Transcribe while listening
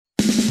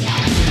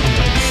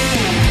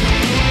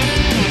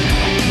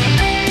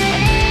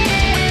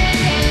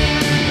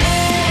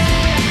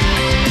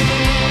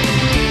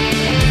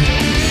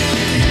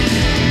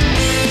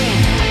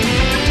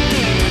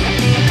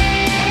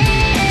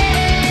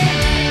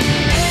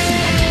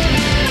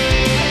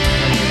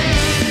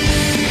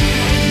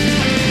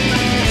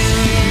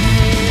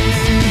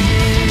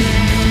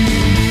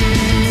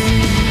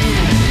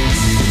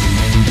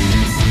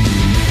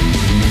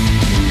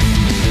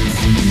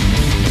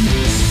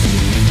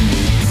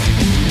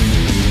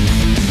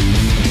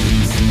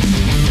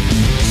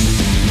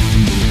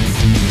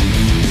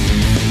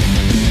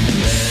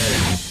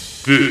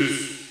This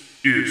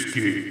is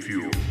Game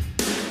Fuel.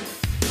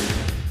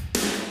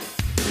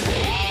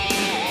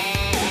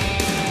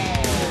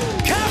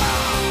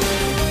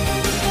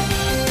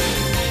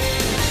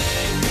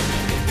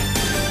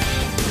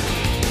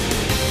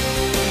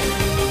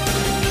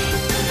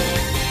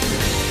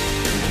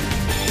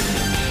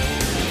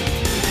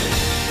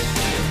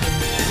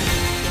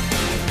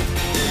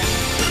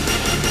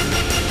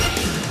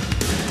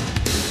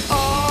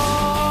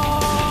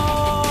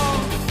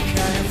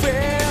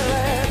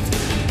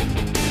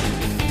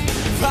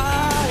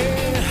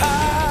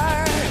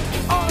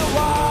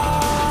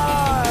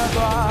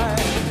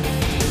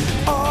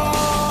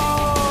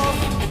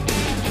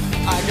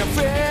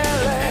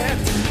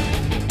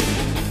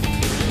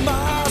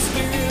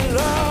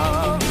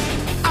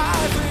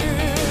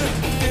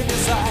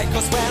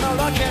 When I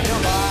look in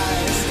your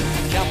eyes,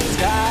 countless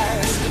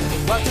guys,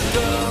 what to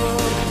do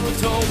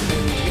told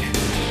me.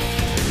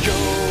 You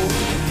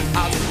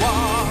are the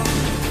one,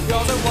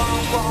 you're the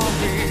one for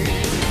me.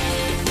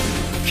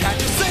 Can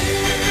you see?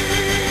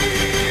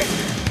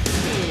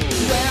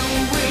 When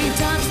we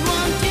touch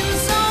one thing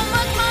so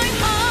much, my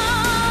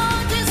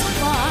heart is on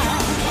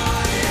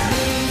fire.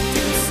 Need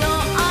you so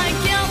I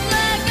can't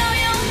let go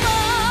your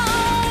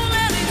whole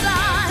every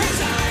time.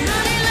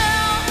 Running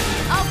low,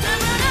 after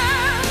runner,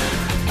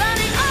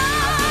 running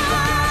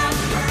up.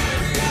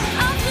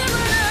 After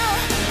runner,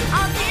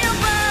 I feel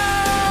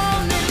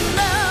burning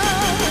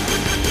love.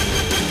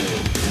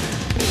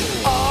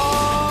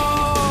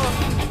 Oh,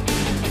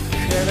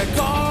 here we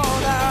go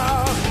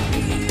now.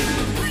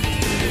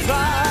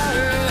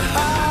 Flying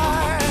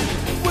high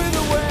with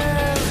the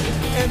wind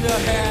in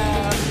your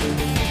hair.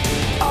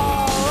 Oh,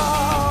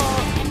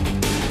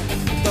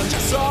 don't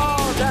you slow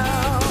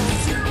down?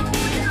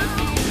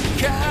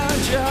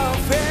 Can't you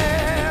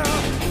feel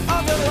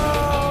all the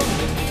love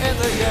in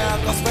the air?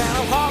 'Cause when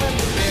I'm holding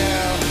you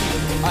near,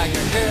 I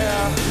can hear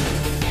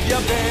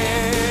your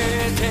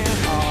beating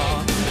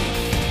heart.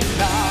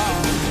 Now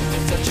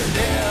that you're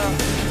near,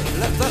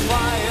 let the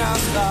fire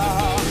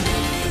start.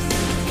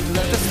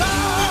 Let it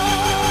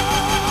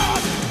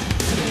start.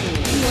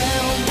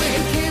 When we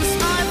kiss,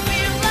 I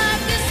feel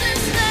like this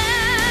is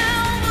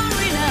never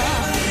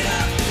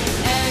enough.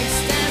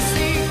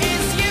 Ecstasy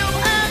is you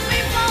and me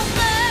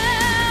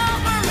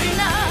forever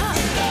enough.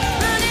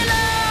 Running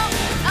low,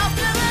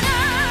 after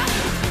runner,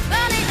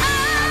 running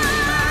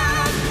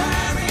up.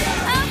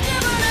 After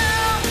runner,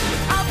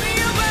 I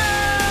feel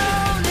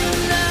burning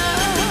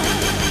love.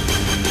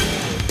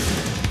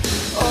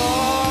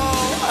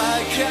 Oh, I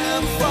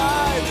can't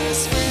fight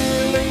this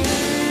feeling.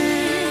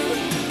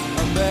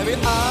 And baby,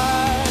 I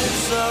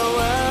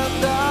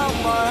surrender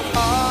my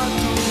heart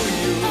to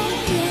you.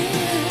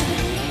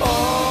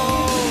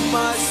 Oh,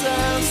 my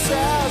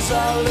senses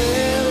are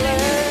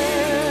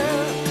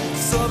reeling.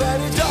 So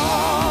baby,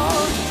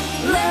 don't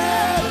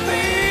let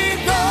me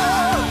go.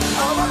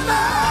 Oh, my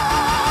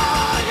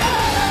love,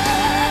 yeah.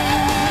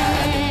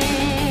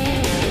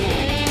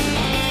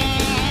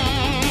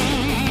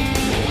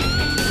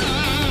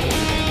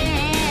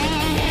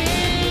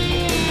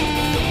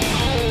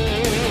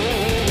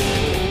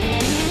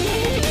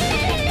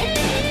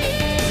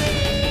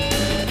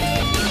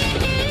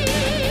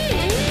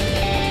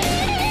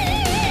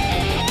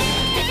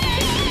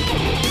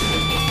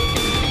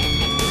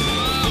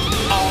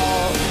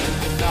 Oh,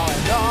 now I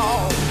know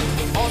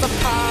all the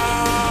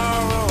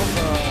power of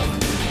love.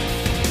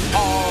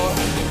 All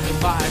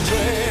my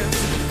dreams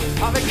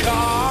have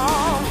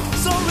become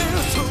so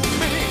real to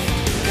me.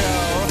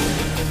 Girl,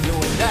 you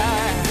and I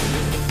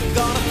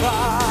gonna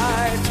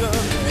fly to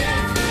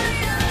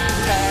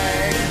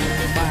take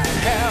my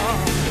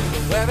hand,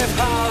 we'll be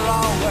far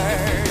away.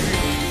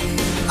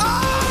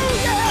 Oh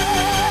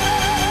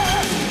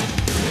yeah.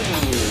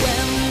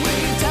 When we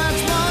touch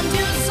one,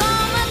 you so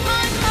much,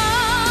 my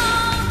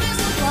heart is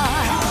on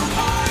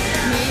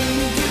fire.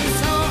 Need you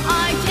so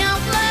I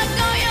can't let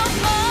go your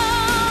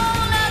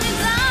whole every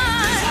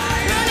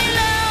time. Running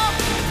low,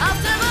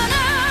 after runner.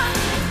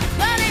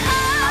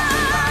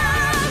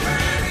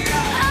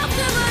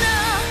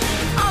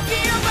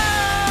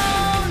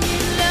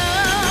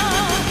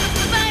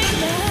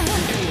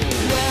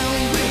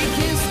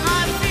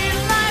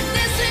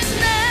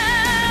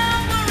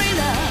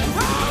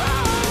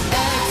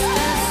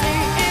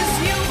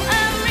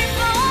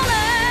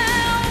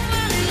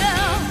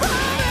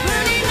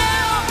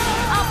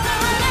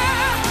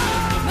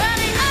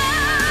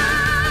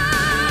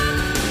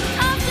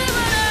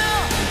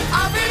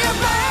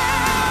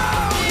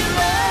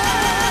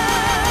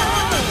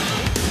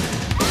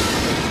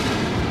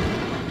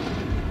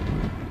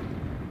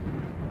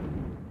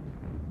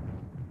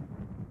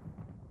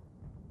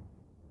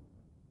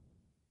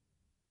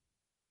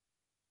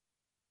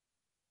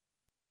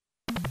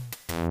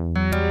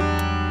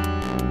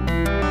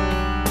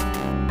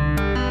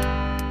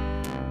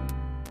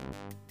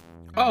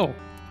 Oh,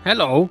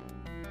 hello.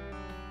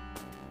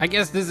 I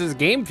guess this is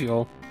Game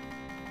Fuel.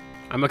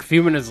 I'm a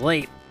few minutes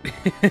late.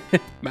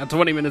 About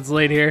 20 minutes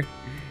late here.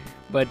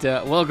 But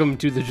welcome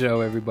to the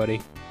show,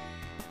 everybody.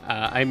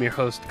 I'm your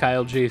host,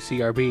 Kyle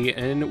JCRB,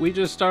 and we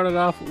just started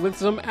off with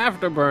some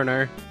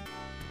Afterburner.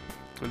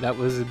 That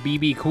was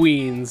BB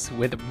Queens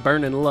with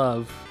Burnin'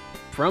 Love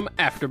from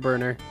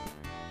Afterburner.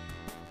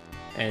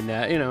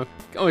 And,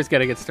 always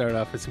gotta get started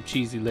off with some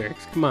cheesy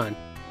lyrics. Come on.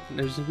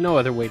 There's no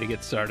other way to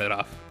get started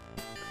off.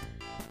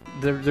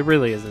 There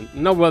really isn't.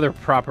 No other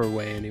proper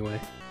way, anyway.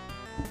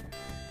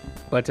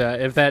 But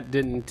if that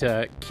didn't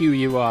cue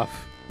you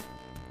off,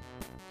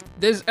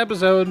 this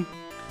episode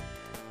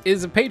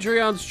is a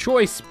Patreon's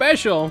Choice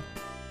special.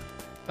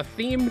 A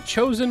theme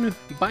chosen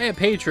by a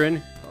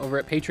patron over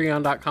at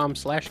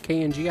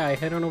patreon.com/KNGI.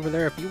 Head on over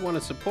there if you want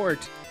to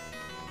support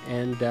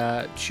and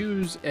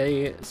choose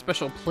a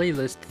special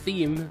playlist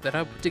theme that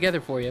I put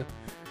together for you.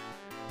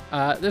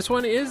 This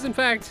one is, in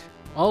fact,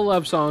 all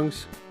love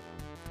songs.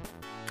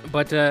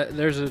 But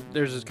there's a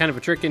kind of a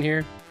trick in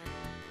here.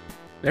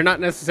 They're not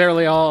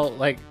necessarily all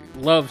like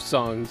love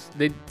songs.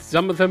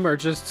 Some of them are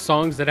just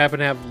songs that happen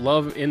to have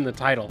love in the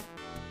title.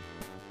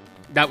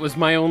 That was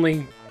my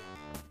only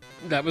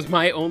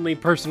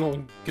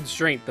personal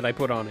constraint that I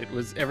put on it.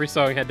 Was every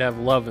song had to have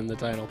love in the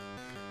title.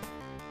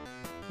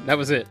 That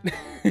was it.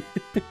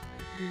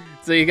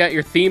 So you got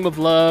your theme of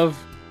love,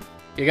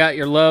 you got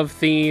your love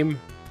theme,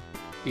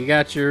 you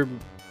got your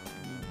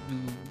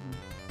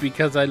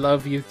because I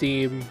love you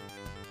theme.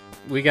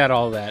 We got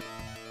all that.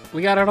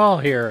 We got it all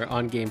here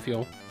on Game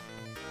Fuel.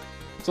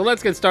 So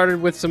let's get started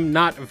with some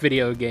not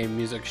video game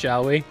music,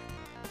 shall we?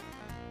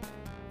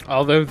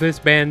 Although this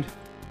band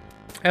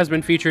has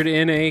been featured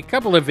in a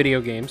couple of video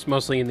games,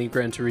 mostly in the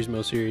Gran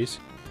Turismo series.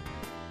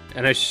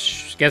 And I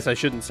guess I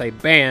shouldn't say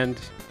band,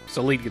 it's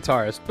a lead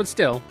guitarist, but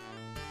still.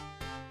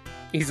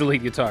 He's a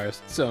lead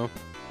guitarist, so.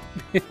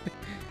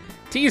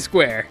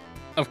 T-Square,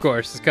 of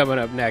course, is coming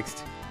up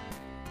next.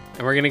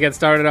 And we're going to get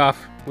started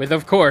off with,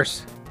 of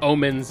course,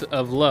 Omens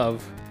of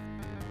Love.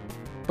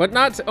 But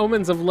not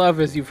Omens of Love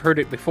as you've heard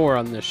it before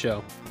on this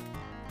show.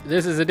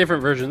 This is a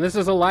different version. This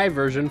is a live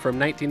version from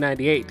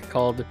 1998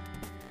 called,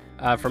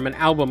 from an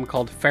album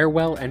called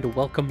Farewell and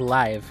Welcome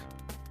Live.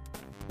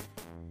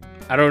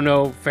 I don't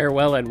know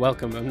Farewell and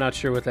Welcome. I'm not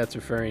sure what that's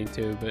referring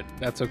to, but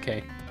that's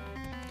okay.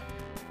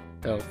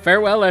 So,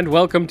 farewell and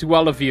welcome to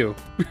all of you.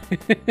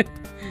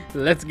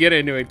 Let's get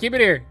into it. Keep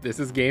it here. This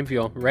is Game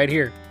Fuel, right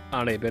here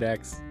on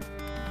 8BitX.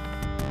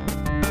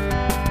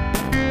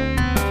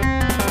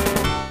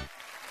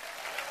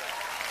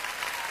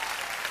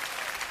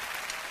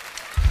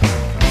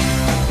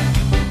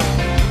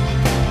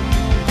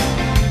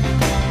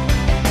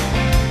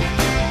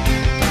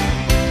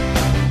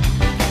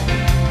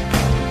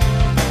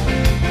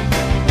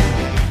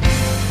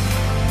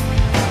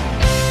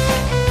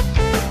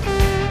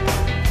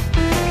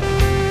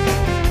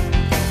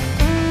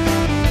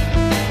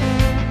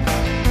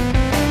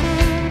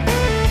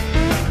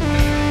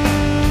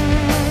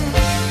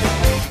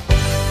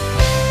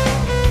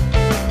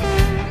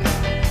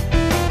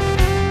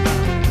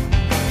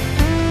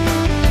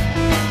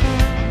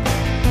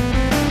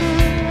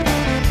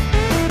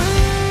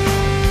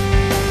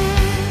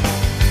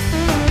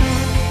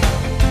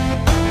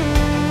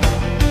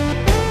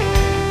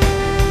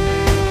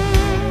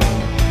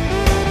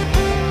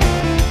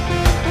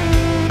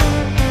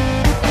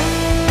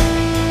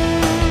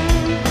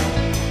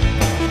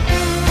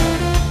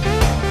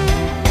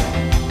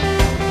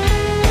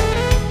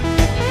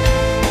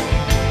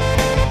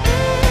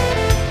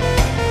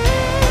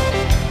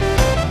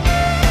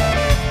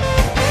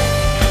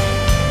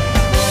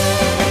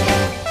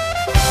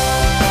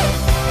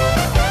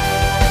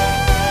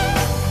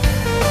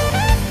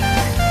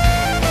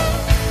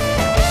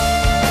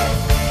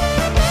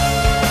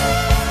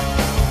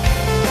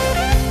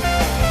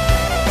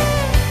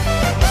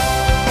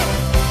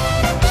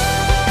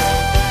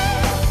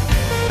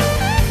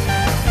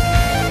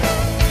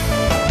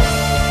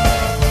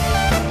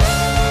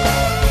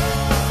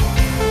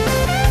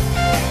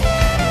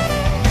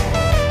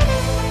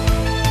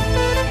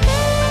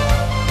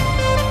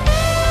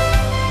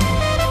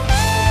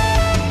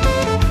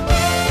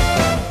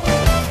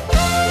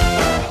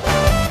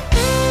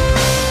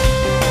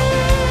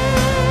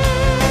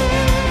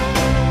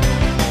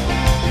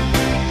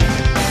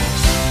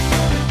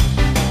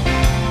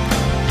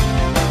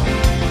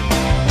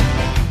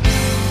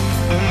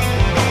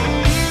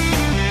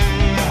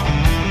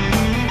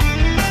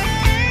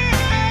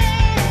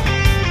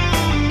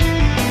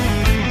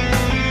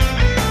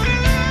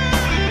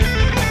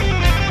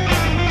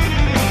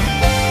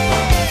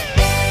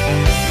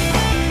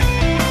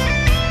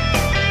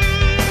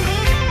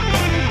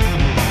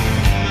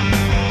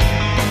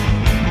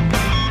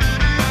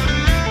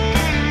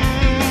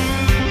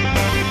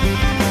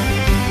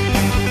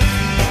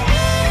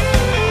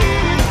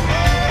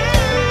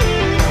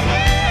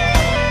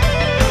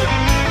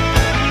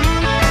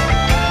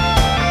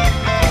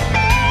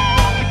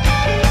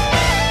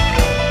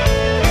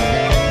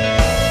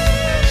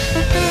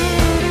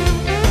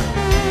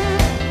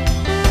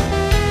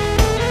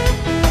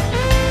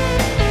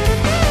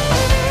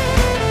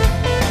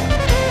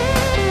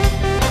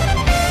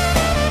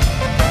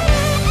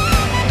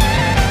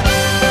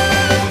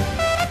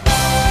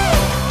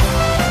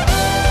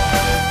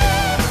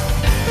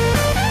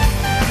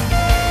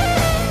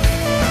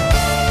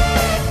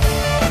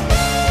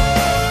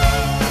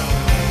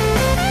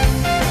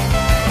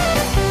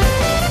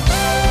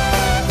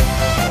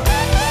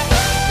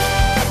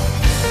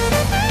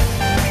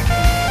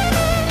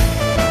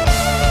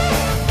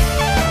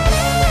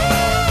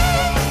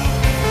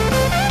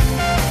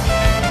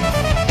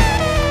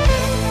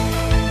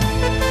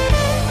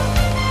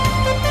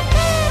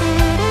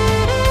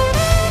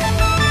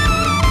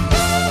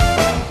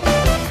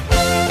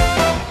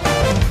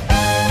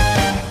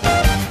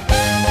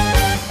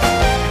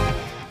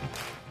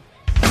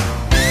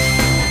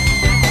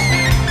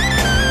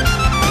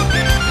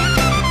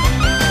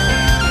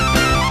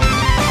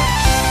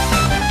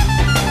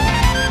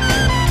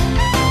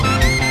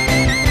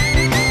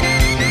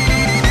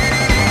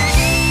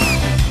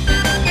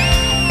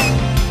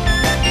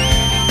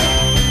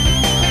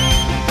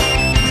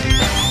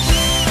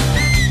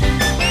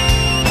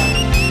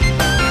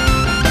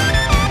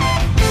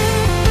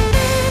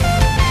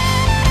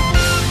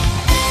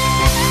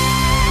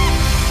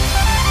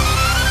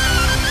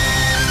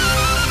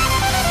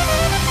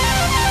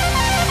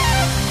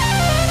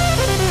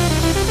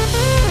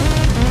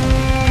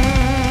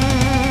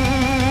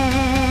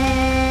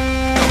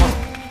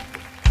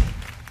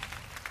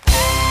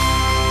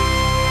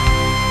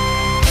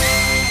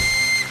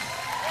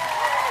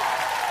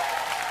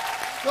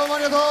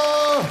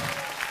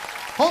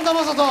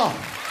 田正人、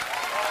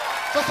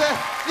そして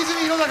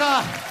泉弘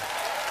隆。「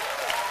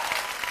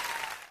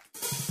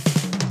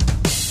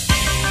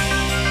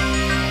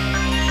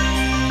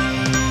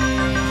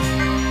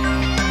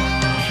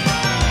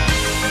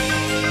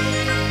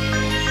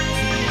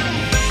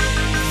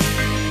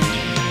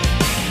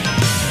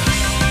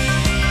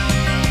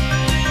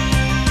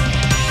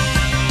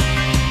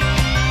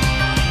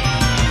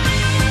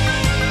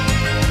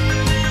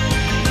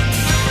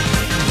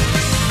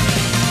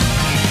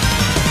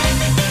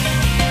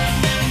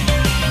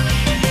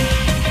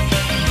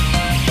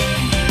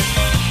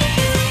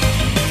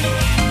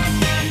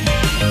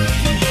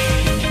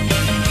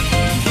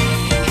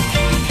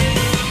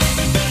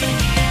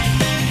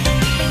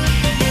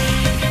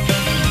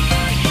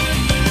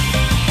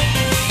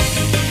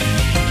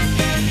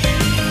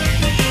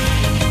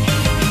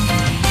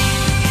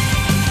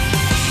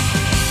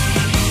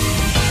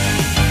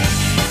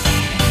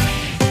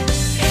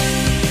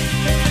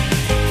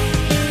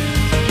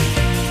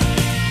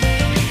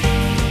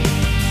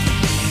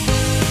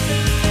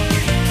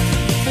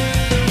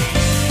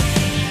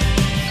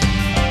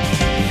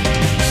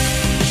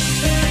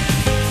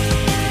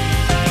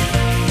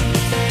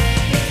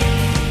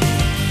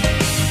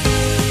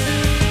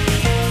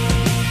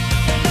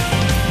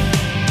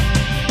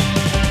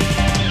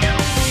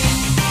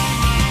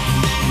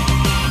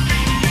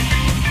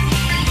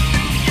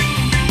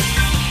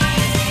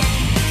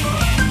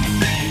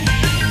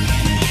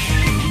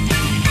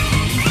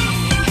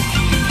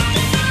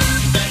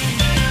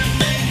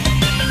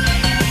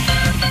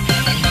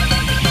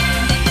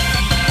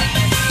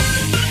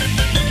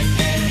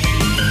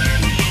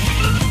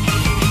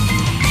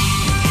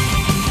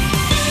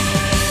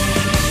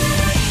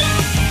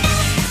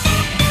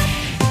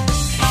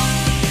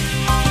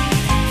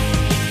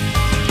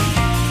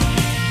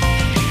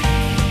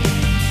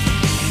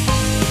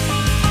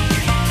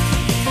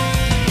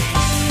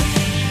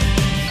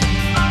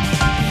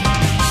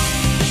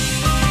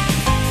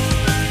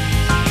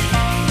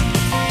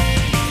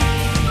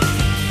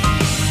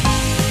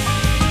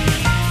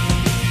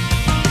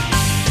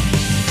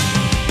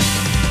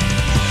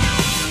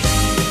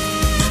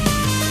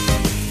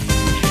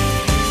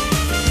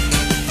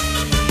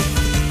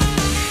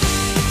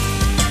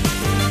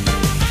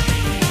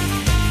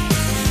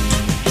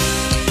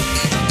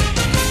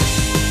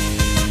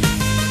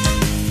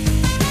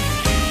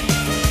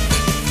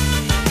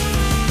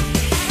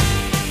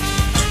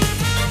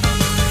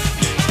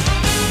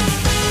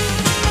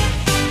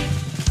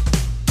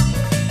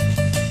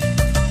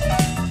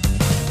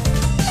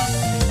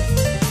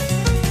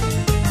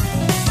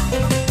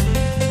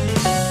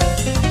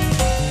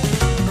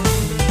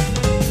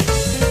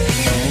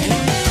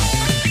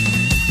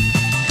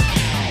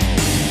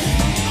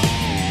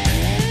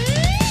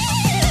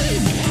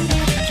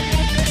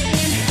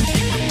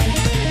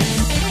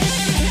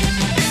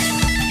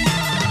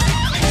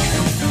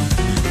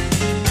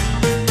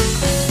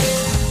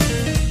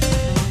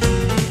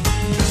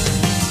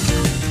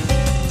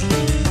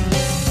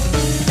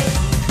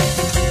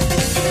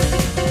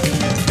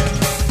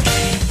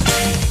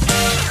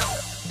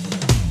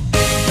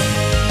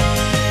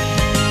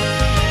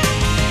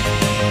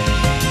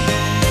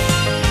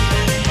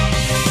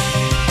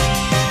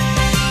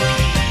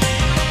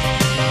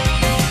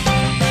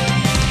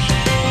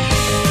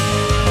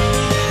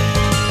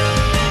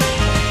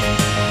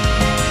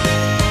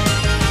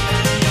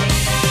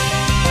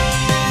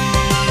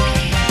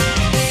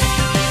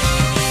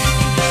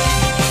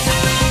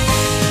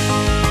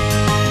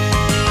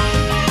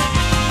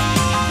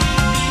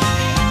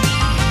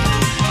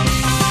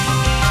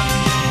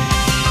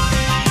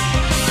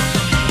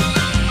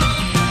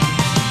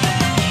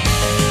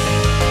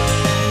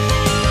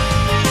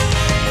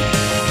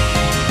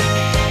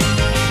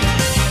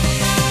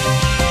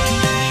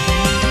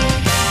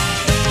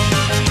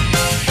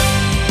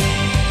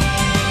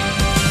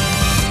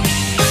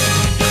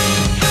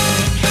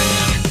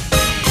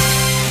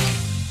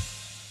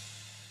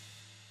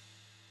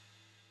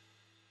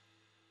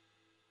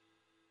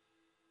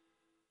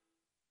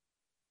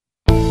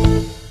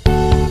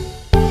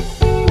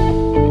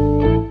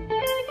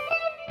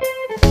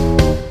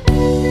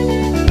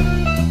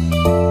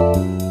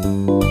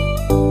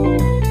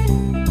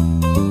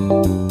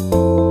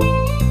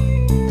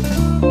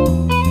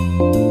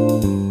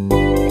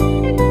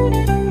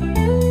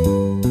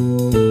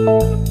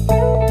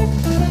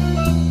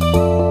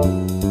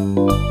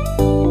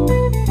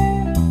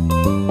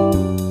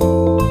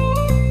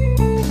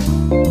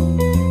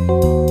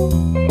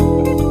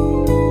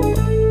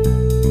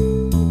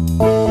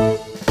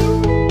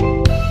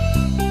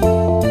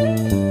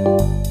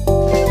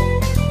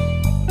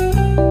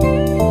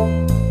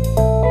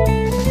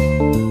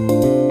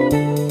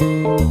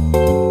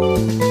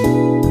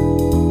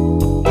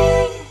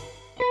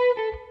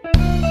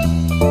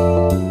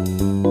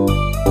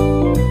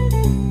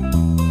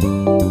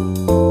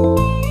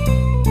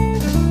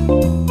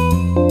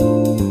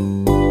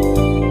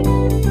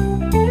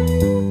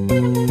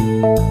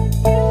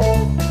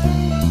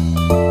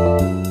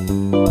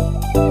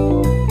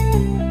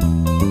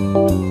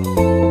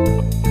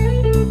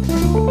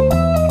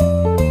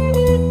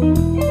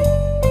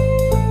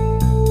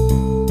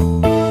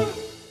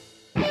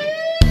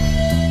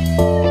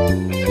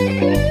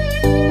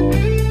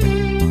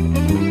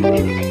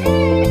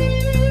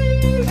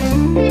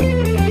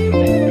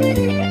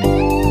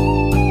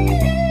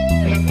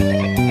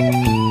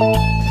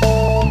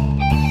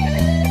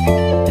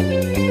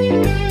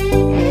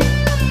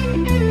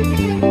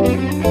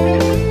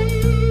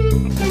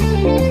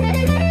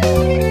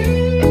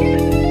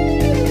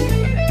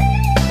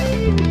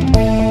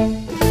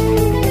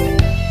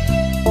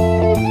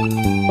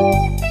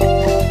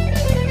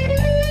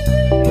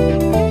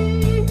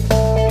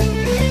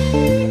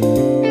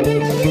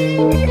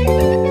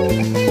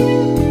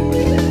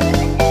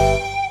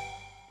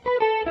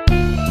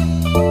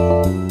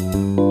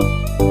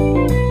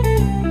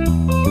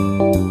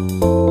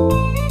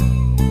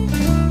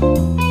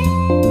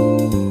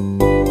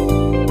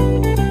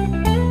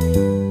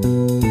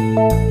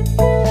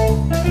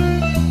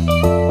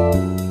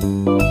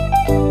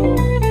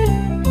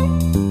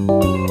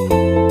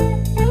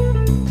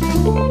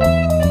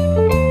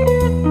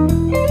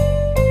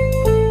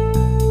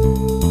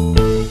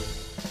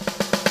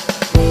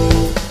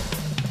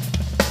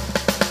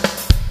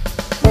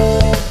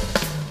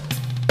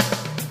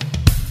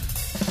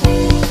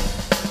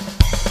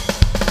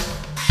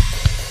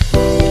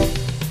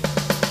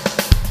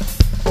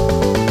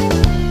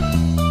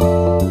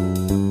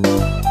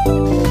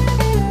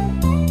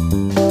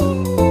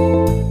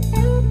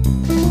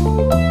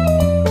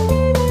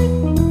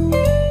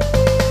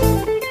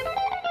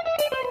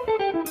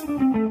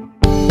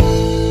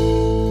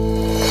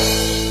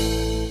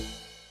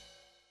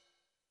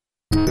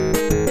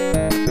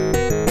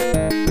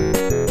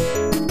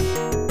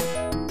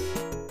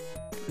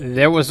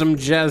was some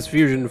jazz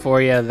fusion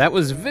for you. That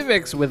was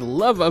Vivix with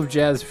Love of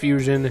Jazz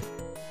Fusion,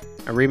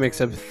 a remix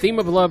of Theme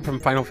of Love from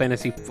Final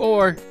Fantasy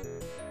IV.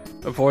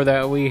 Before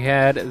that, we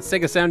had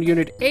Sega Sound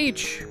Unit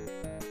H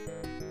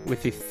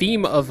with the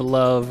Theme of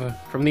Love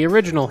from the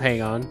original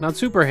Hang On, not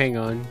Super Hang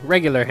On,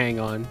 regular Hang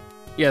On.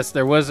 Yes,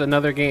 there was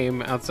another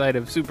game outside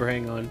of Super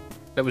Hang On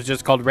that was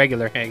just called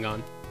regular Hang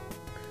On.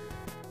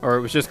 Or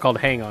it was just called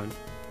Hang On.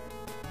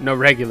 No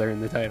regular in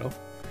the title.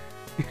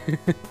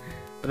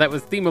 But that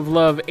was Theme of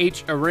Love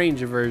H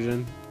Arrange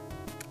version.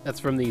 That's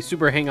from the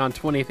Super Hang On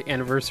 20th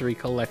Anniversary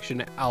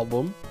Collection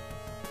album.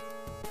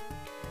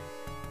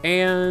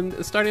 And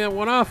starting that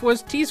one off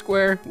was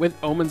T-Square with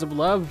Omens of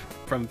Love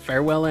from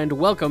Farewell and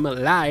Welcome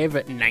Live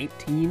at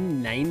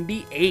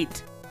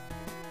 1998.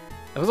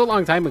 That was a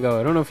long time ago.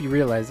 I don't know if you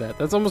realize that.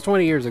 That's almost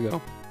 20 years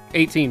ago.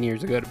 18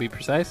 years ago to be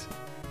precise.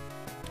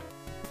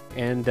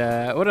 And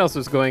what else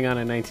was going on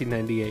in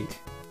 1998?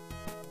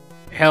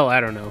 Hell, I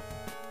don't know.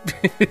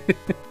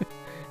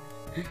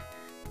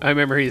 My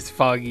memory is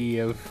foggy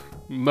of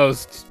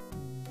most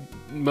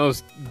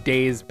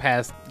days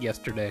past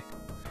yesterday.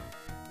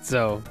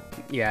 So,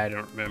 yeah, I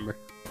don't remember.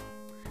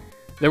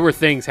 There were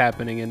things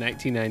happening in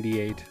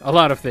 1998. A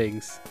lot of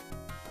things.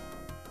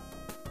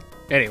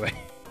 Anyway.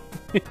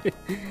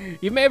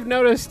 You may have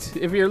noticed,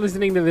 if you're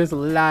listening to this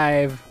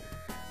live,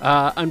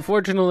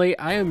 unfortunately,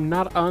 I am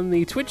not on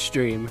the Twitch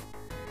stream.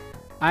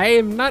 I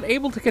am not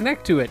able to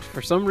connect to it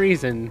for some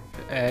reason.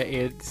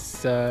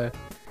 It's Open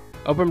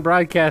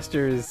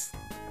Broadcasters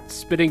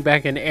spitting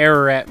back an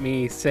error at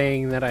me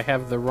saying that I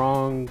have the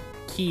wrong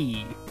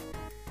key.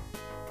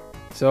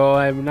 So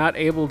I'm not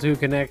able to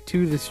connect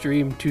to the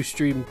stream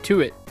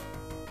to it.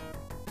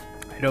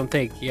 I don't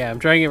think. Yeah, I'm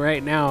trying it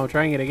right now. I'm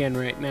trying it again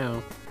right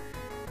now.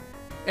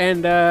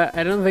 And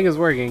I don't think it's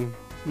working.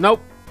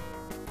 Nope.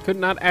 Could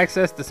not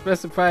access the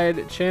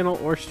specified channel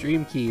or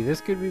stream key.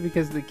 This could be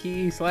because the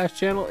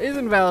key/channel is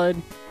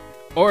invalid,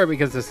 or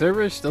because the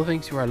server still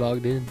thinks you are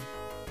logged in.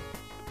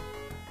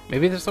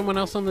 Maybe there's someone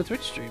else on the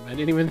Twitch stream. I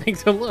didn't even think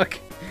to look.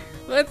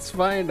 Let's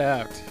find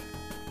out.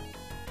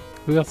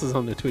 Who else is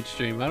on the Twitch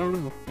stream? I don't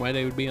know why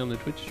they would be on the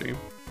Twitch stream.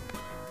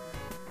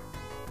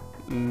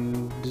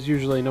 There's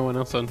usually no one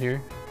else on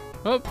here.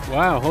 Oh,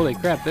 wow. Holy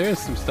crap. There is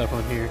some stuff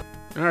on here.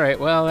 Alright,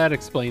 well, that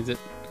explains it.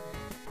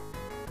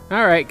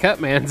 Alright,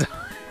 Cutman's on.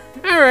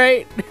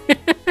 Alright.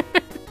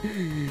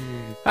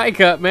 Hi,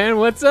 Cutman.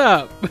 What's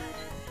up?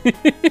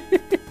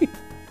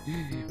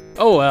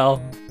 Oh,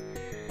 well.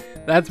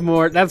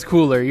 That's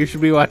cooler. You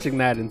should be watching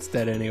that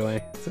instead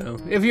anyway. So,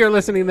 if you're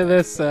listening to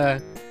this,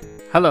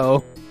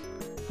 hello.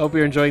 Hope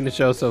you're enjoying the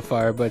show so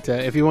far, but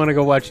if you want to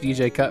go watch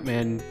DJ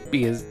Cutman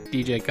be his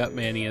DJ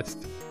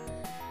Cutmaniest.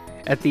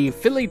 At the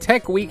Philly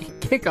Tech Week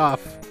Kickoff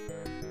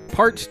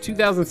Part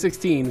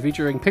 2016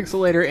 featuring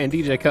Pixelator and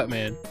DJ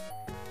Cutman.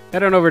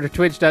 Head on over to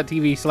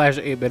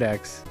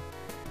twitch.tv/8bitx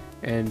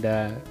and,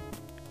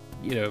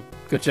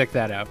 go check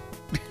that out.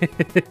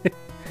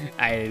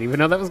 I didn't even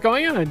know that was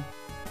going on.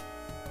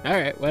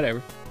 Alright,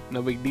 whatever.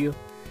 No big deal.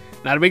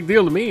 Not a big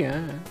deal to me,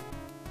 huh?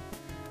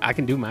 I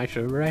can do my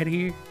show right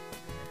here.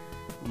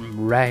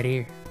 Right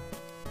here.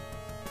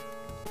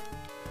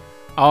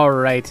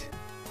 Alright.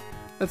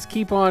 Let's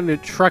keep on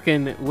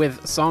trucking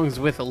with songs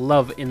with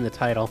love in the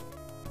title.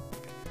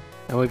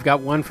 And we've got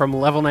one from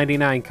Level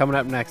 99 coming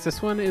up next.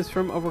 This one is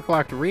from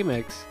Overclocked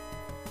Remix.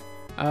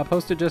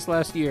 Posted just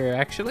last year,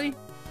 actually.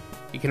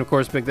 You can, of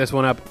course, pick this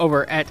one up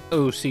over at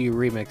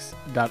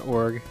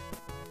ocremix.org.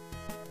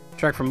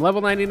 Track from Level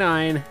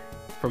 99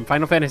 from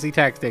Final Fantasy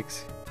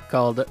Tactics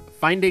called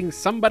Finding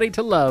Somebody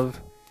to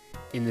Love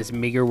in This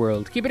Meager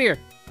World. Keep it here.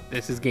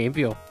 This is Game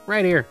Fuel,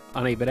 right here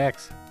on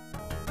 8bitx.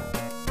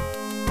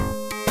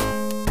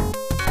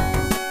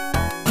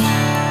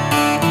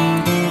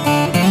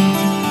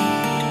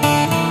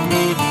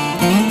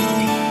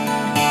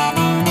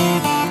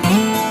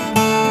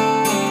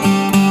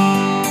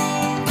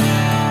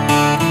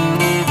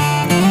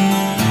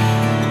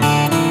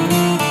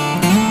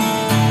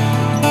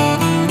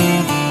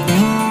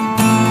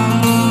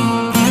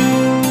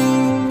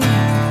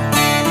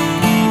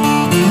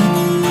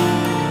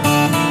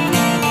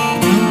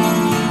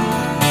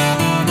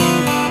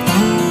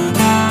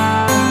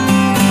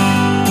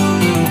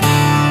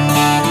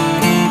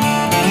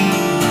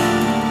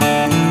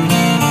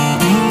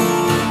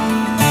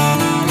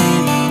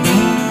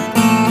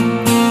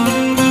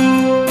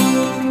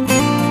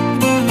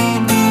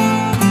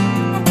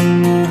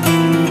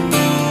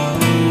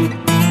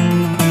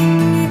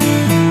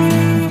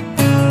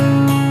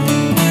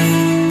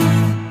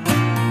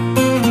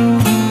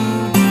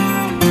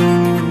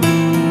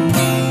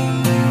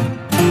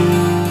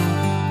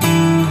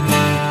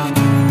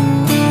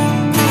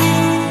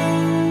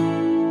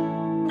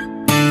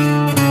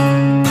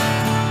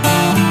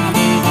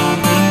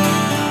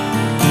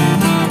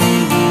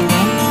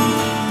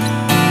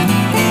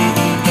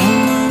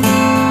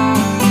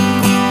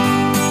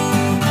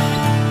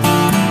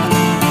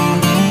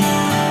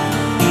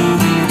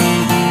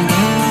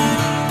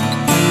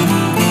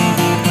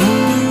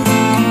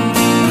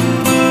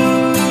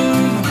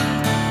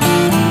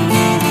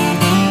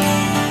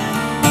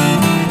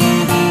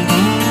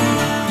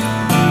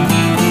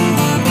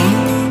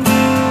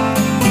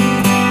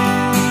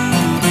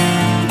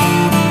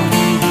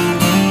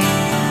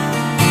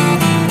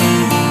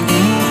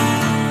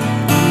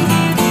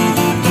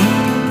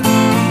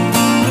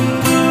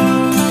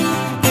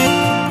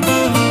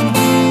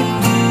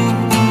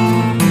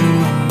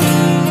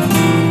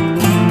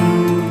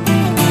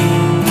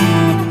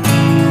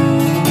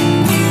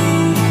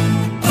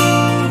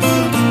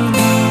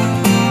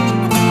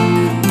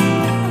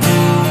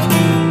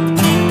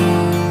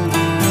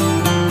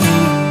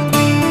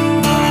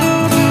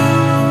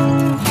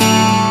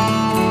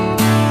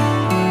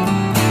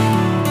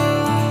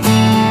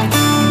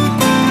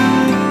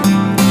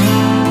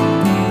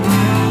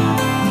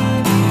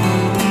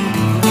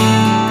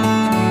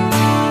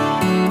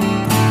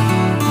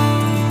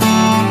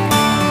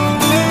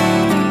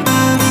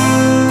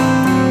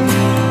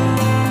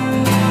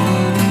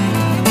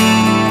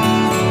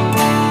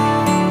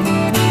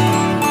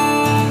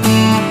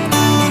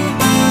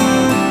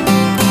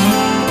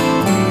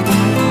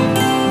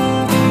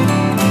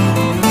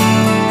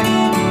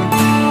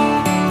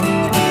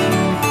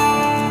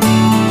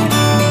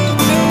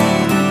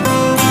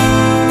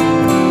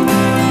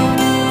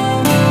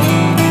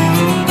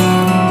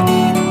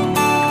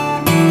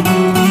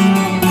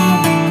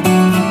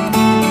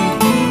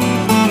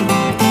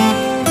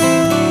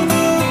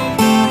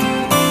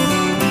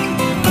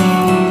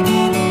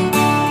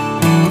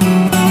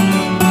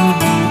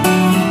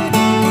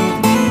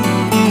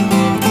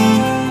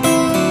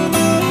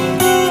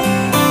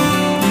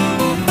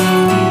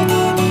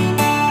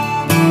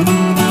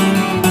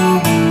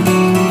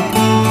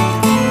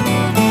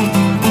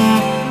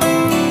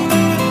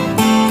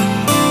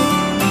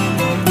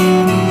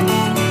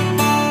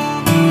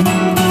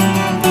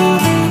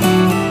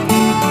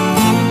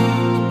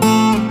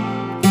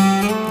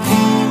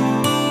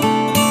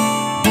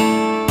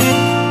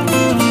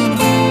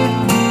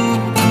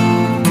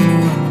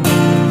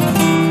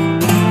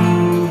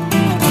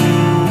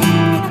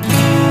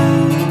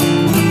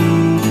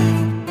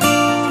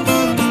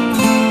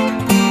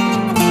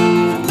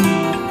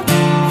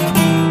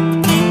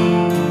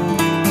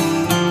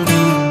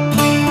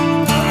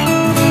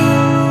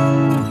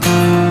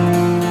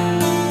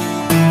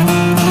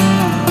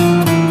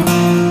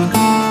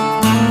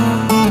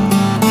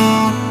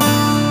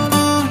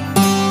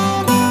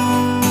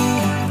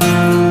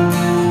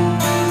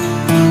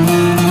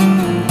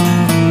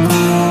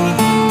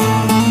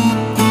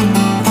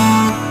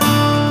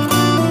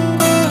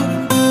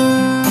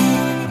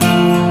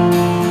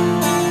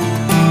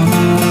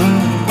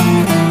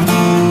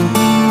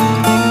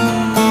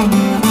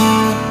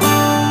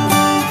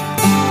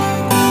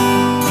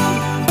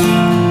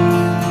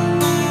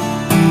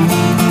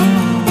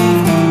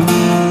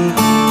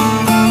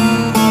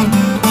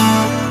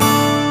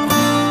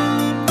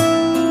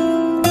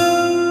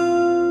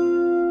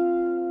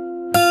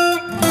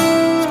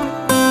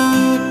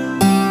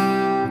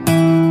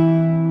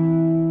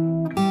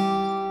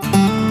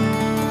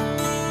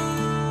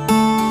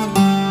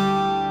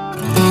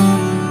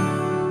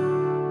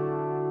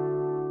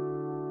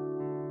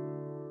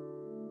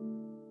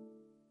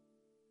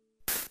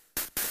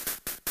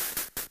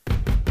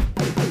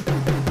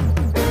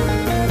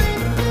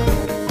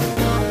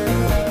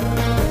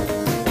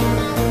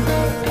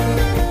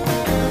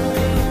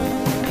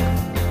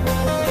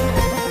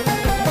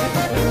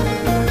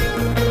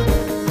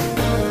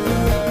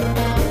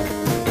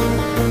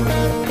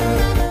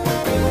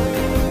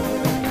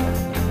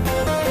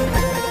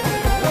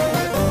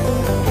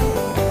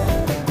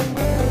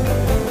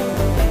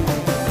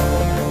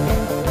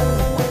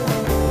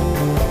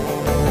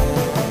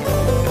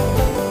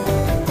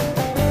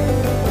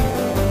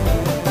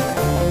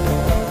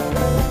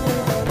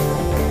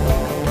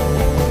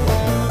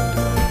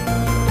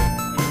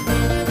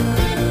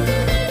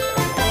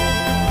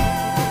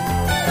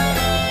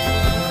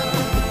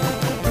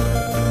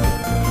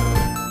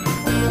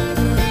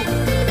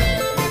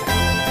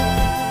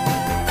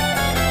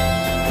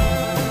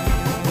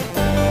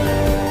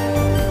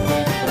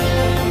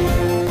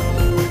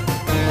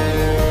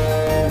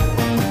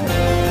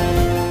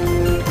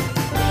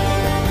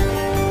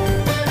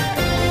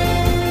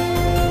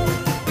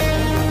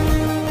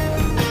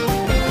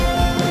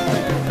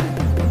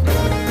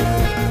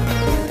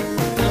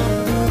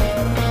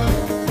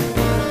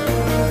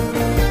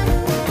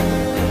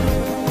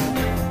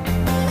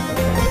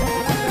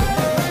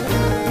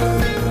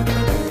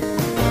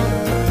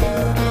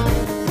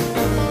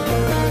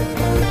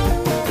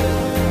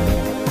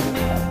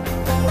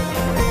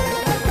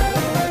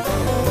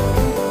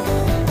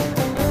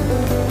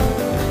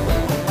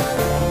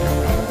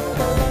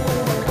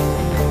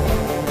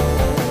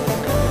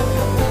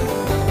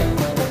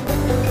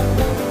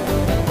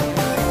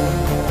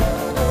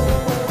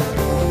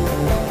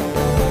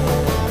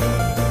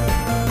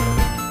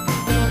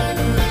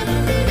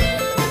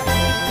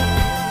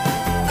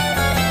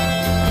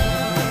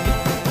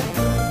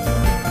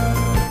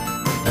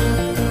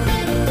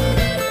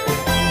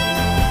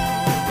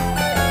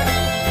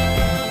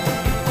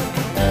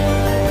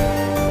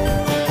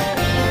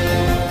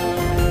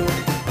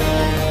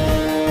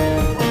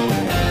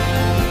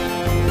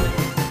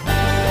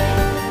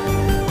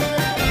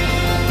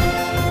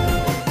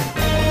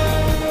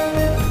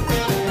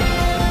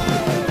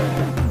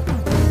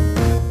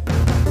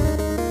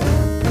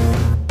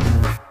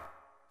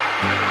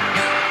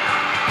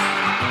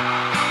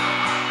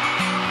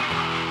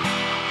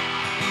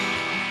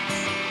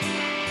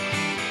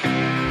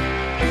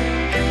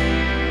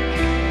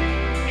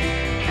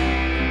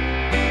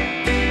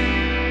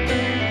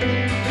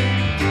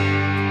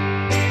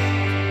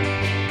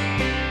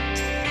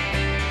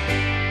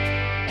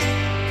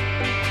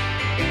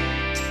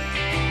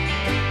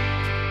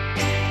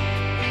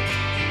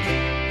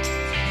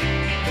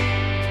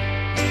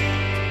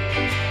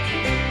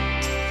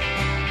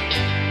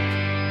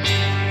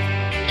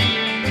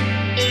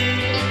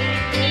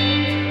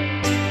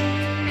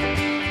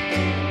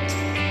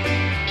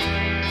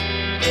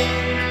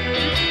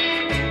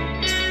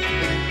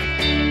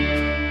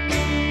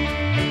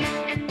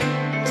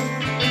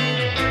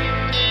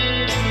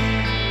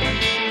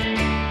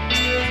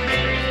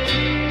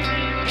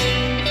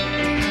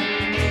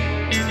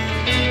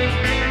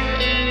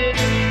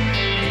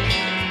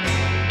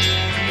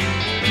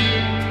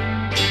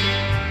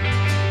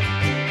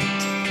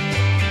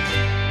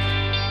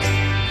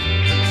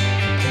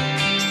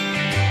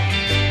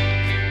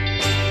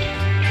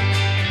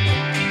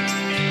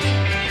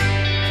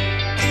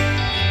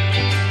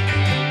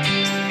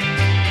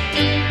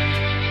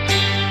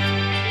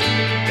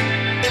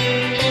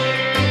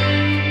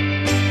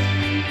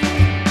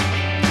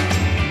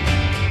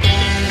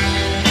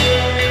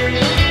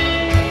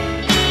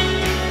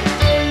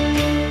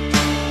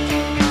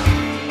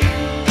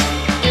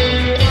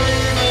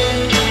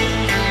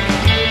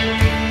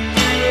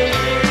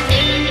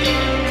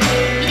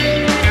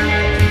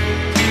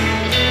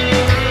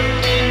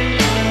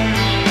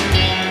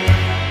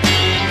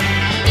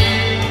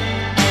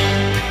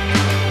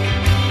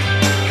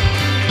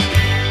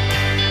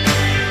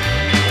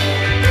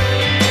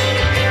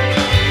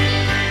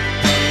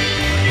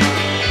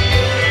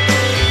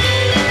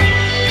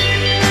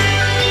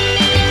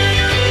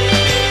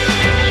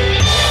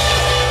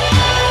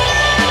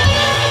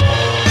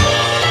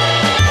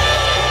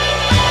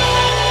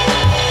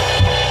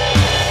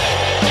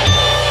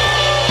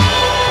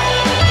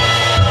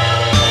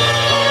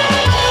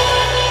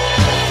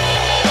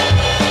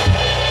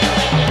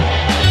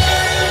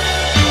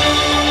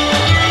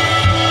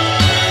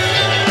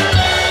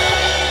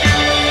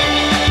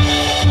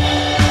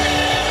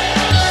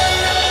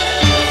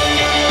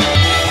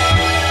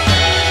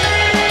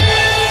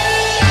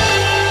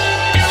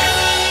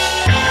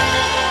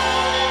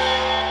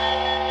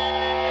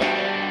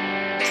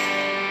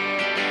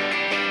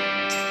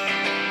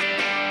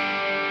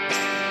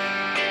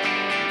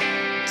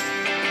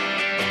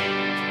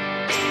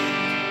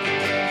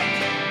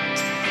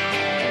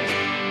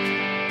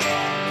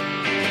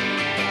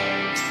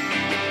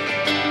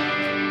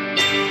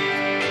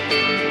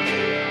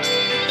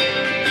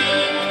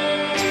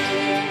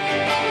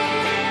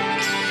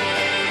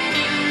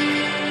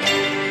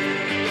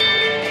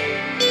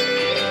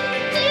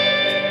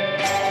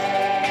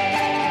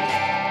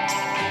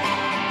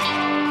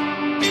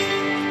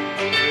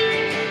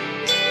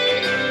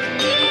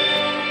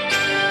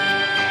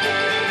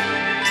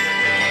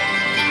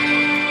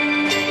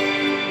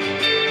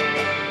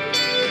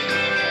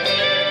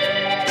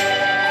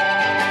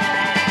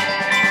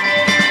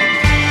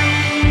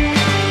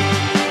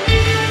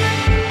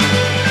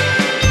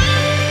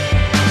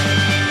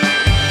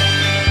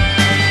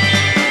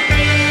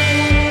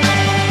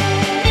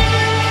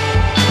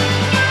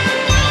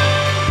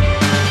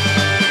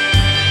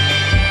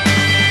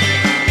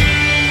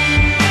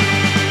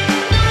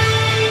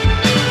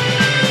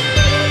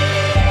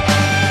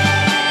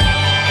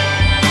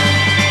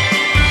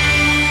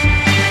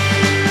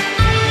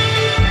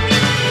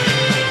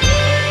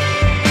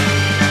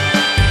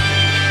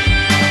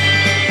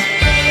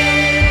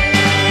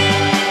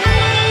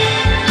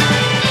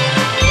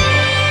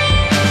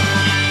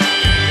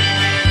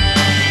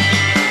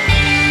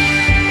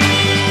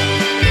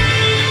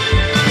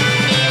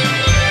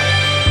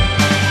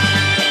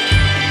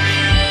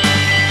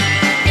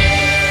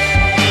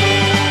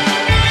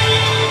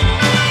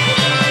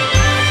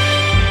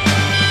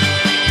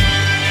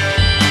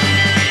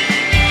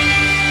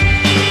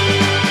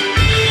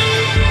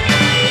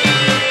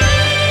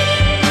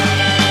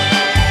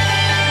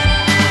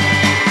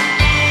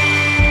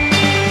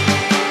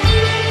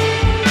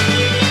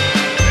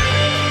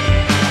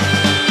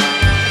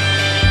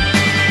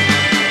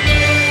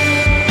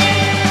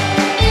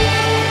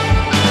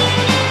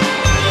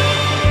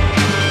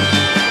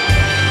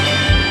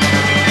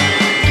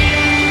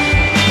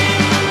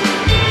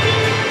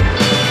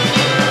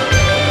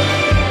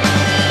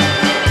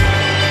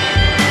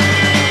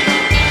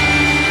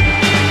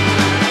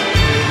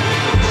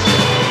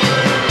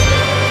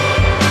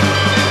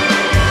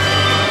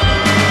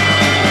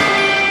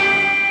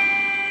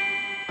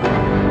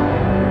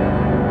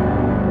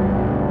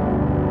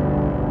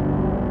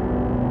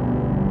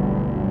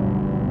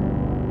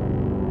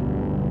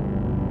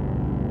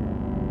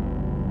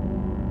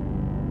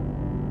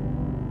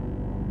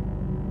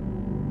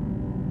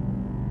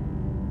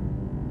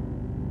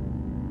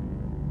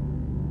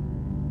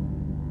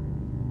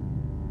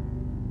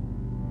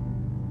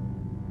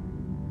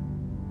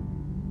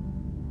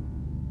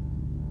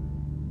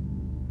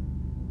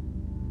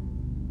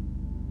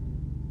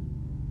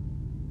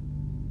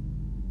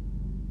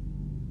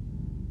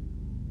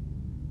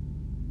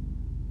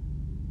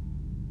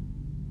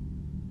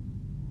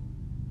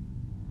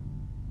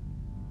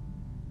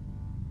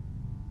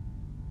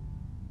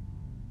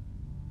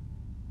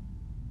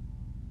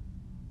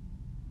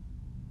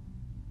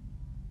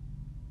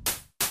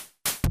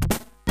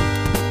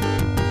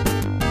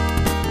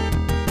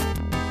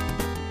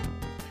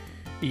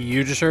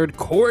 You just heard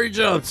Corey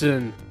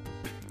Johnson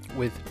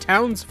with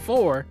Towns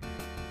 4,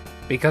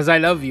 Because I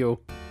Love You,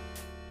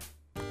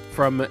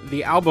 from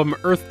the album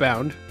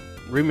Earthbound,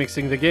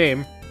 remixing the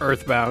game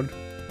Earthbound.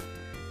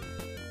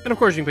 And of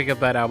course, you can pick up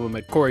that album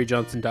at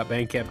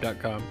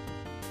coreyjohnson.bandcamp.com.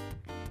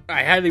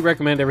 I highly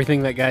recommend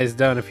everything that guy's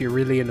done if you're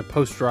really into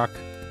post-rock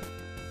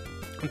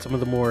and some of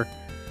the more,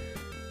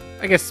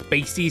 I guess,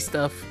 spacey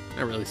stuff.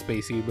 Not really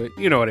spacey, but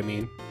you know what I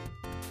mean.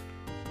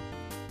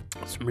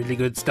 Some really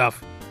good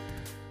stuff.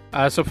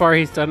 So far,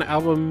 he's done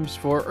albums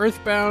for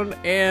Earthbound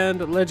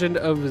and Legend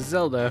of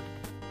Zelda.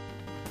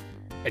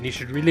 And you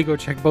should really go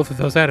check both of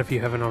those out if you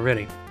haven't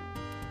already.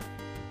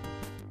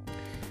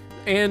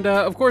 And,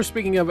 of course,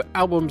 speaking of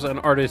albums and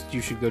artists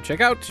you should go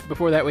check out,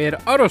 before that we had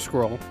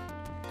Autoscroll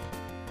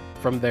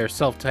from their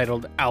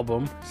self-titled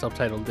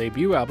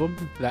debut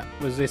album. That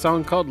was a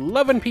song called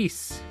Love and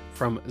Peace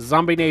from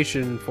Zombie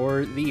Nation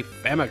for the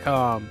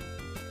Famicom.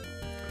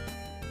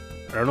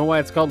 I don't know why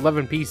it's called Love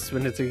and Peace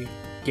when it's a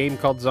game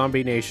called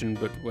Zombie Nation,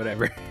 but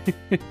whatever.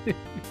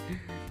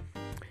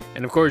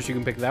 And, of course, you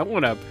can pick that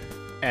one up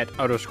at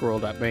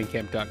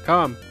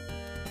autoscroll.bandcamp.com.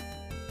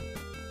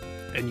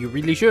 And you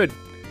really should.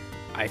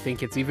 I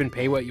think it's even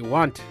pay what you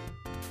want.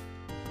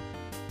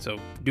 So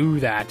do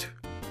that.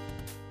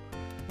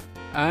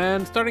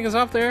 And starting us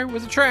off there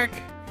was a track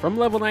from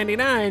Level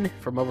 99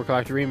 from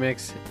Overclocked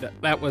Remix.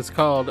 That was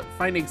called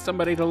Finding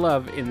Somebody to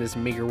Love in This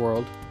Meager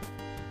World.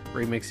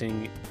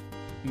 Remixing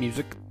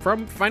music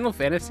from Final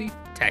Fantasy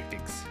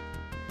Tactics.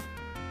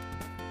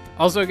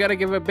 Also gotta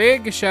give a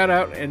big shout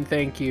out and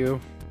thank you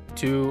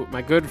to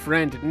my good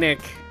friend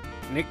Nick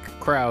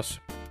Kraus,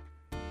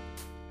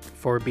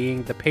 for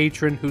being the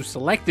patron who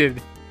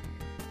selected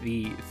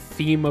the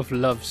theme of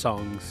love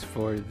songs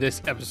for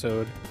this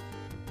episode.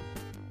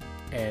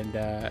 And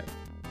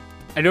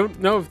I don't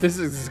know if this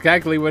is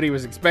exactly what he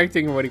was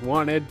expecting or what he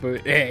wanted,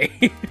 but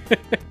hey.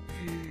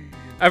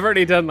 I've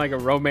already done like a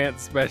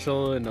romance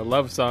special and a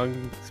love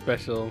song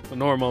special, a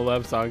normal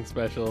love song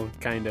special,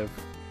 kind of,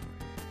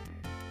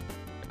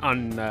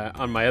 on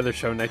my other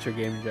show, Nitro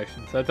Game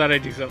Injection. So I thought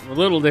I'd do something a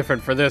little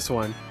different for this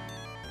one.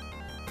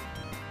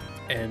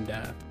 And,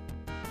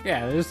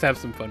 yeah, just have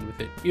some fun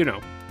with it, you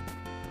know.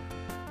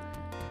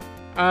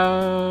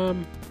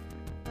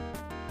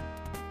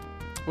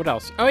 What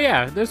else? Oh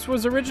yeah, this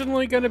was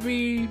originally going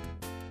to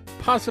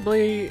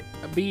possibly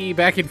be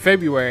back in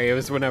February. It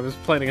was when I was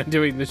planning on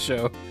doing this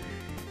show.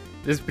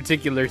 This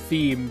particular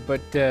theme,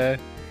 but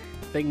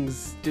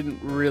things didn't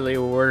really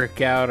work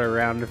out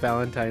around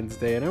Valentine's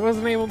Day, and I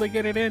wasn't able to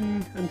get it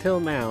in until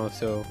now,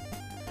 so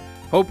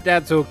hope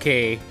that's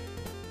okay.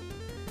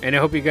 And I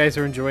hope you guys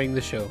are enjoying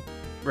the show,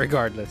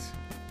 regardless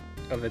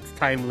of its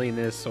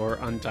timeliness or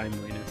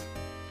untimeliness.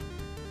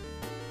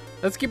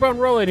 Let's keep on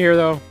rolling here,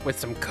 though, with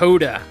some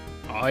Coda.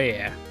 Oh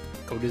yeah,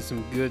 Coda's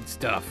some good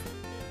stuff.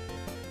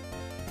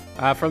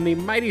 From the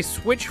Mighty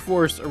Switch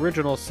Force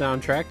original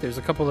soundtrack, there's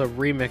a couple of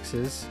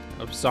remixes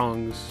of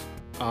songs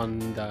on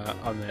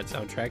that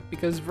soundtrack,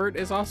 because Vert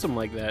is awesome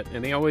like that,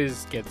 and he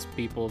always gets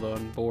people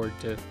on board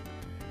to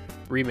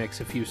remix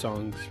a few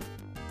songs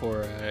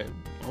for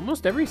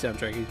almost every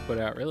soundtrack he's put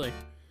out, really.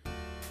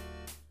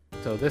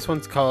 So this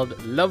one's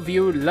called Love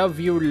You, Love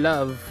You,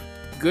 Love.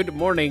 Good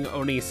Morning,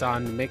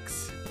 Oni-san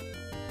Mix.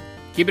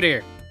 Keep it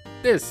here.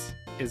 This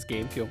is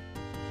Game Fuel.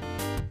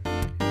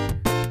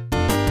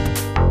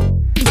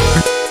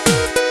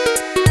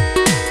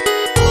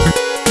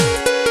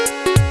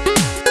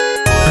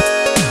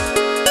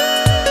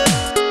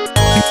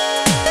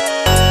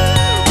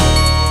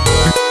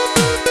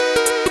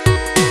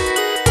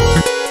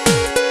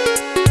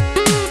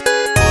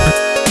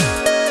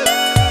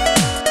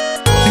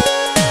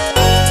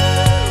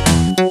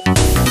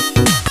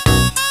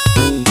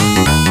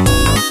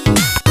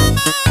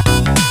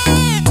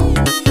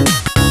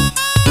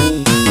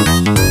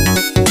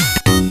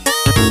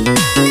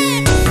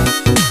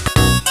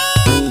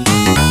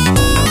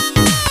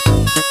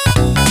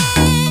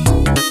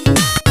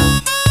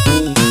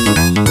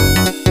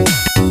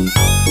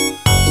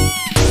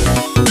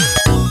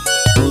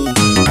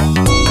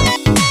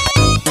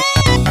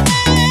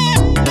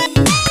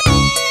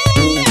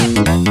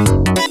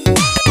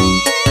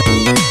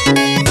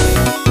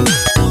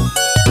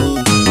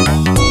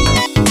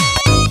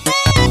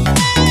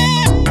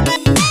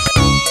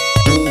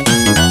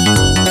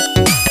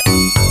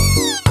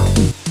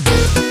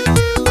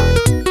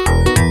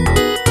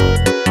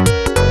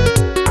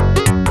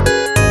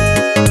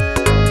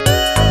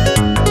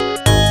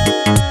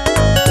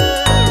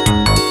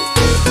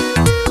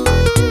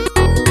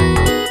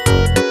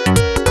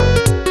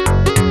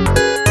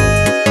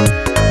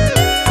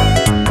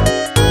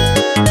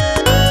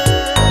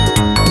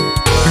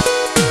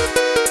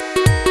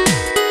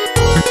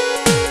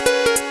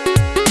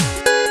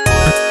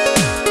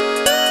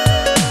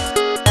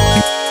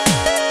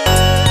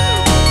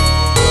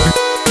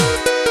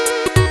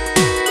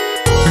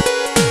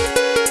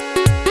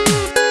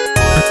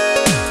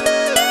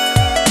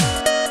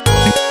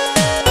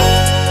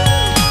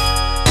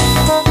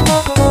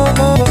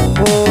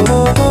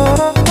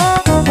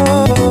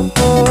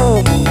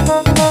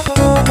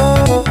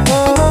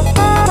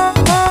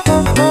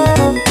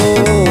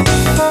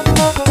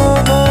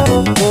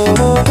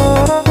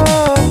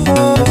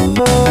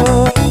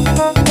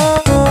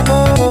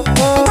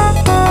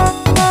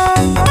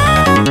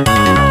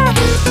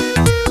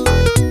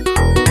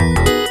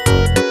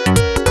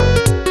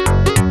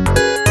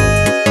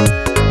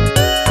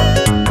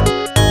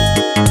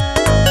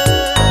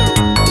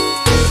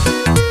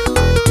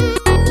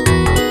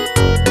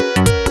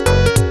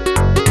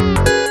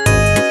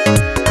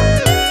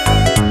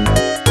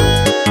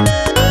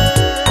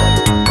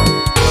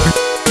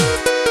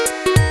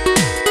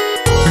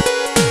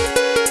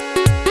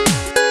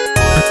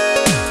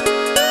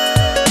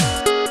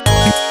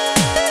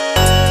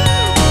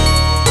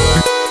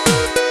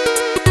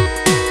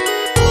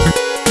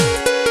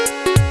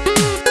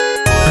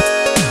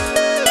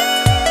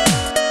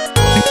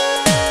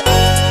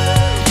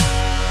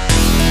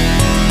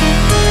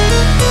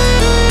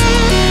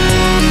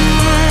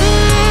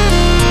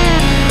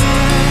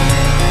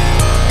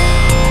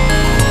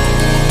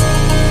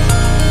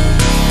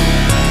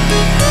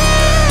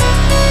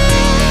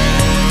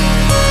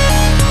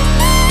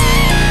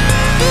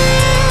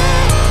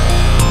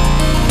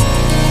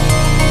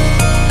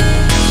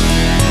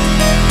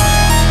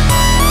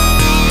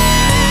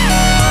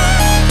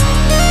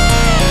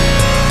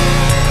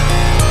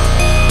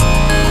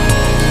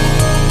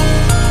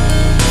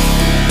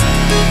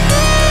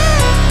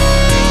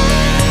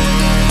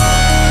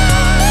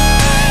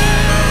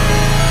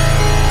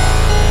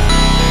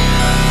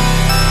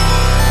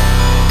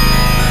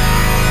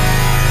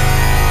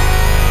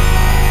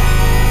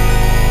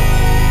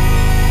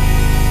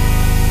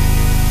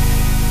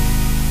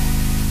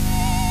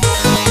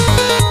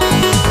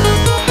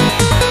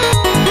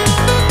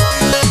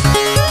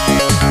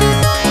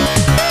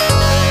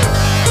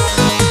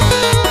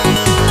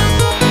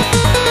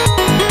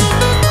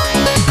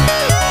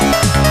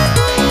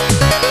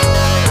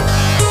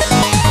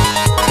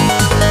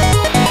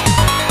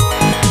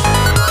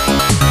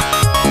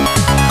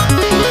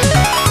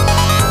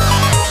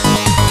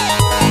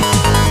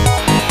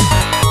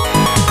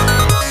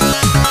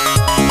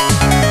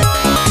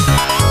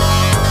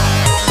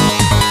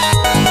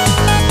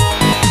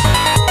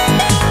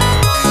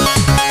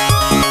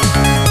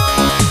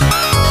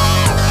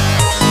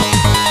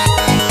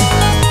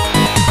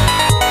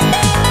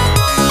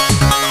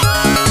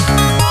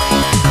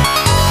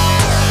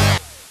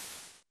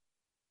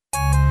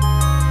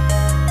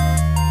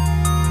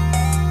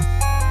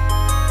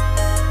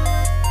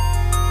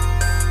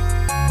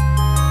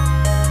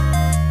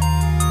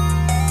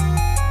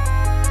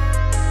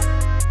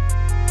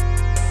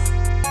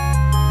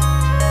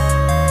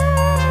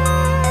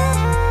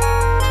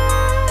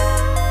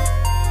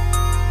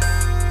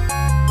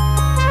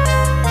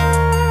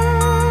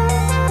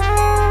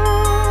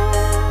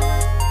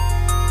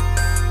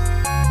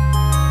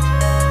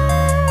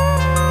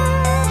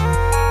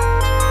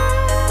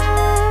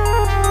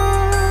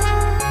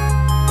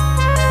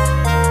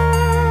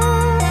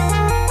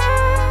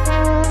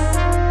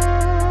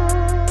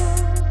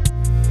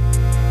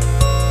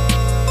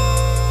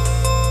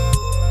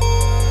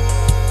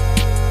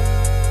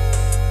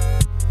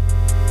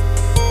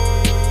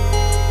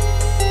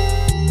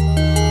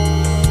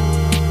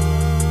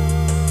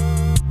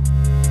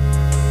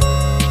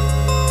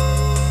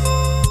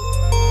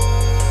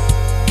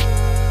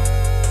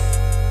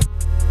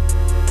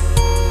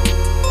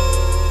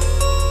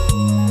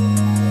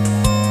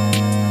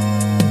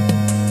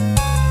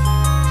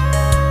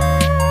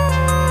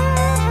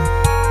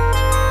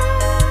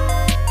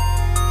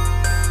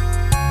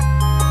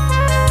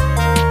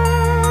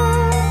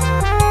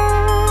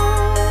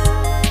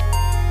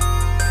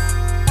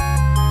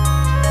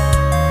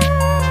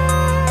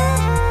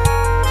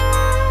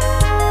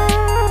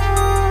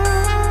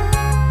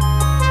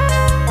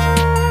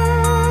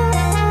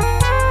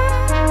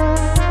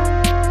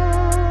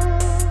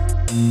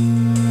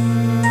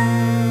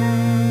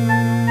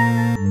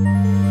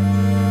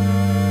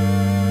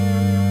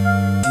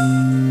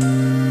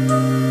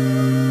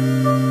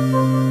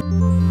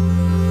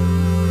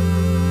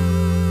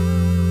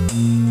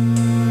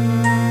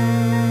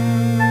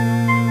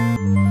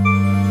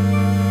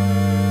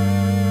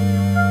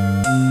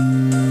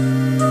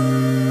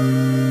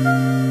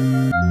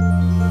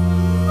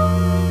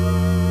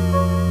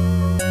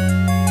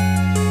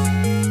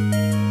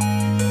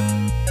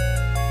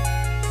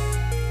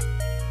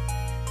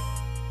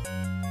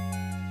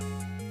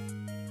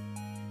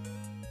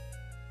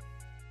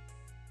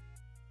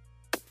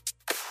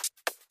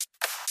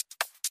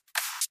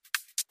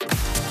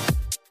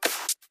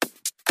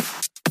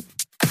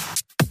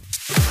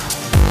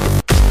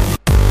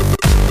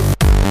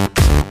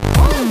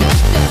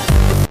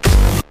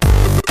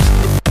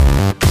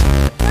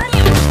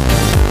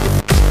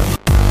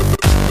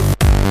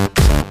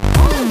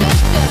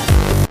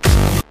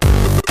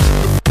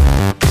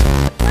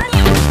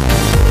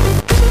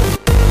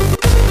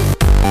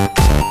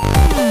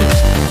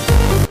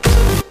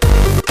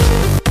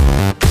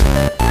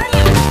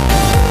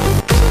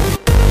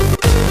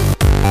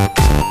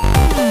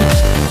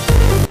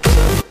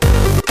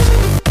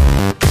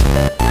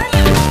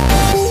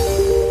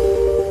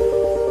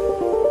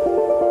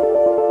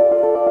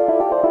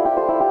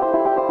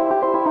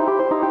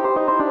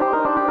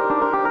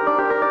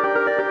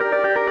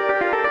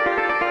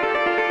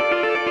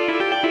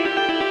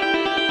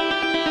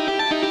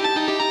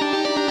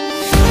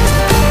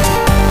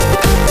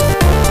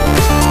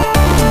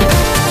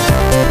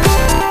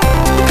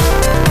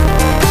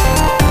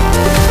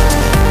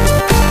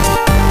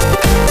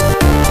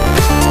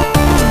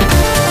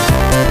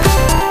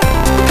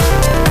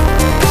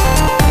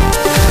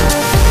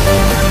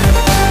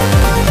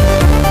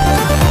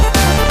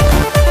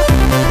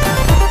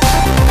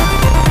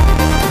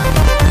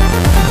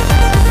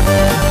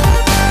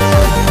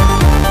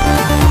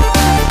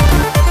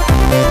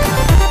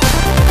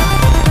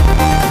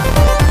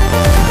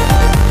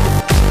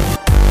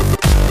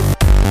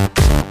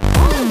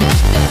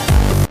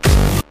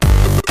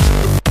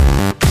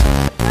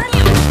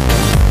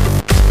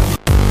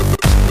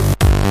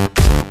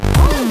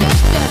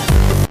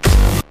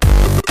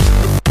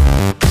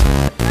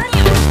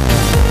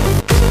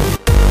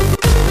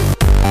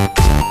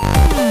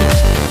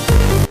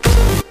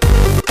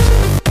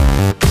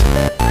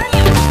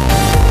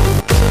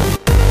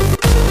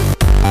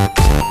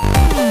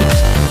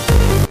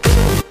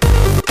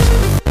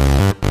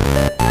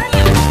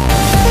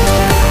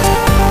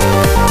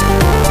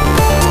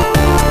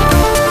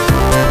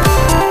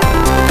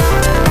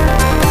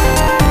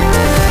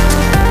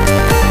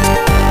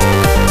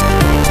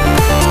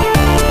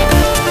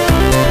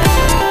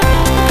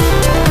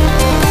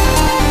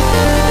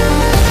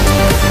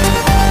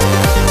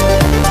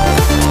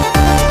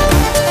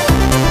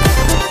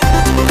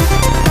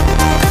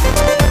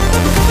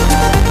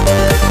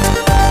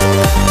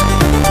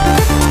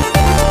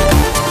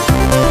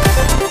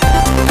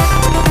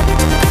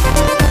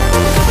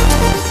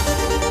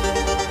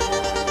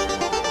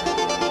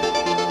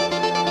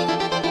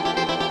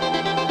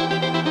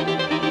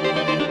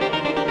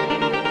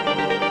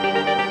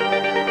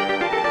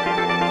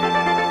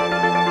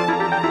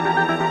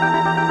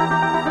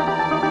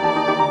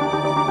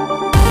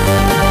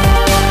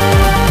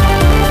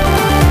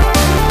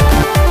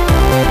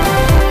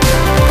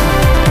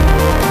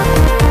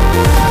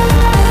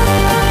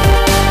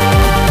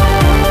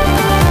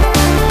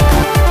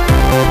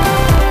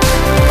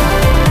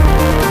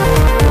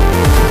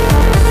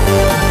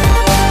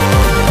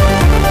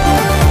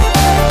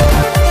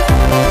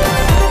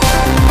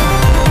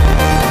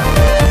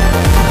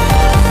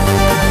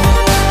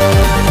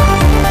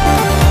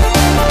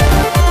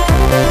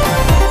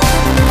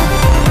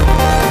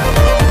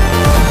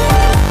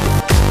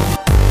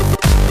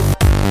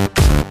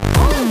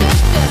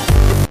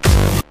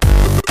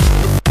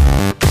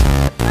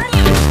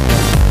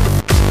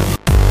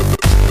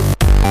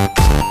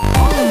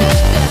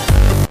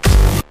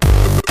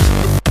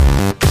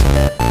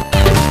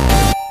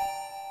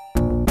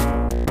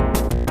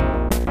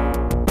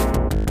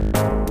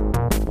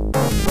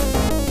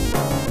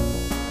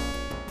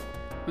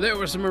 There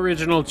were some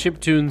original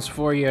chiptunes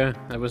for you.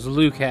 That was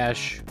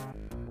Lukash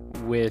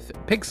with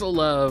Pixel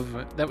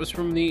Love. That was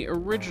from the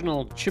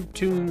original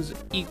Chiptunes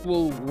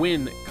Equal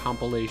Win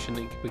compilation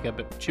that you can pick up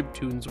at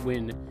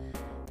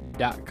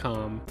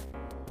chiptuneswin.com.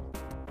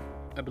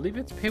 I believe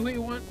it's Pay What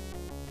You Want?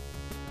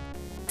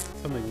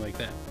 Something like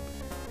that.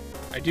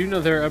 I do know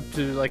they're up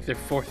to like their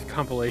 4th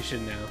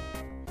compilation now.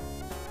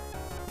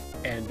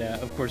 And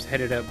of course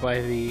headed up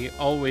by the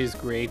always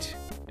great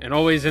and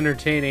always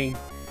entertaining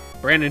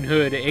Brandon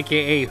Hood,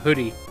 aka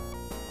Hoodie.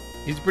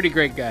 He's a pretty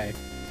great guy.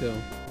 So,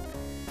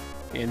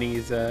 and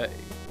he's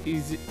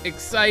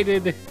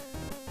excited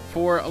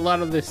for a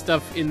lot of this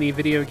stuff in the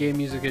video game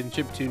music and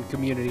chiptune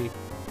community.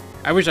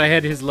 I wish I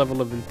had his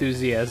level of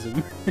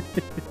enthusiasm.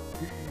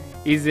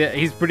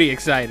 He's pretty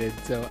excited,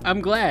 so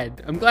I'm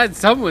glad. I'm glad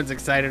someone's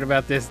excited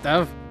about this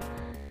stuff.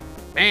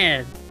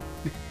 Man.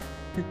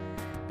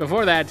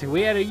 Before that, we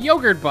had a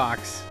Yogurt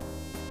Box.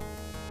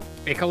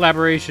 A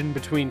collaboration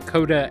between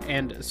Coda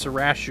and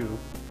Sarashu,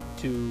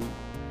 two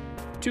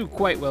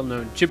quite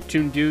well-known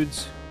chiptune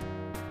dudes.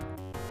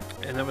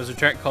 And that was a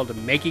track called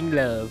Making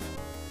Love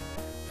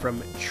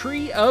from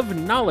Tree of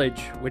Knowledge,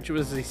 which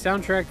was the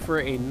soundtrack for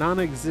a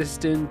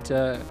non-existent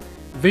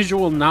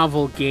visual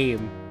novel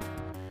game.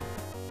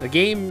 The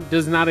game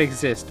does not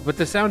exist, but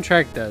the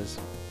soundtrack does.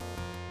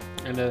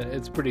 And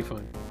it's pretty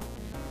fun.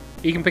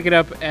 You can pick it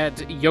up at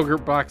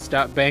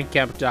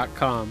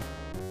yogurtbox.bandcamp.com.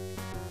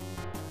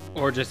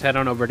 Or just head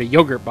on over to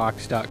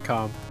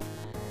yogurtbox.com.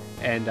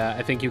 And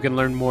I think you can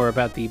learn more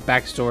about the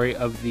backstory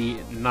of the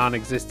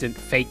non-existent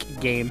fake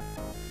game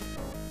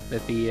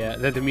that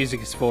the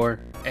music is for,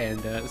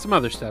 and some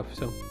other stuff.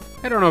 So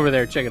head on over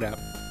there, check it out.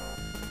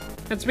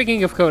 And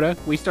speaking of Coda,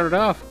 we started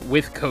off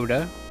with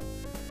Coda.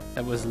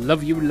 That was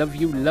Love You, Love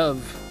You,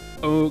 Love.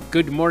 Oh,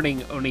 Good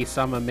Morning,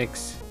 Onisama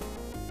mix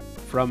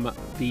from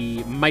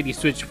the Mighty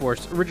Switch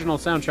Force original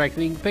soundtrack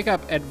that you can pick up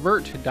at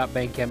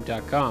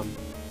vert.bandcamp.com.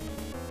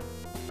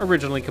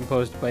 Originally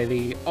composed by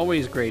the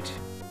always great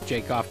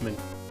Jake Hoffman.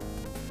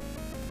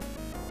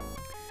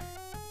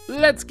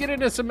 Let's get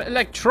into some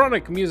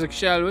electronic music,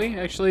 shall we?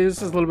 Actually,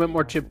 this is a little bit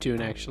more chiptune,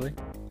 actually.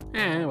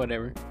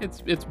 Whatever.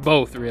 It's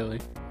both, really.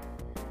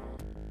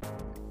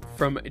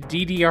 From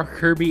DDR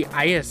Kirby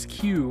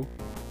ISQ.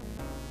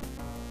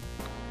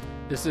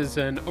 This is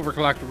an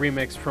overclocked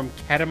remix from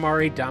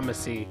Katamari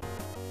Damacy.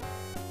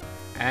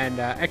 And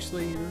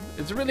actually,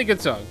 it's a really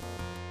good song.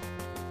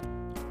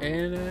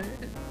 And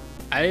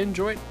I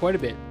enjoy it quite a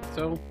bit.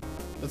 So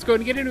let's go ahead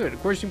and get into it.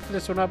 Of course, you can put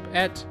this one up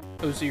at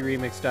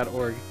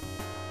ocremix.org.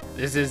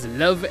 This is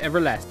Love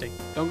Everlasting.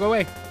 Don't go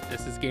away.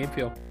 This is Game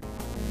Fuel.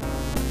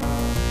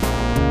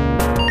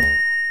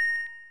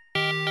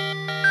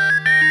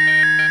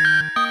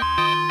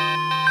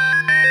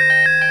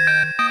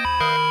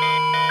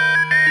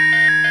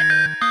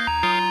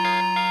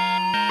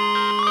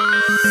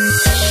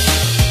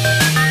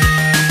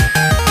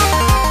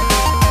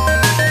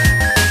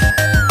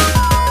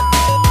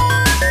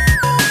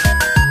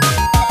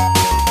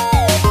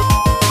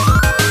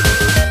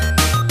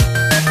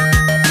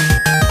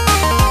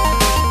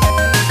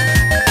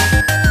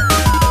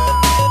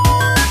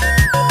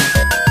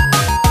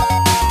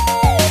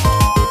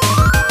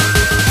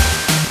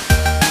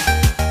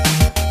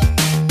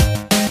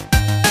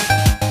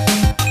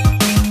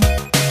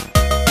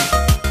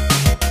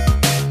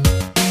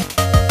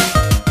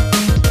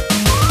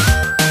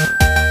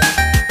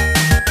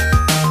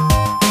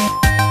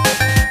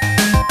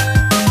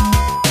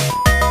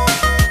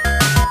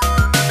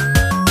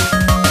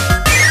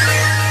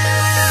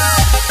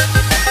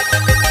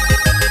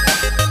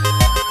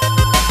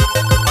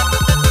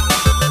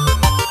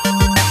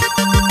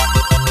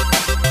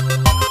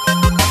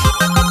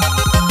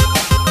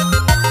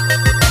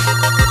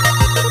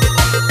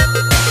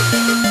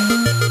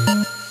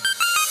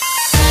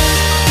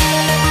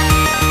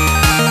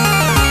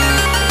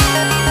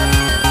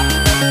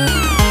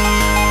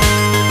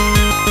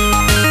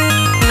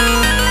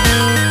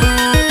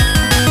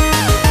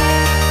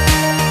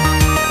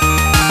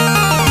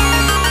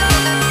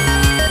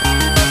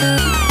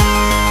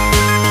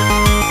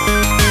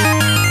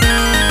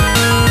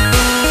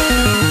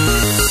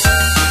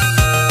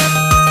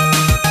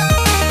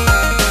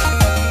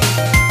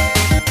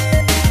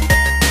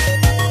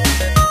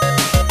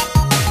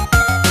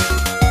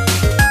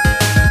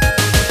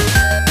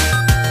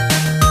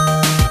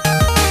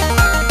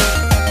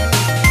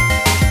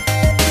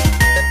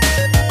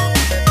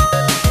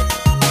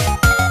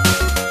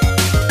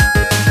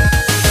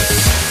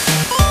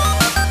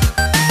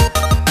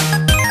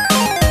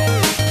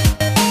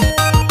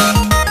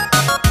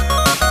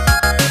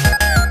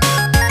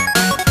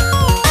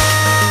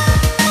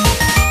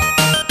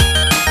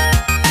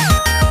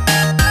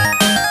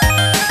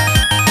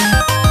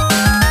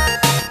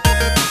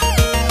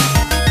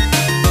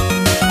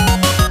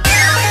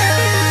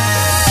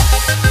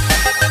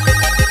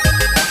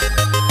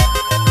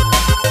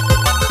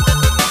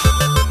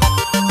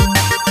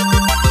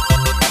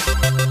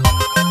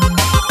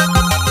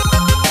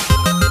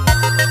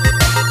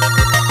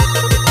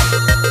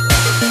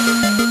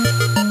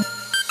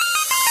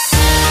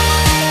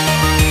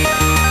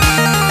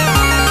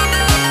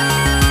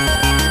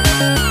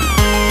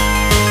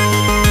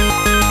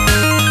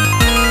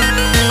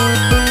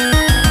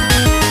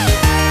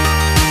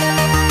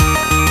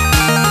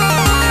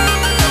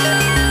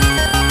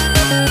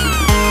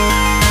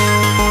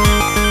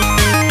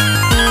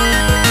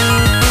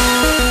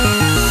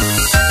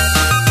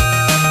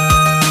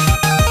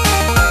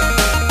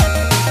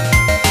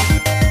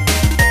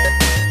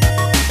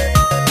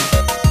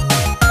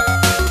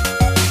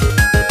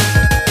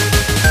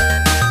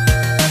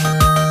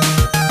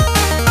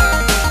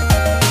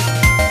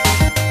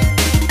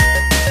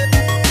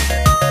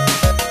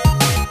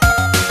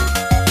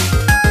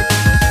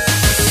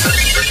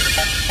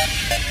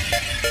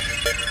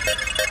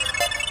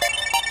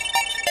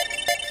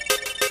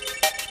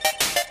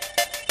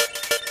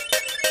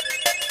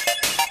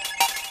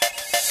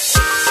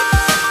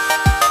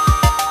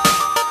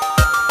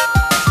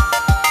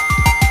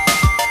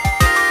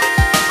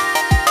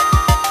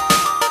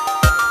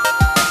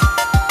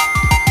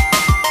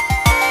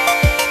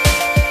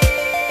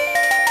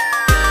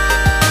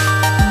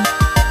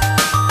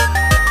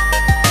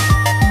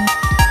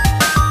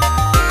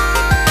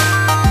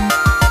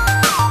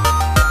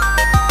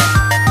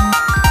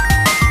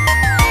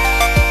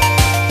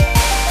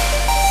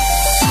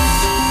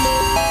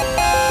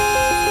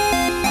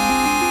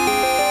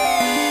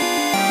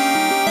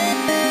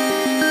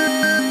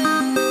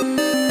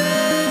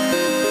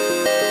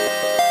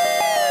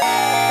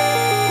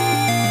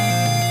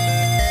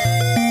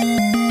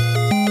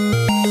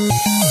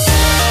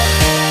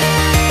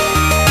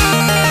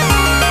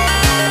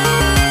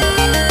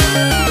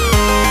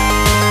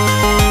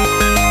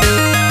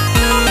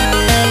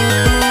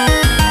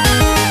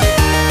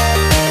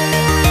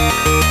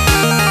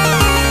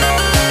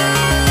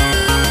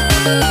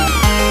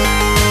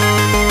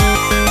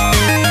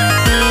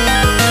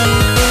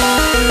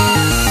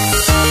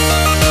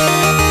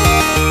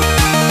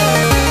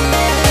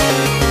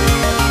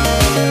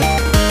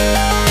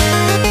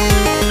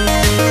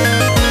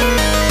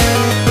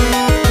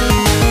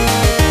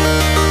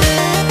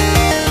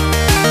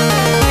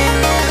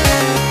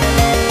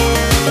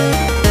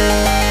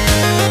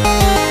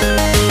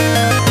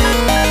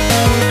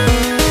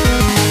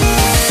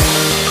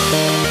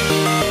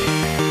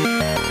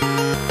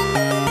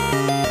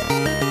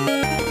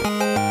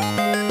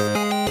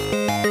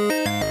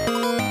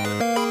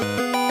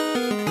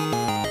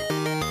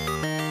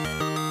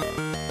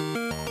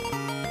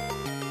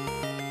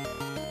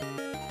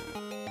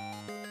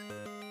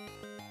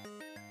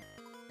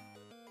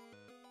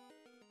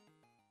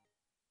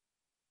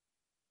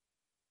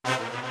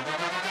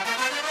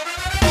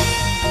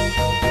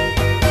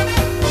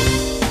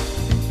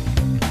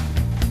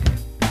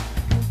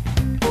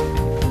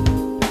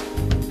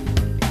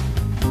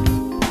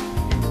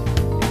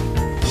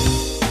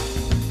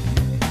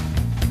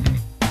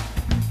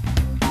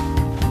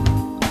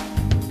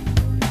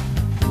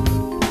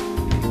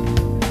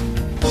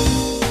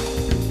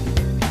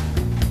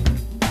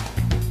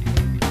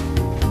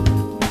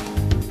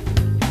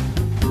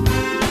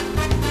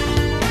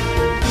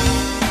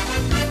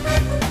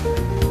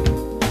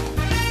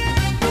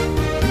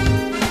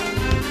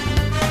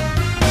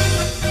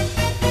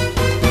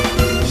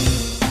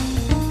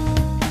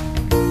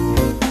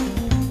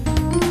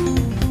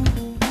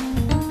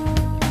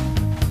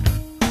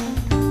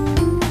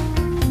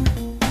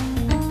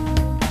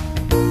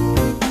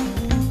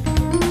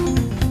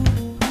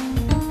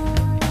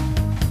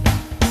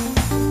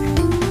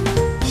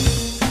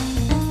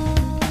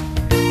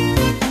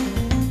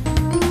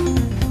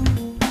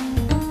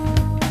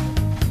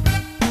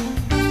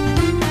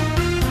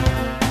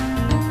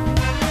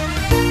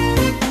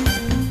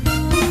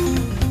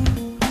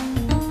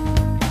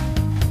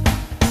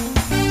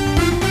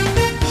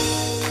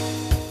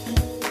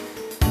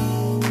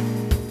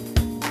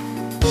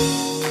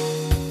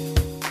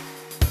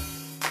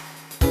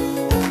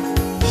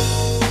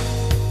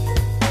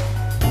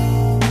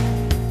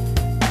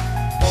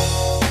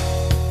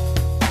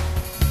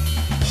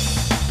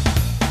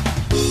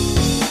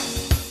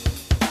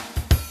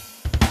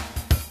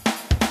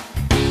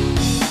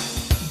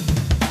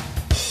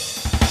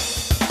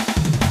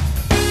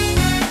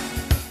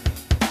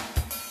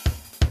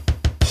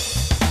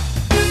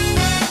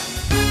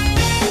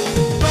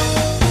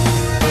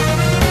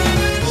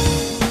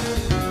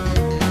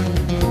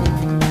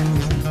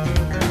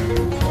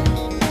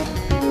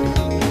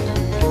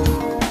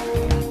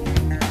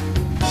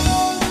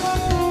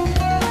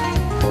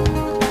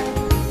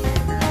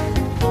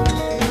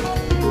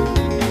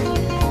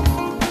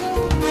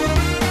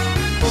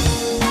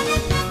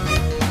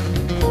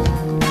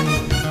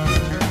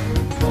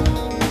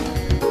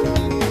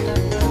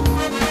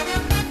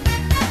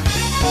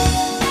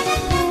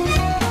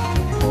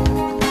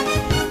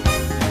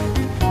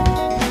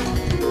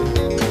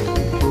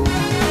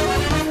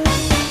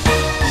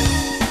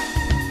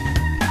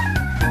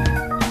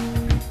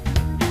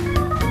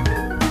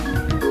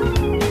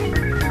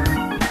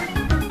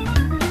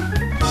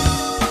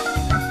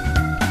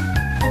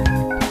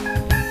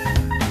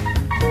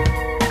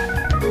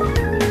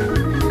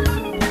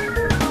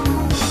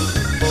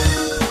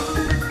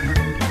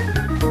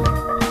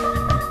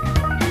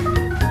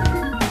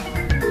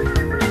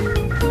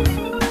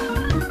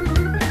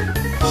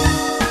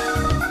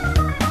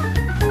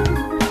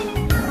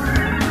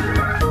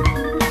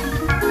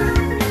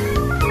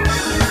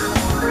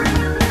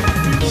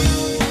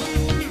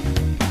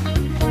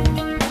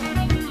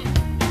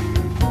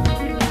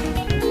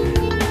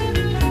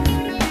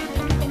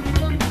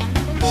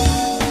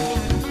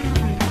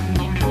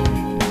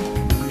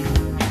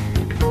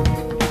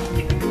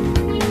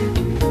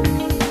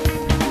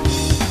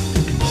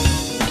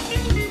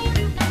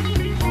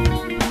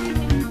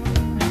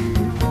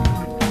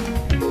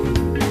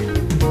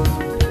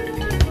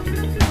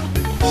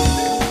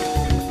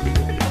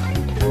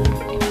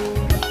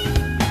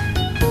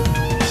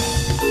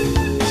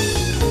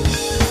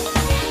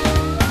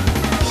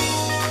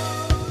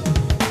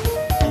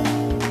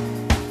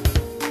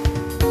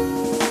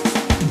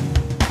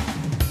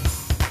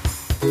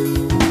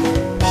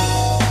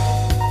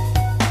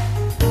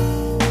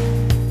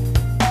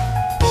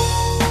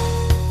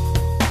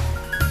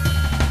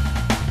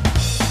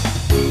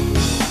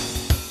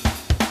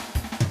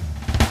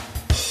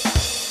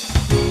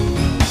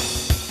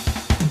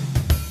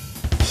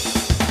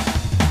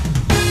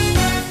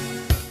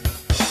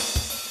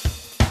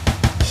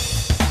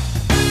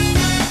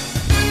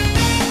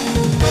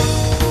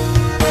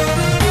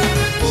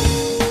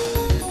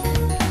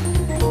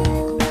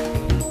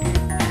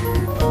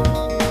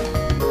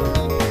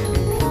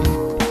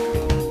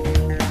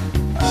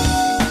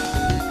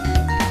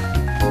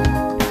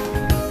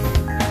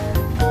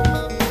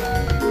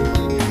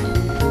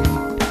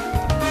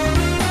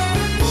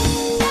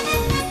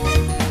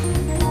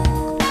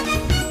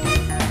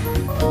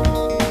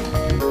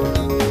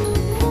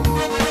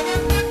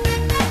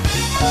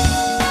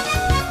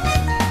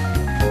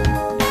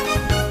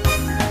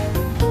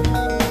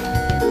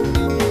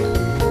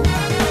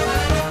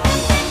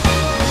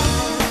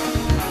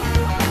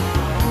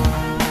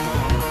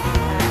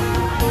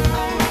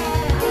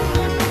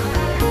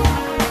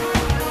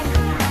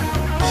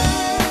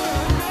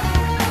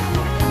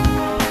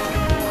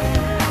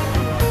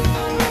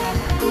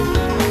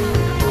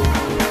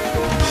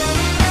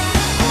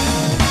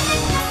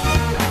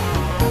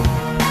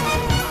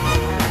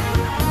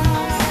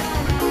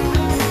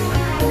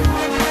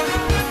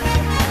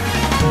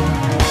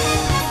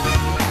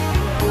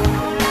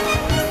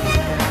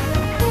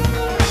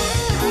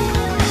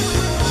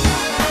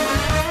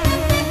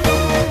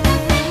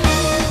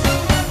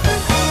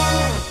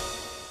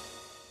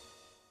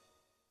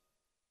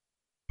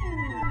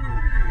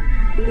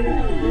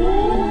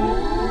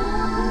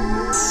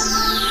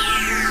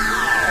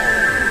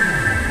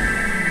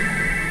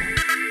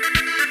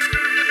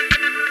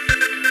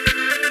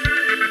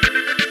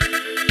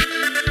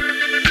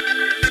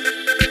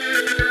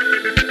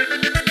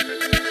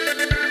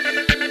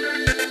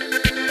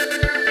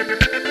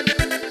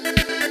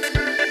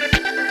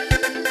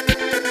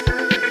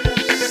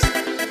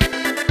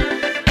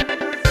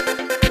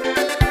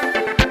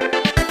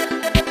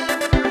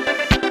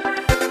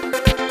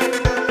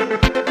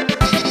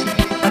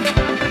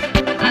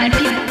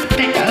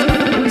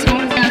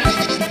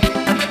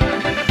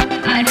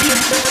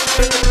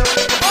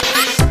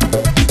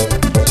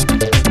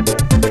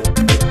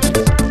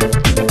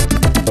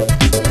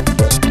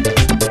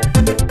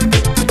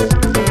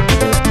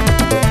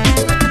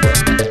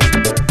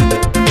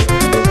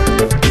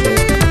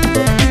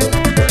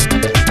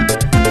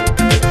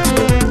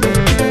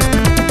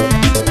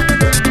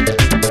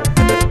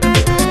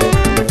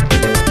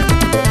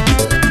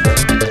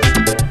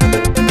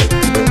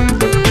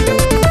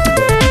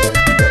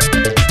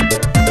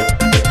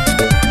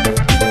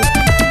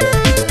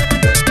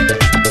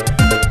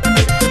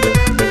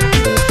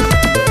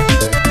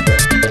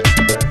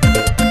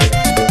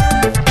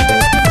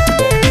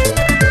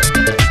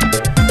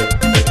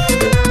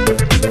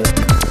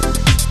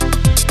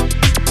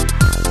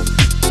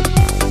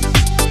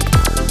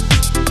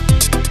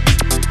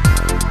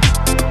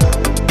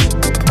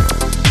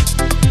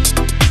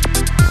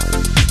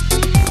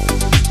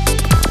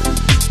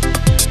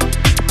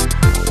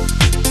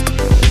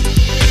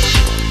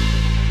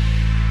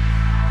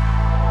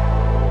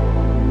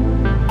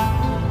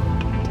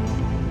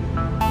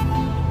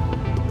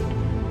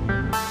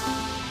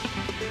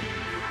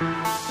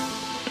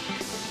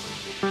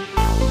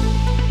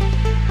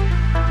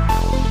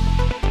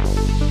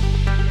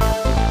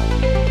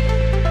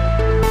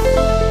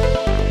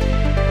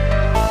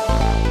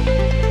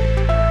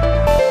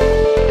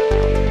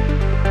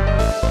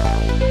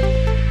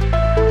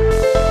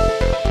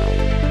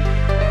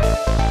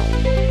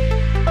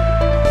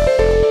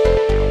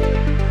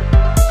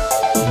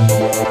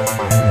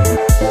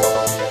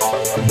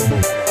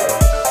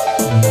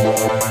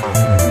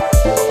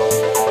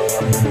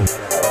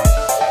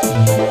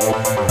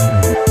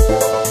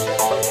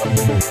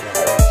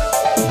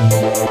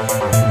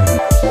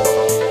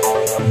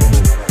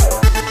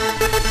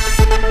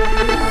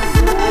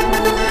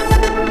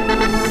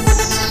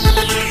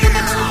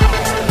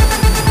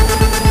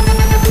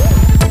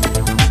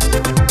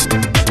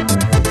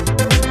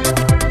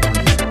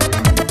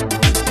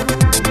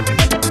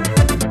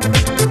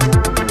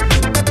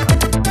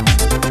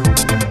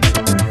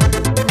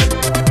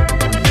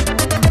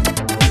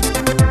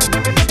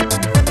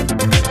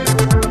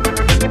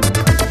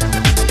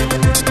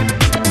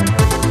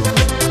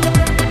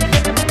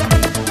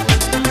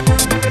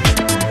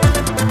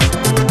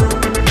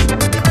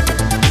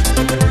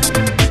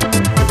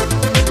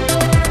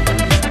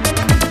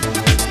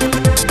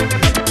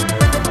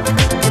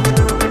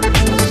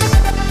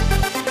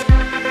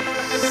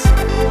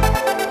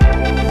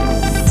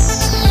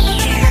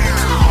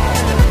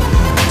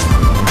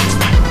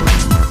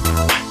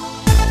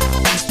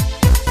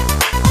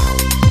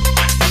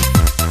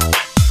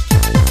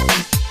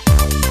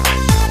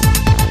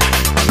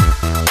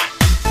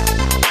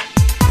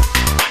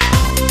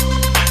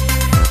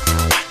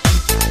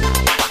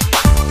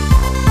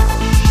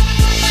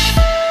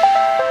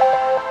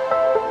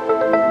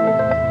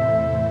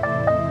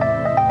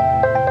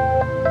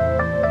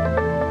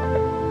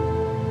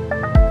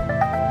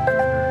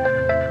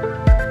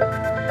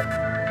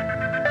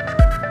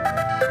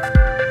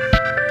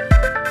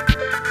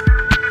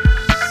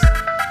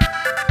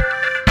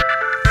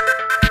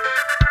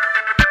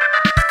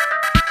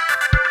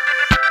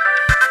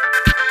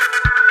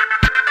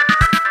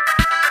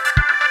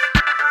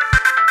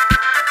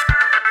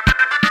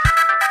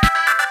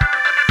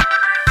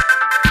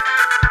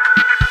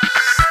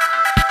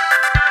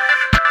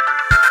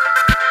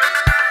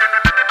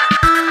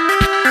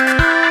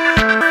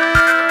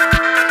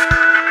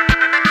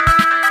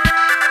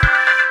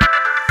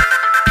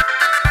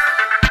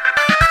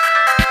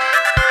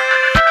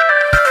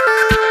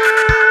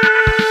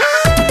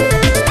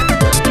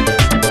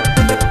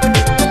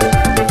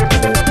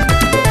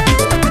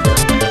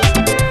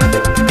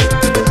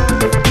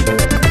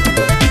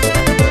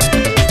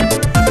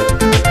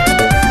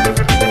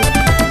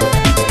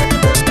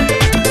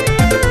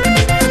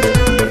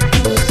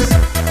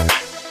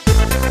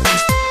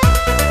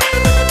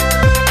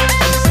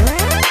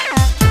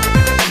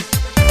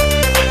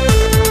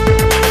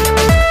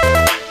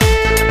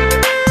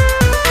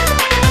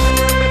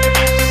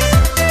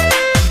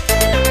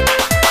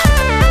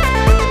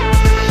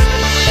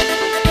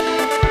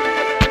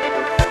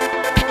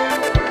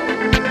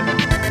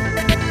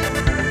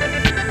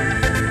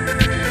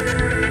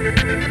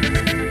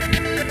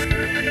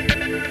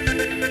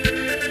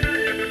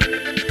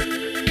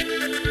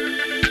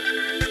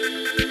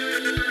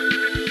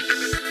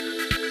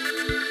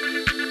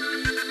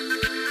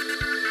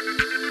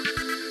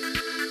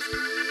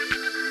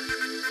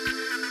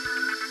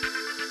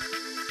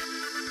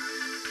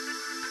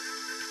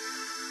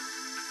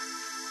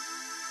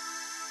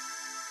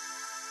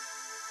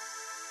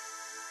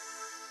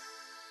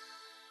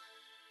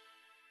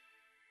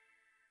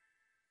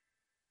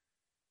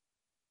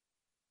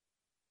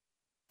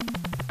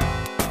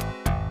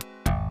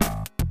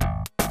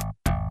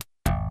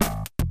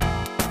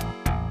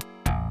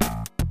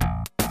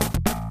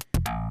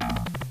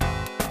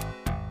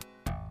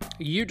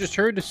 You just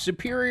heard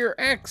Superior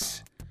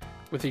X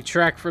with a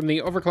track from the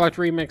Overclocked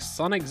Remix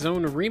Sonic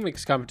Zone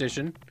Remix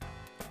competition.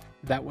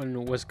 That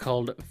one was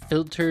called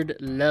Filtered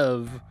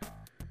Love,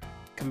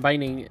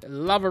 combining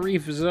Lava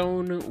Reef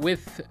Zone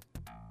with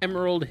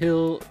Emerald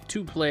Hill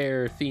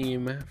 2-player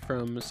theme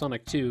from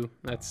Sonic 2.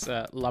 That's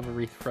Lava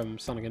Reef from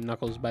Sonic &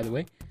 Knuckles, by the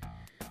way.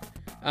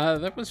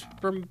 That was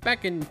from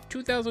back in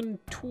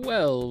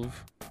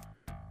 2012.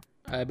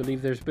 I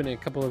believe there's been a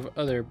couple of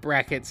other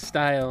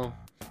bracket-style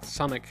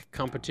Sonic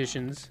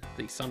competitions,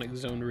 the Sonic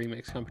Zone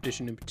Remix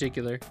competition in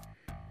particular,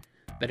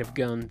 that have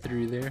gone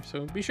through there.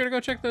 So be sure to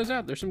go check those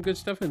out. There's some good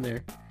stuff in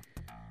there.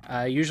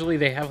 Usually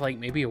they have like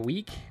maybe a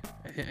week.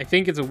 I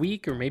think it's a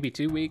week or maybe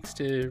 2 weeks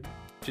to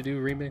do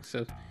a remix.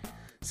 So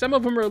some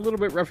of them are a little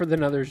bit rougher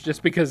than others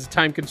just because of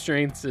time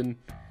constraints, and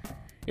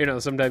you know,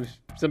 sometimes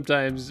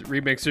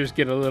remixers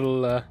get a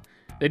little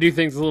they do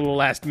things a little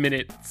last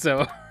minute,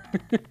 so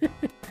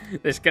they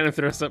just kind of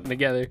throw something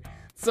together.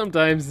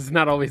 Sometimes it's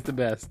not always the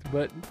best,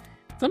 but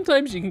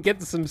sometimes you can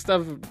get some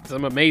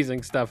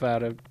amazing stuff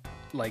out of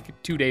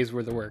like 2 days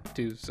worth of work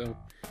too. So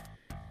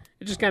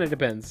it just kind of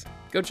depends.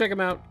 Go check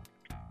them out,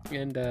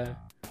 and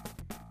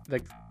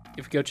if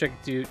you go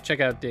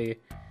check out the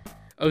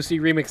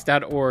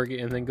ocremix.org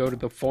and then go to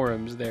the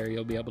forums there,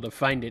 you'll be able to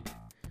find it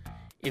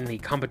in the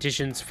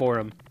competitions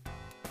forum.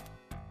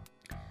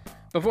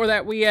 Before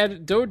that, we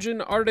had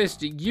Dojin artist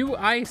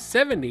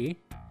UI70.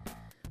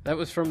 That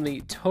was from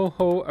the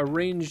Toho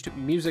Arranged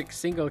Music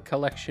Single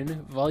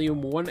Collection,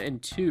 Volume 1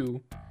 and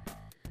 2,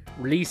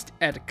 released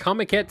at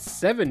Comiket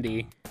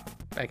 70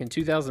 back in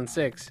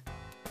 2006.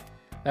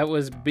 That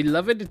was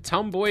Beloved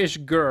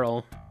Tomboyish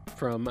Girl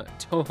from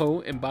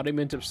Toho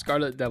Embodiment of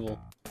Scarlet Devil.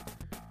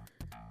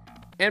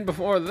 And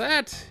before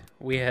that,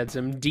 we had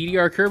some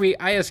DDR Kirby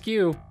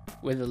ISQ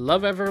with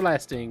Love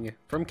Everlasting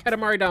from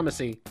Katamari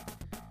Damacy.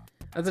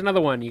 That's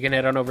another one you can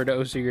head on over to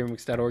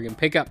ocremix.org and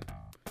pick up.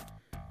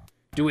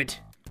 Do it.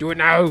 Do it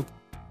now.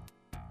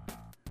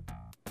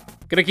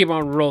 Gonna keep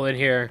on rolling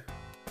here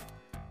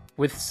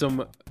with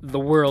some The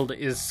World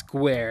is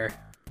Square.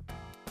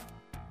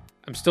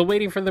 I'm still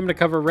waiting for them to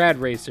cover Rad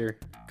Racer.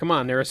 Come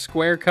on, they're a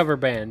Square cover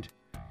band.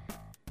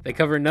 They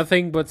cover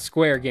nothing but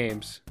Square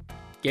games.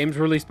 Games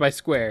released by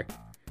Square.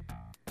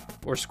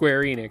 Or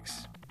Square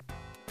Enix.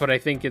 But I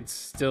think it's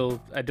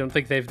still... I don't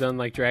think they've done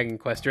like Dragon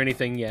Quest or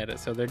anything yet.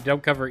 So they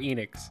don't cover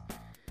Enix.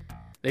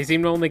 They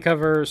seem to only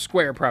cover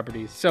Square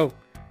properties. So,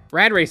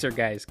 Rad Racer,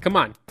 guys. Come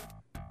on.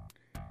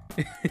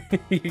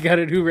 You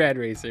gotta do Rad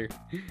Racer.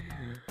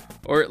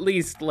 Or at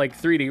least like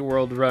 3D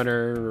World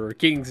Runner or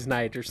King's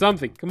Knight or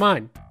something. Come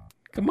on.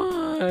 Come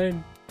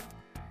on.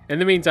 In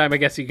the meantime, I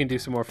guess you can do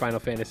some more Final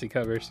Fantasy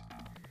covers.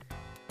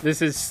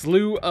 This is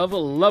Slew of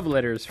Love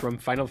Letters from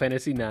Final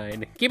Fantasy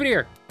IX. Keep it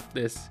here.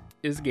 This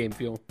is Game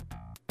Fuel.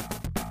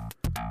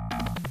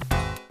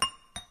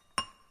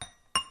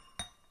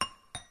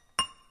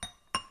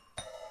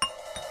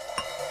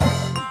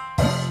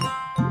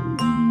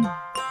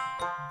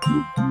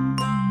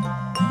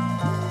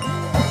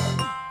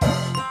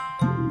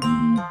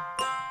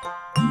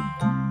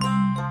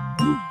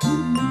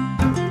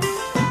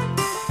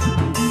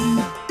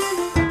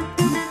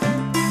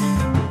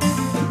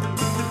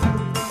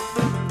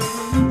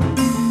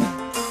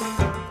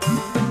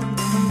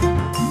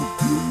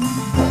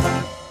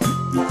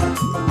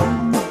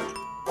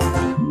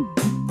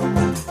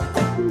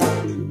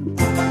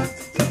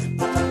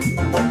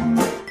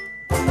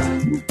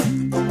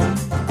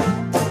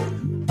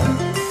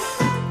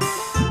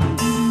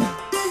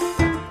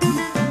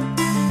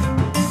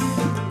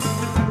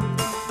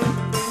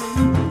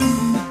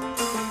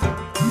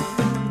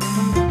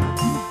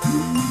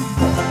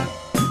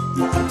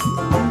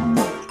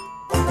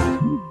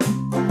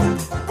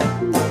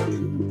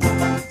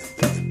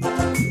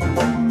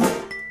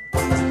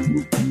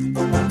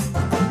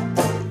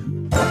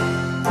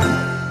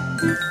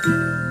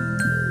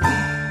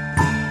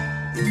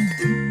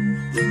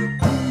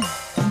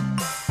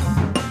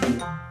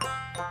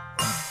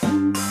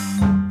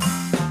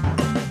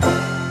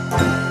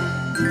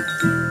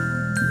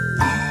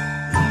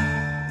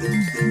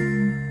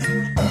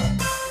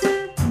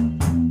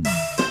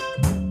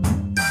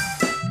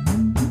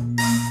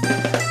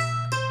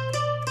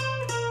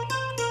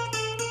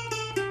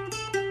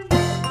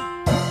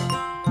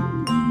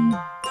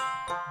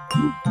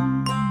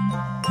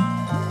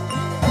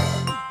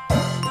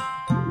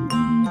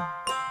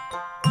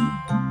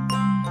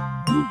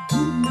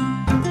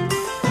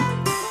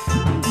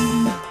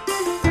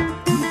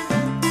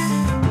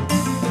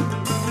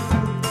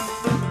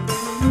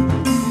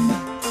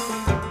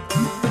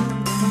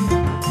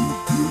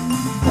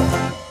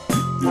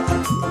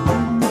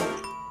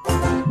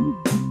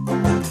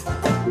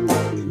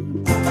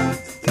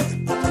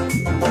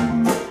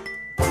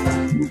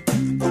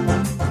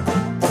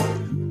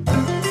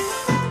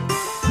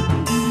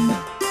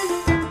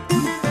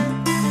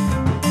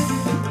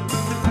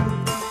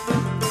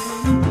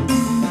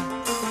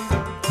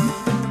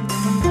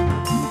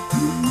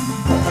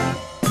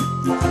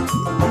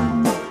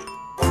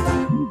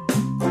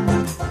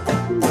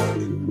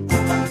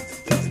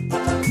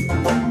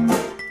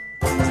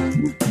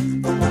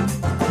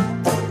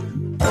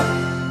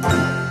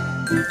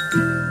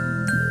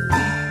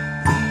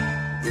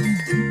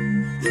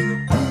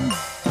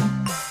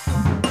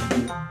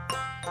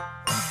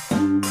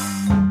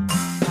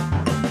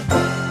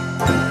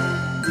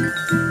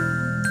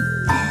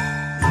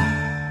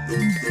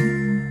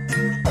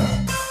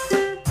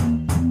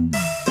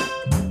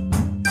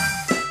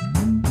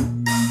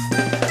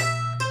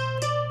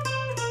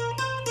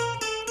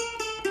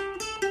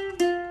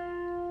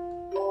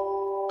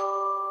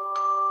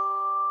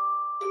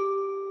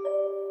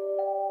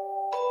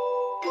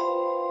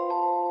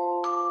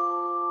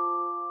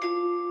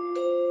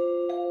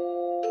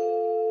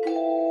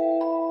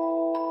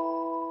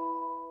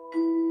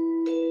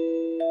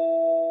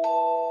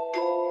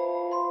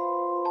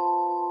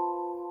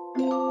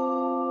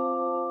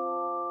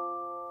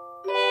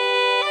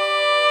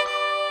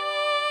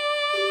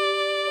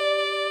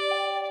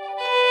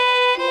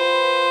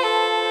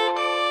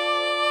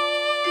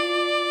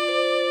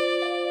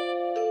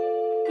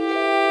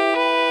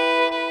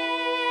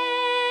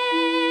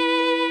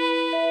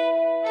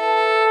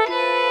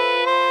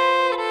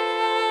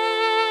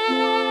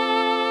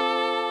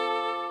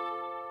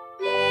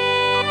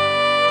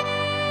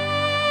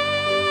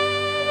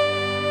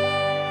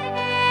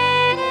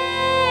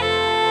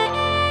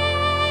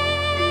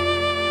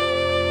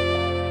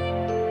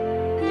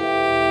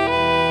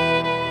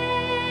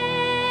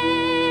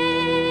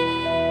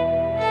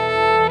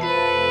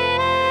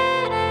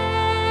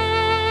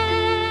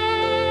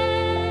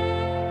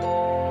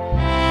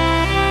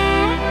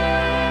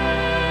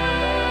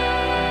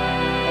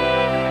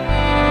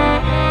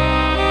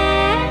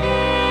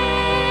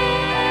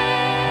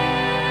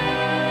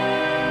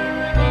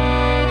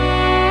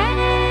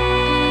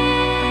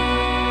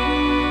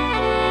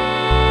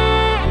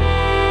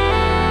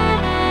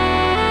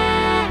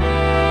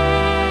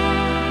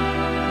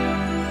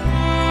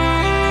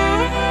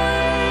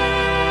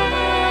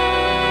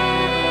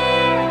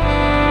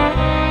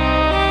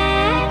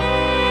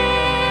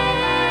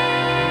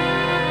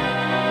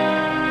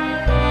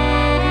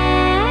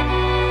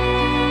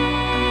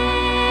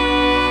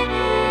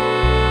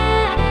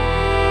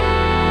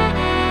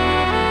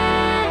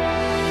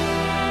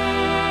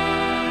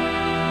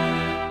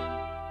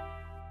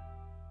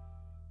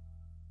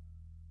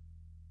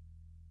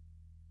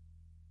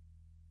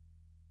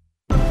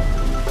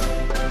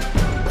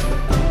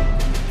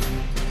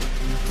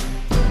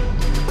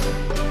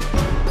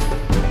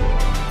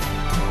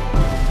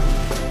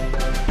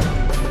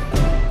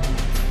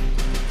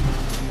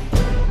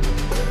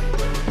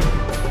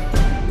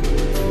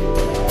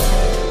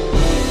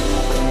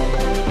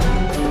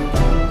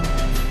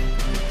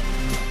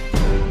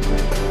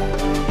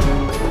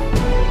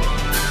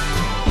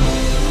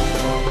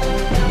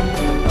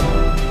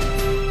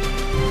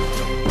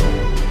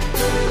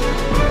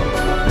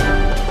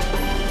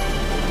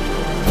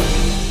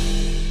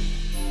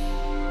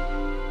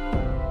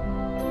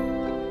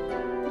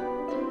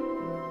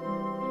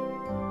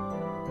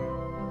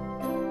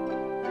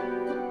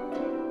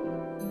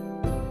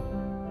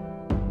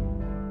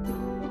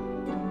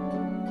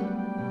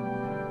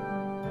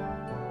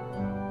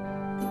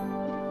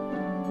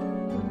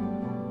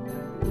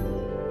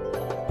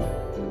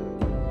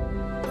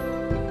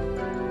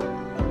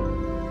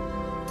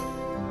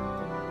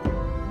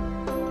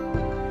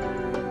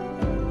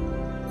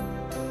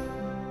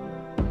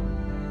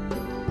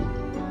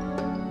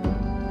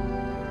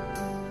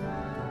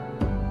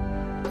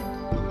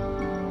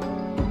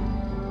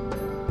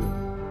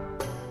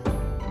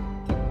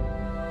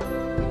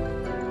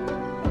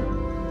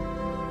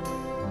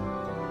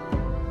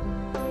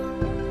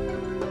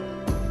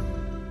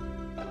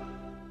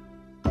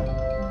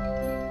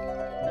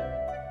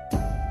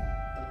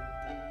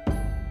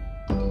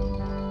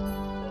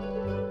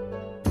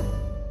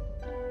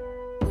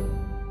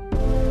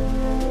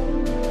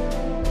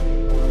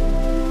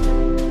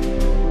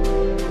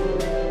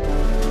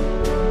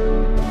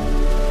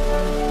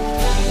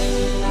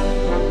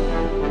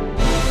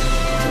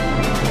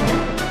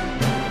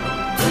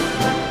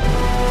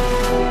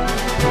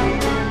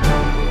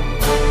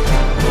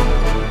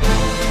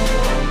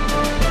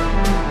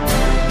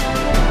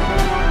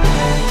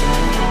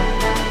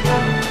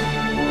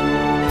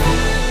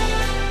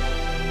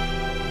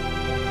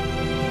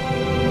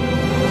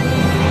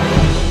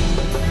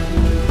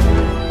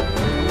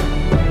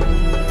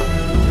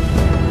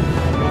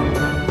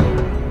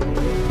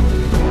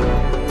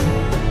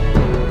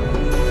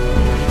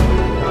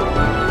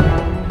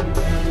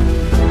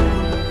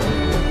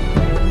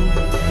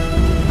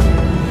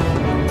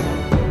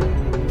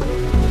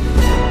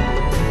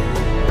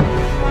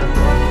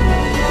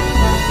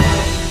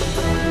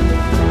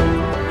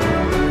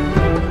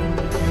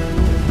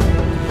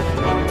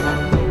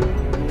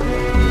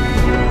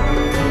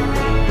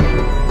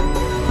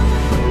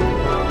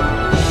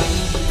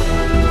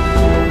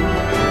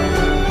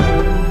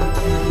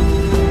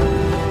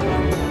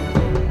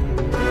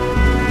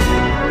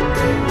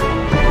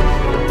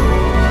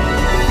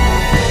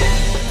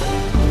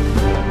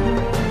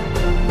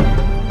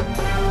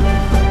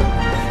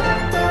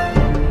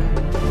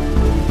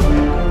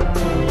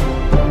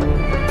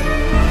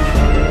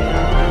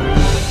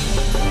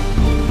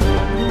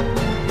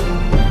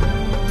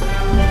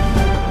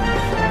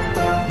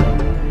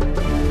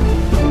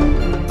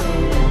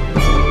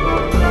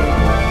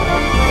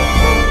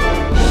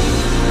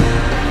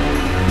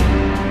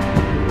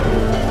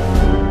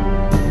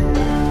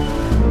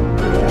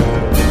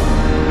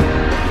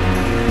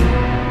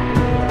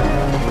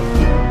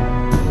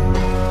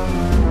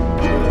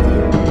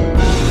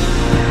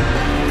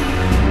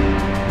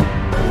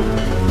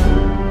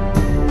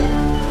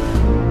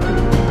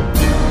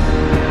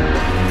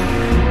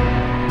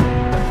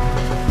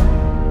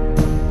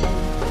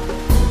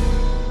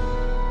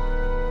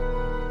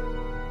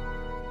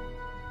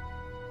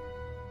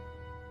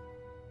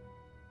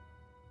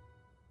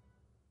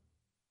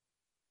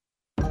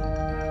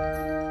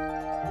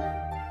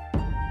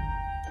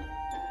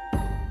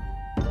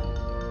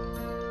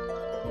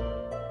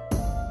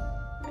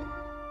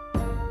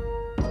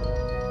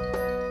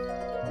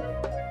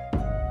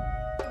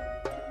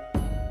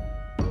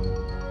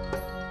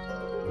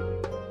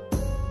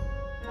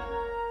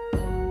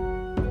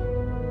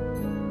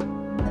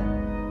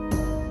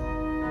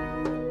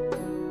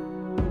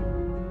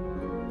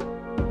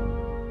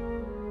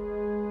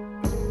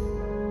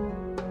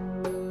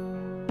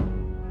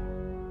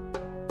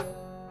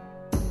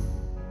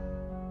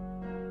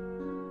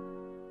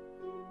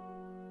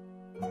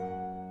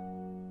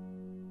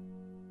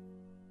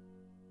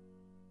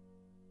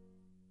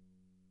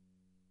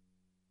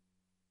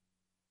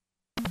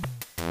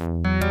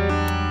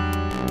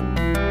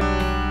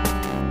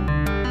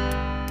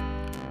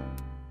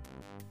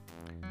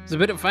 There's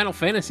a bit of Final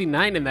Fantasy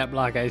IX in that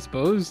block, I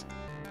suppose.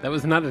 That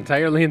was not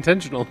entirely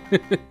intentional.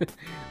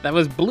 That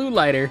was Blue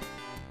Lighter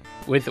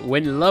with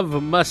When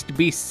Love Must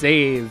Be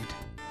Saved.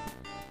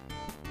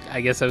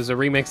 I guess that was a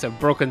remix of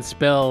Broken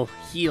Spell,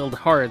 Healed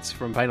Hearts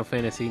from Final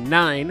Fantasy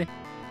IX.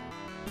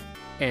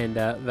 And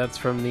that's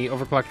from the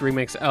Overclocked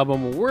Remix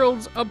album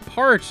Worlds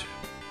Apart,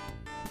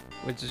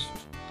 which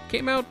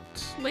came out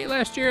late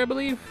last year, I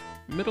believe.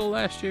 Middle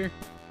last year.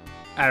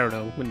 I don't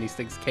know when these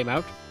things came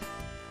out.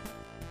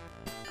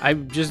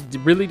 I'm just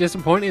really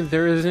disappointed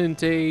there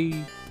isn't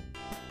a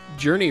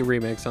Journey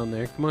remix on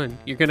there. Come on.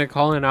 You're going to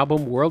call an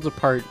album Worlds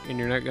Apart and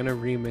you're not going to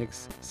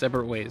remix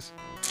Separate Ways.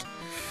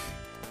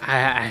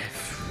 I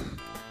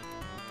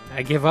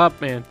give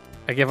up, man.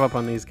 I give up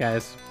on these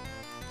guys.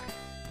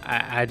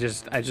 I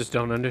just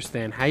don't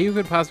understand how you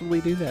could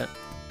possibly do that.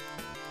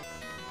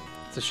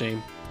 It's a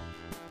shame.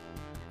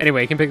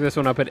 Anyway, you can pick this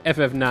one up at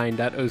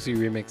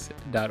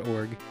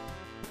ff9.ocremix.org.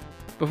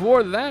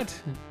 Before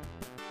that,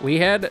 we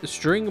had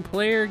String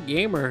Player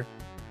Gamer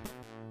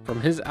from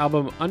his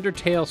album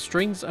Undertale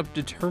Strings of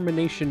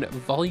Determination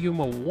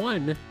Volume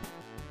 1.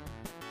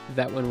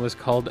 That one was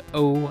called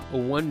Oh,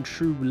 One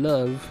True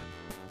Love.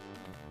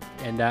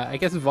 And I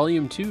guess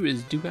Volume 2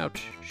 is due out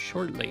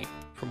shortly,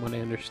 from what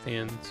I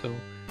understand. So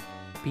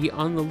be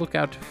on the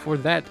lookout for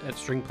that at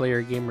String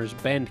Player Gamer's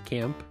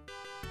Bandcamp,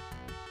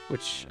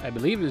 which I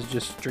believe is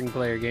just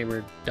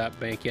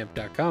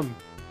stringplayergamer.bandcamp.com.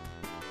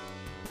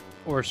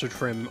 Or search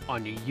for him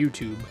on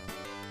YouTube,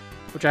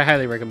 which I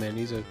highly recommend.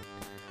 He's a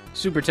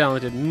super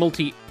talented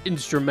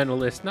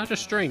multi-instrumentalist, not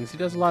just strings. He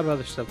does a lot of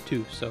other stuff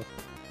too, so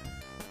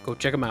go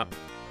check him out.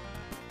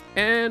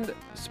 And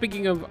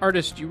speaking of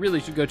artists you really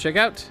should go check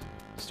out,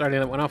 starting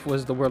that one off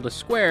was The World is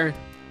Square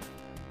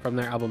from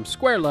their album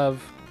Square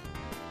Love.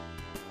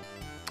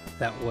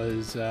 That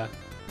was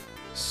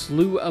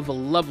Slew of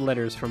Love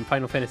Letters from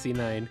Final Fantasy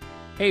IX.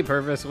 Hey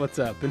Purvis, what's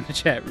up in the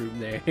chat room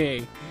there?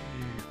 Hey.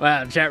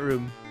 Wow, chat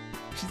room.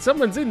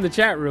 Someone's in the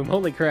chat room.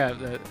 Holy crap,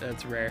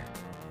 that's rare.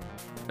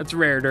 That's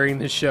rare during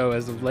this show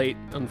as of late,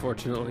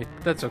 unfortunately.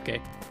 But that's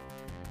okay.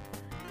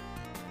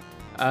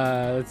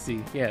 Let's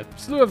see. Yeah,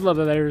 Slew of Love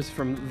Letters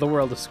from The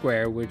World of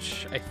Square,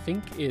 which I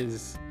think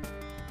is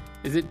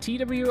it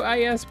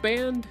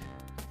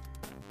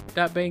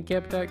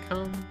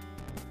twisband.bandcamp.com?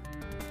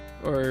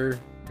 Or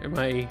am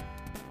I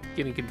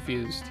getting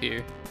confused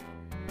here?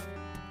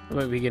 I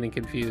might be getting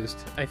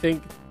confused. I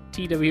think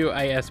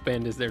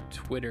twisband is their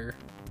Twitter.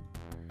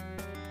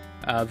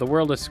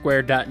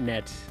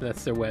 theworldofsquare.net,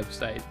 that's their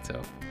website. So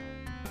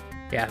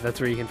yeah, that's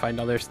where you can find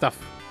all their stuff.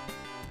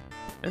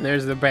 And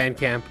there's the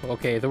Bandcamp.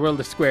 Okay,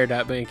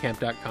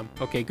 theworldofsquare.bandcamp.com.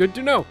 Okay, good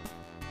to know.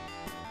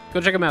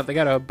 Go check them out. They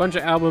got a bunch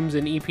of albums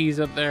and EPs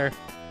up there.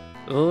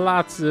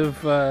 Lots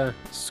of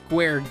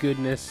Square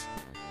goodness.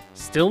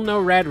 Still no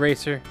Rad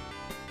Racer.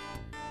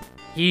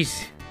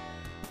 He's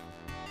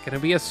gonna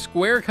be a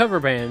Square cover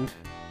band,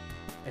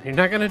 and you're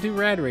not gonna do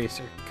Rad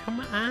Racer.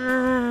 Come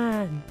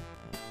on.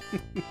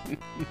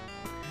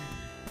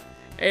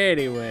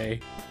 Anyway,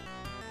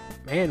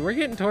 man, we're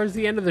getting towards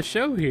the end of the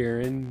show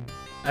here, and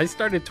I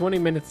started 20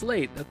 minutes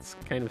late. That's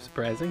kind of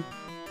surprising.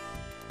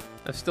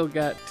 I've still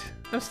got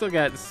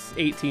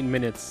 18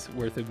 minutes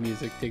worth of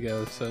music to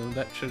go, so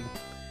that should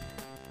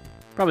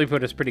probably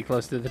put us pretty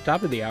close to the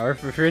top of the hour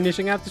for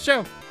finishing out the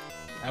show.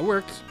 That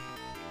works.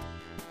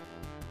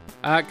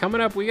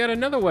 Coming up, we got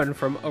another one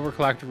from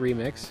Overclocked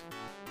Remix.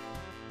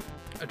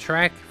 A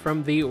track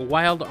from the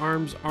Wild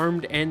Arms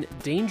Armed and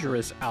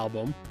Dangerous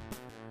album.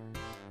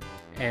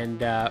 And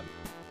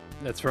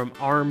that's from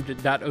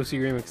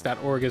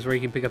armed.ocremix.org is where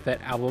you can pick up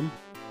that album.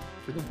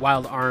 For the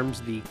Wild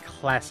Arms, the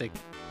classic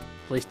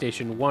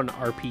PlayStation 1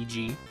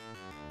 RPG.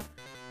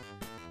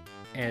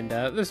 And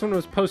this one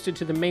was posted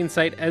to the main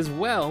site as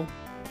well,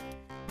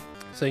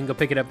 so you can go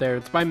pick it up there.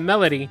 It's by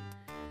Melody,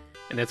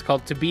 and it's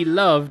called To Be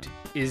Loved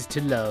Is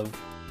to Love.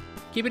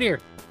 Keep it here.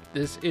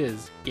 This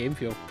is Game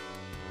Fuel.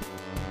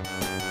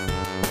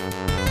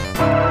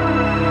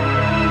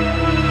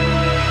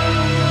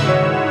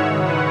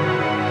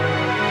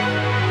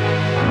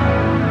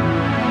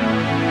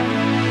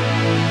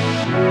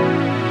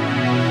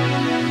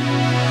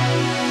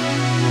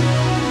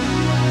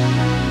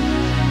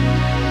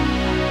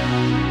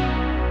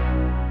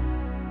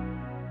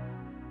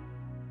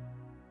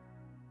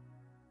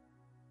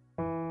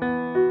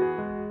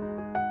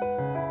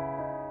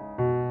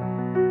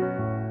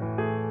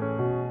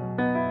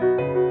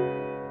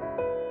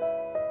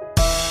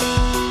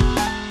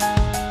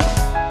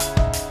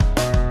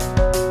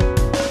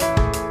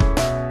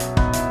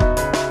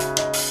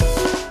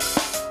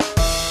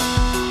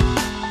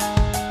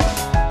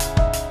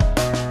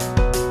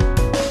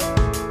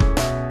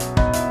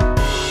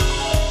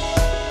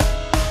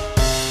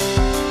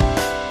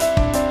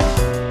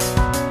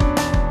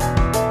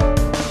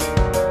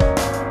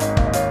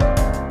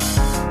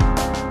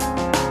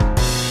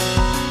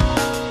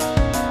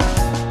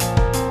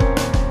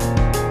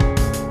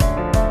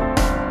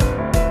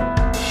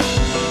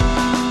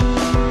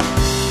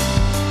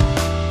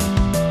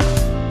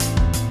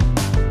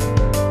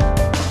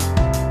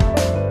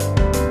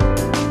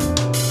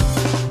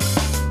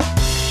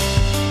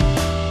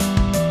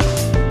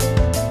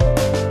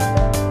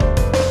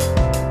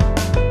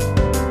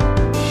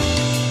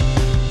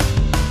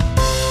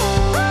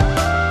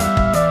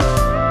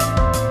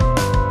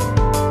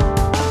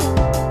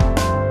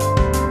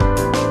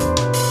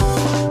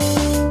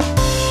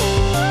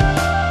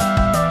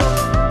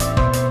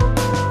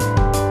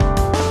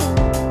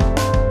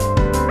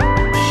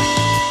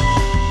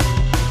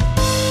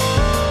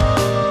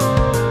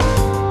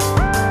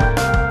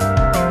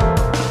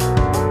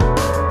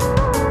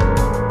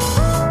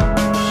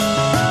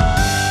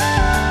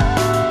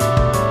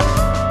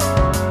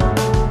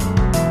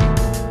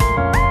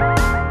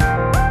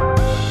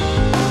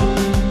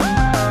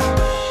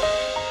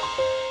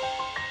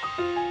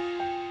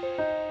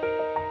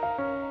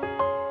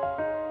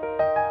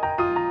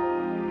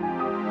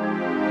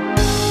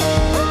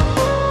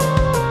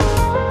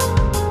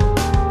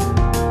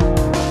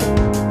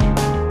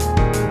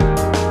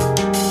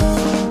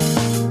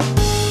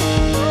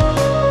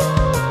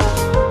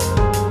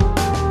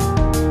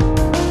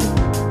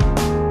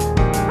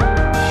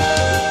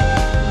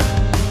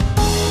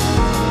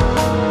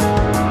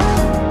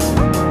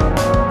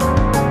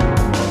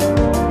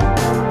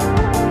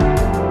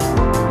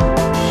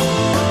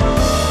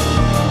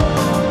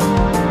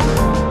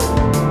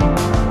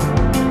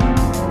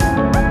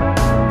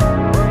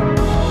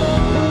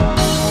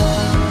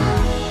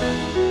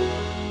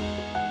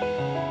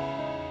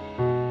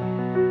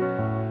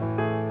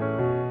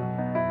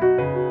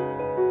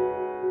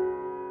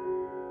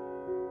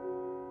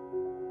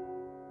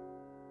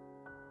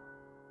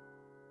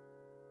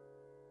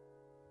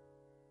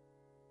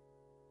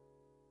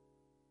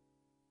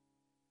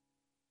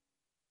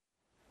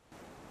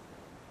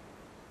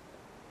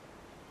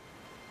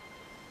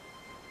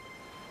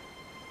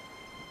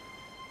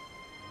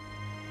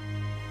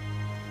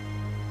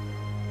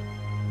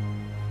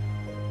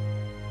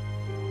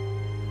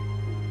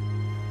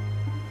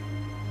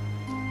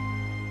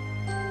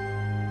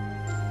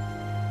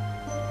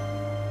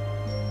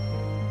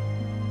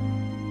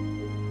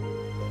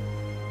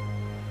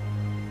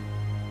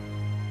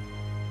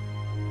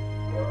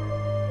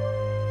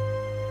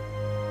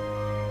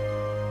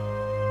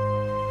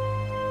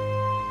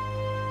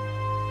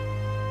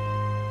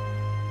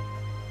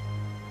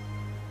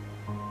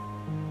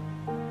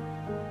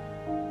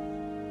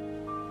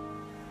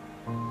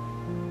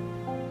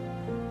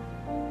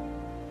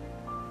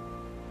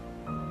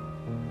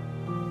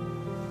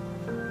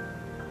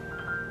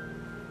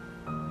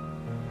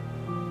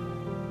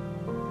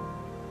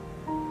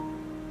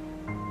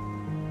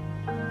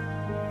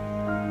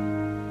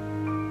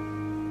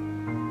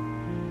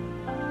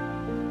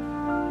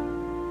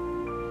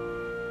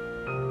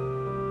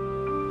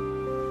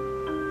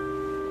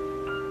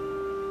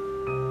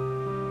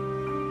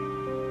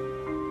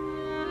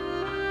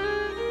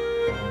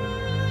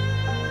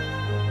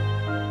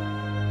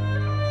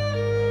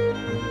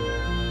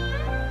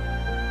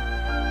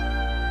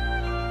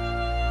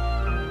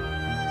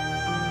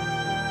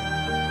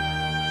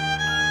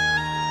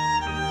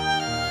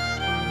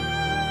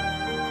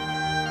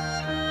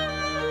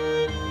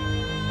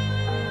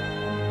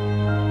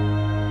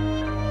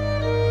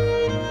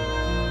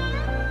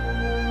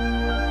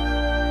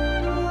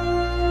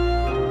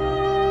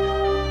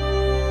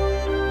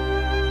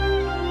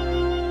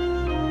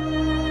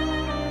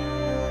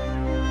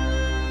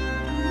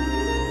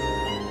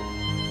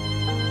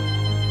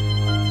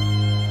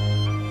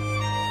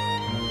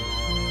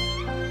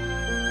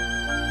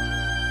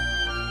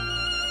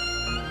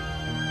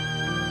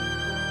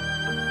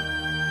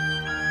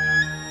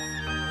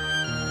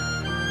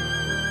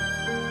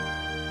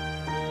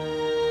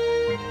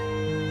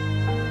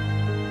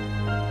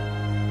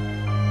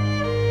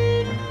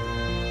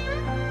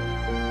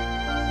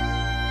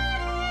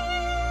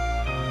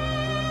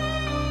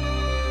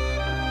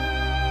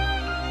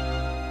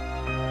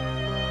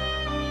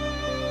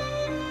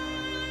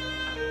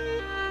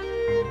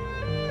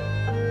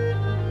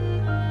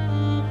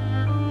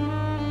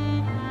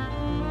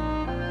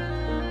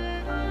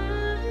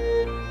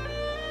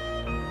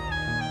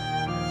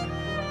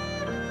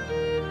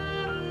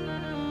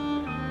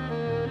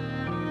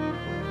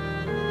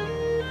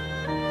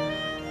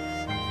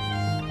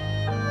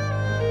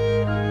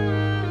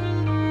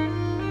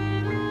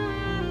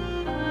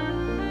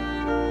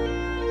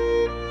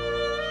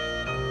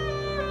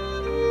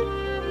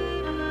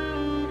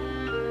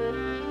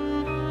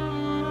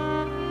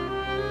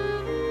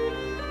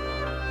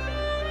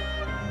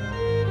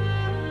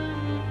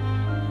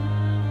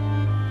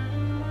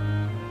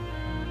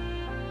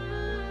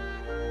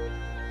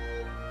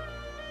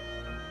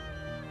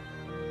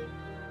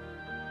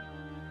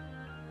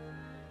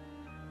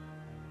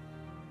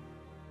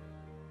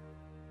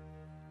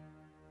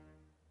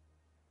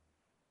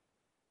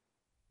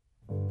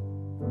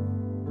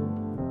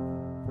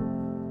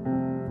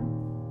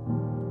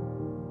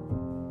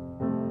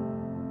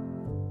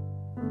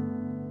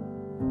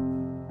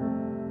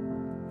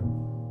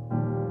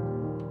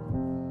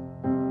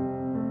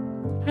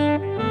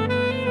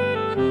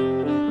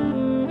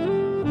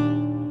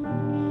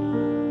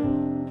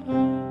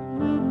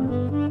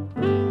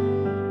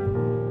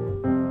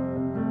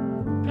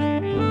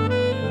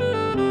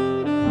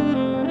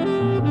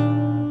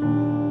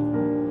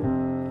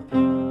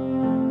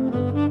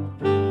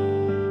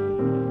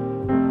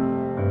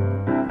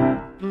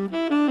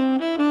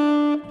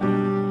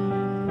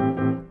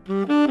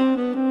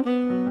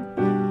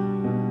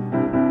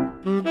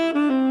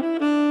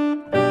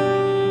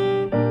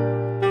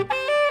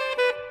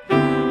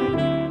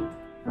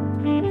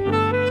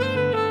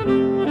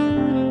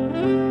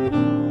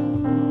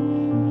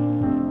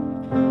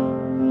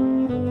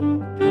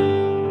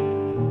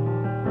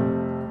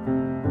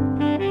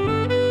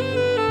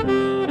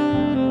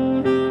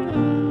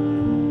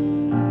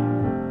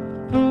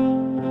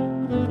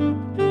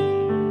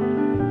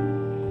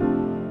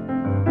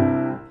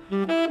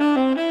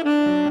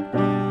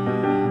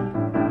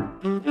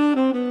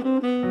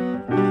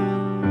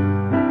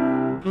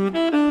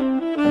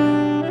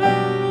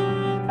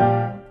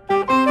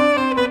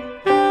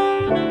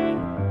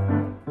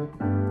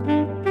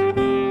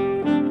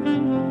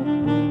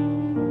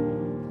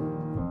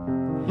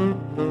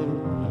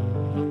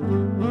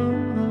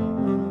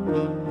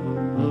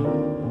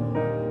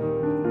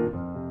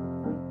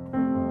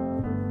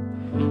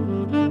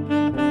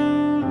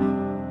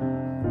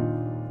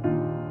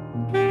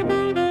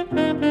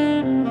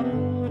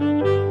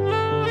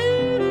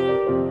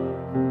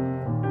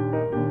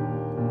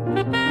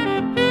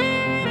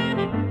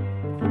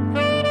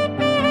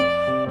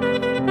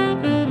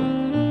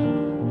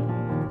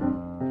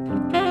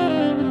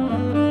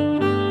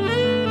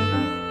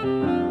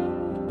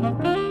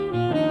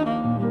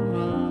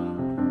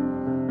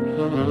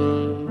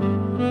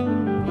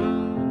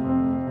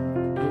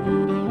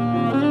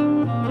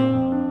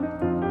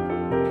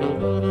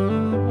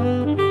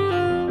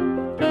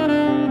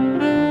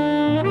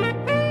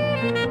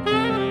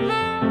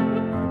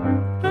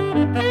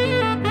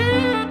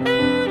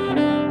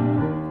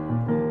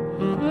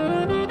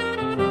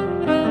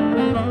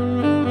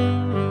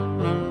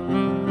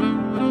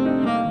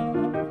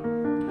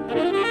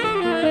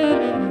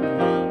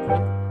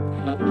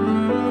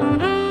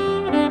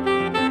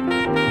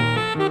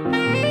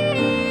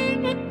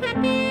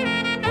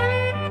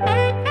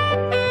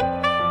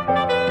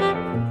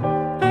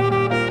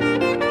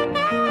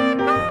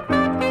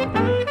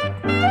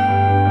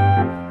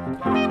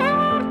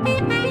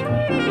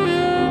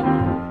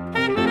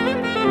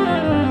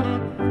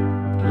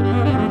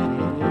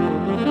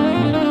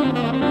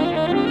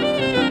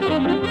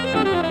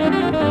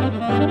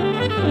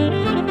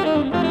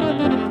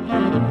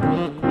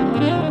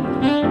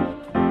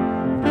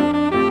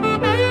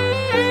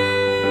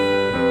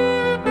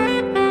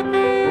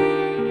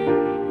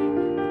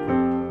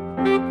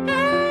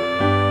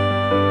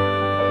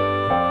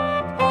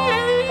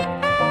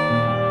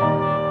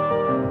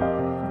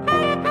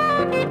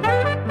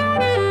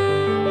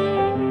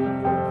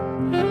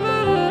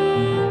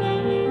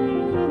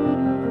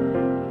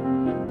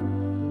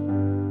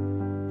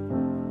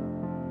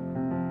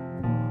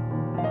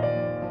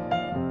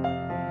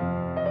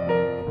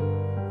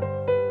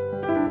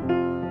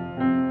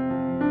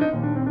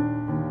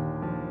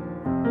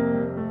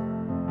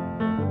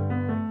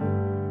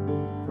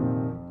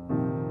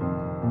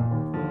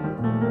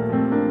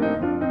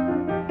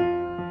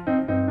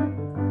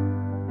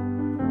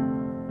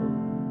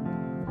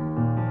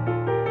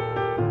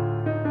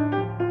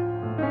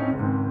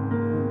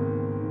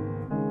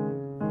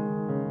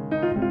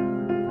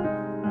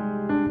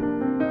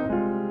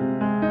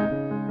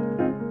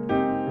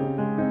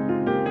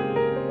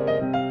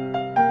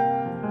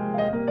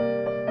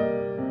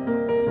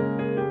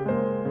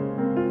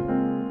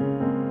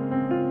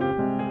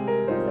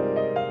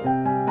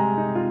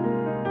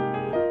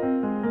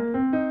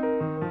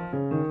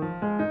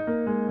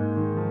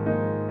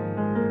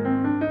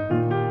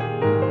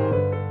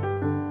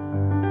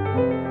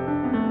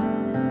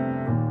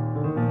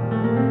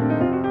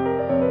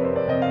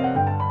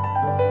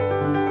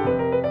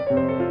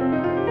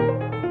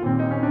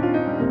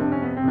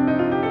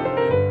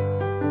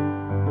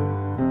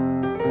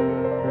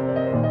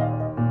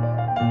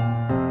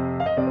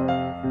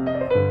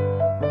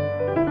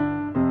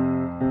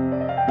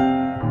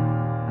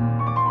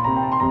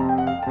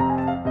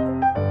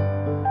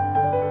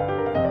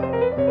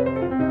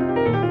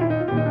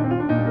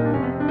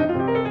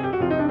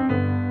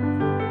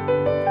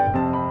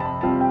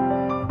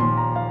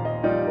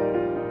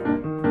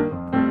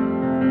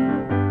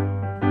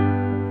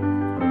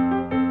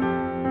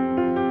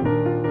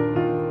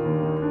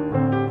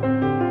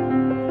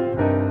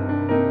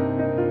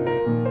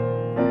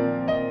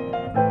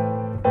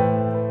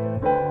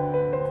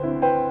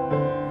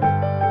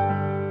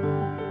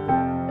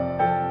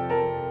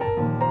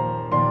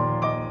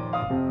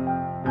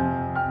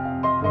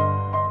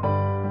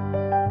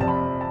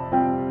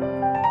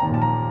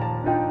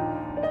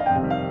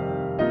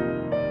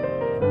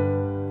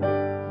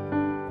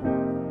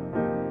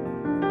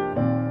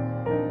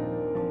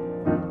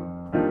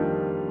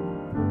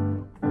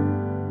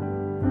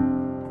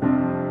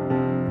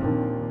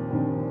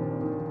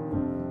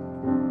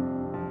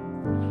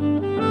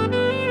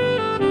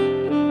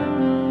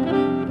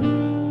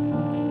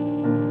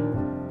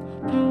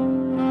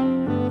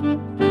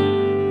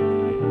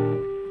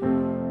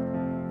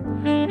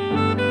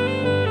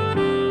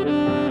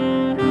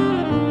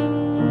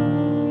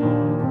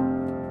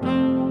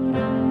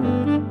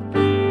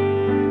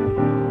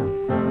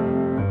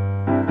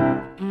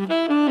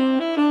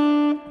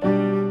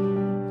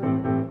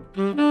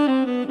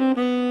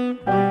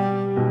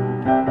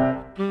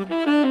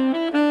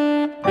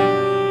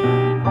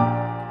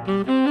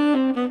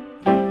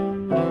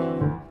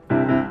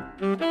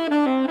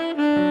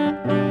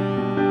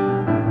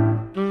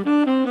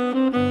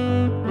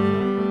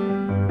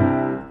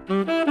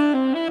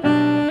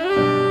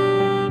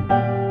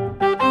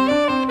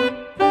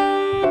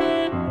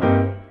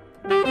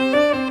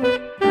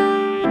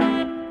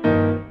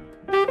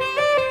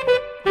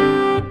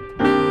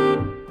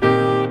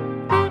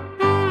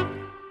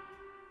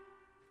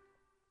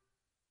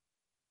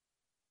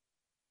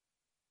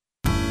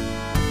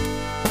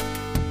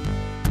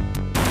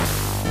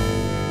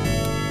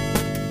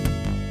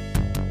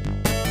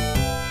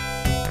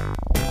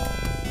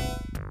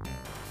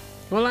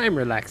 Well, I'm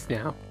relaxed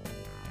now.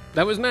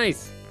 That was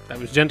nice. That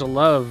was Gentle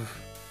Love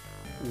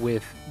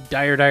with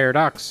Dire Dire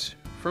Docks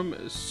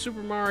from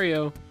Super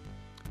Mario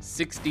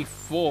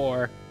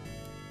 64.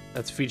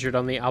 That's featured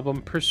on the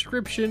album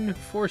Prescription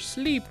for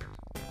Sleep.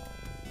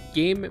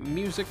 Game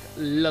Music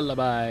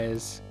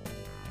Lullabies.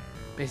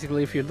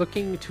 Basically, if you're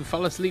looking to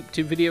fall asleep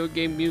to video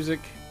game music,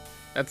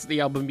 that's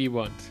the album you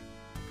want.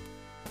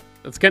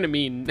 That's kind of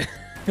mean.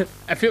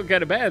 I feel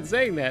kind of bad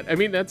saying that. I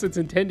mean, that's its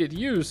intended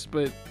use,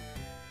 but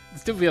it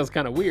still feels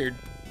kind of weird.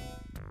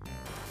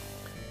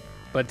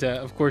 But,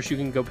 of course, you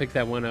can go pick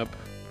that one up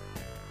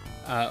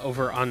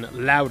over on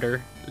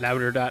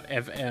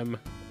louder.fm,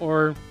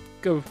 or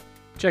go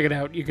check it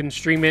out. You can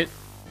stream it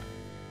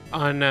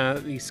on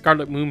the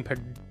Scarlet Moon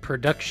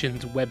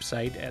Productions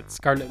website at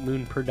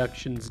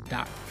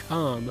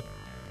scarletmoonproductions.com.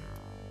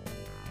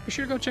 Be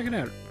sure to go check it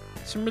out.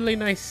 Some really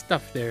nice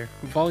stuff there.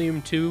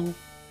 Volume 2.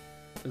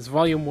 There's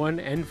Volume 1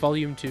 and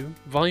Volume 2.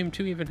 Volume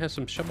 2 even has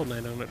some Shovel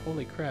Knight on it.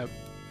 Holy crap.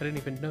 I didn't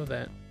even know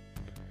that.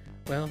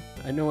 Well,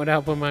 I know what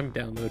album I'm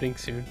downloading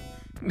soon.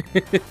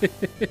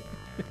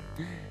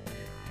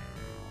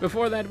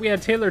 Before that, we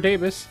had Taylor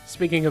Davis.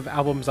 Speaking of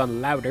albums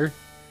on Louder,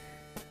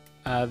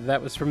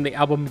 that was from the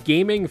album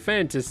Gaming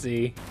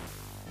Fantasy.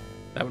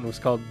 That one was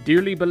called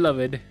Dearly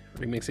Beloved,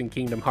 remixing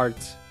Kingdom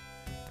Hearts.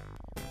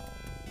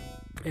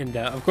 And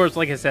of course,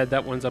 like I said,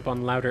 that one's up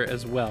on Louder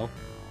as well,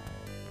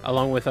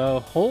 along with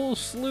a whole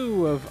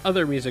slew of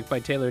other music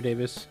by Taylor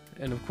Davis.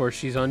 And of course,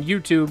 she's on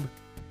YouTube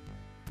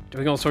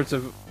doing all sorts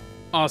of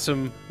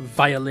awesome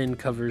violin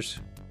covers.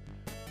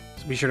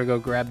 So be sure to go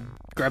grab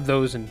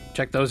those and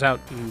check those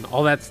out and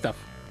all that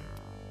stuff.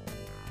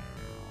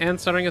 And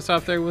starting us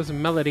off there was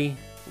Melody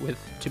with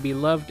To Be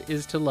Loved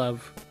Is to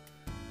Love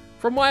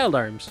from Wild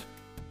Arms.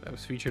 That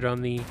was featured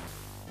on the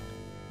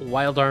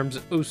Wild Arms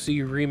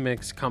OC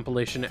Remix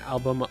compilation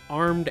album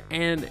Armed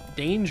and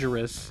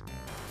Dangerous,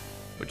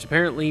 which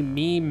apparently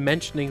me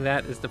mentioning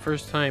that is the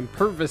first time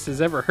Purvis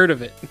has ever heard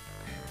of it.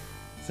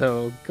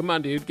 So come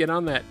on, dude, get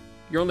on that.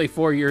 You're only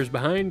 4 years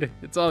behind.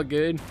 It's all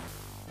good.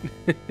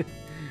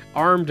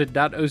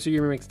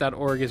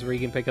 Armed.ocremix.org is where you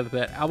can pick up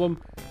that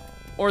album,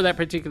 or that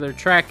particular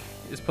track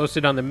is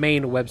posted on the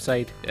main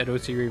website at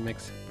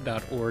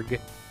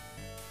ocremix.org.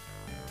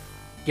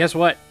 Guess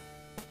what?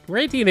 We're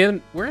at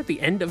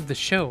the end of the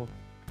show.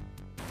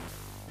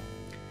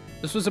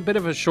 This was a bit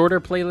of a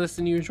shorter playlist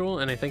than usual,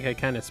 and I think I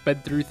kind of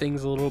sped through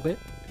things a little bit.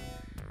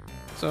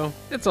 So,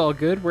 it's all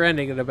good. We're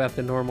ending at about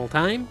the normal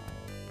time.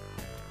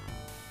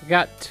 We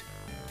got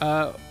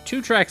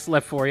 2 tracks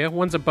left for you.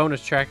 One's a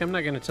bonus track. I'm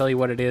not going to tell you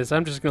what it is.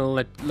 I'm just going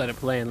to let it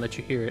play and let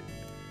you hear it.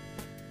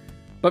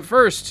 But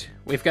first,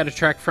 we've got a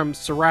track from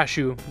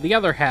Sarashu, the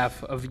other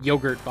half of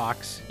Yogurt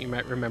Box. You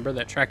might remember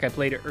that track I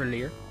played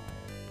earlier.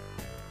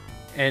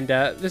 And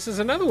this is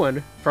another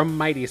one from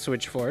Mighty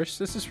Switch Force.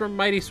 This is from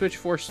Mighty Switch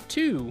Force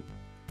 2.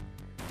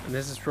 And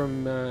this is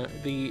from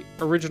the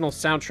original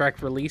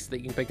soundtrack release that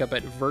you can pick up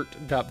at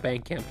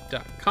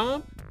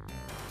vert.bandcamp.com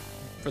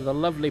for the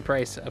lovely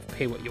price of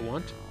pay what you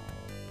want,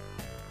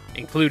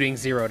 including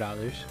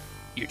 $0,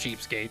 you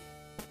cheapskate.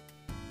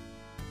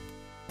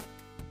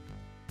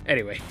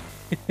 Anyway,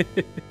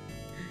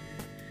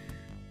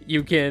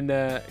 you can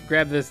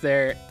grab this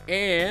there,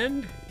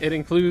 and it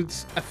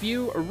includes a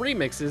few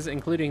remixes,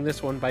 including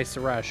this one by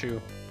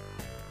Sarashu.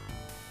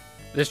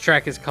 This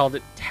track is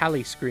called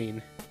Tally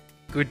Screen,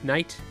 Good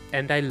Night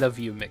and I Love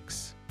You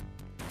Mix.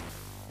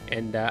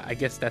 And I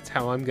guess that's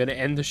how I'm going to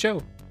end the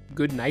show.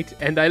 Good night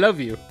and I love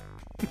you.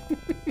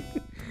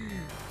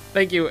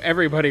 Thank you,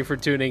 everybody, for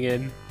tuning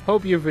in.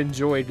 Hope you've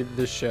enjoyed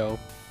the show.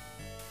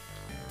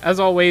 As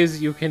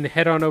always, you can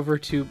head on over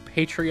to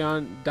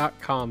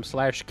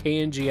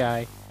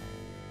patreon.com/KNGI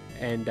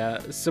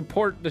and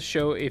support the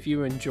show if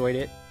you enjoyed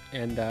it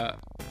and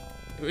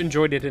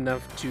enjoyed it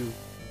enough to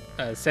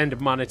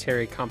send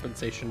monetary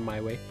compensation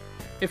my way.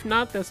 If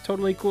not, that's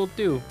totally cool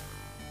too.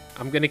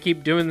 I'm going to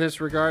keep doing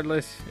this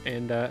regardless,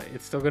 and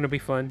it's still going to be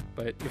fun.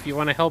 But if you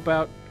want to help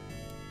out,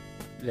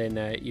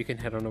 then you can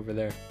head on over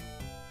there.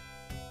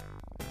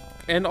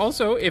 And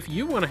also, if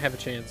you want to have a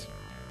chance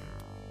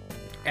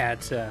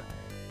at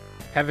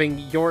having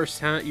your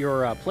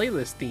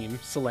playlist theme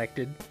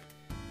selected,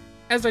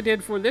 as I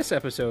did for this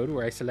episode,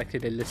 where I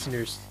selected a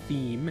listener's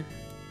theme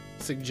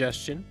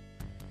suggestion,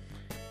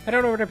 head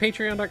on over to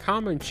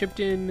patreon.com and chipped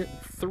in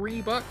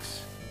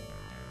 $3,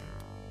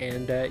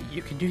 and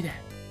you can do that.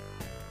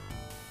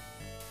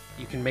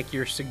 You can make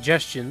your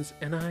suggestions,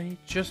 and I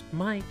just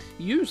might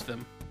use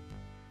them.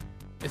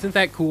 Isn't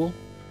that cool?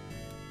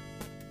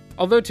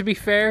 Although, to be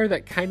fair,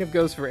 that kind of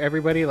goes for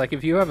everybody. Like,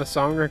 if you have a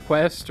song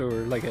request or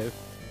like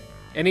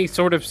any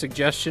sort of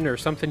suggestion or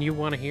something you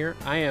want to hear,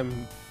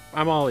 I'm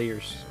all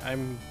ears.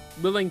 I'm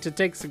willing to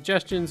take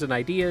suggestions and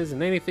ideas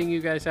and anything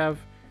you guys have.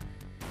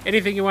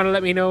 Anything you want to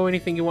let me know,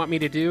 anything you want me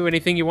to do,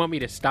 anything you want me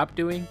to stop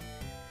doing,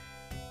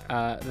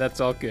 that's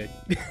all good.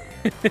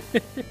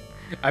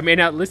 I may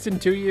not listen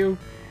to you.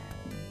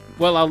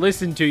 Well, I'll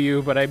listen to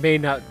you, but I may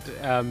not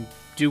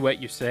do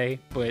what you say,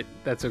 but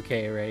that's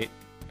okay, right?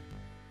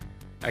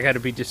 I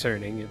gotta be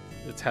discerning.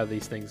 It's how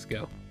these things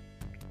go.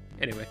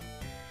 Anyway,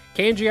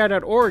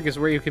 KNGI.org is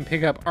where you can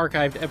pick up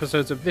archived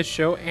episodes of this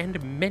show and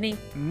many,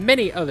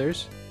 many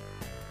others.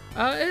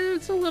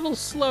 It's a little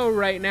slow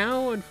right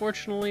now.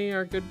 Unfortunately,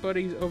 our good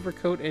buddies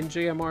Overcoat and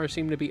JMR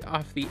seem to be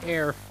off the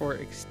air for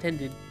the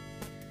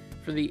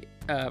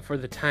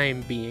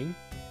time being.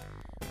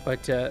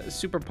 But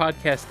Super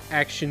Podcast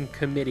Action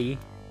Committee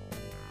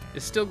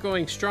is still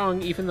going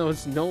strong, even though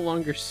it's no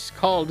longer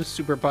called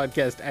Super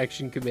Podcast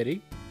Action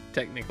Committee,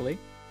 technically.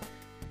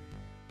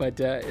 But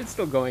it's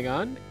still going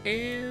on,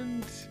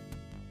 and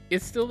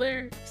it's still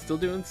there, still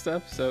doing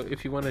stuff. So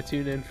if you want to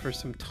tune in for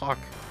some talk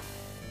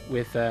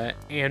with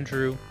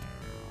Andrew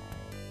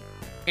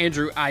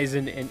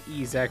Eisen, and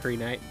E. Zachary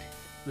Knight,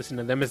 listen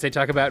to them as they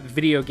talk about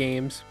video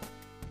games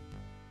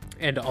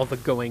and all the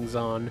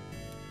goings-on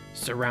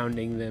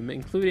surrounding them,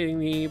 including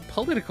the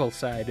political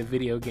side of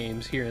video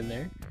games here and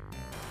there.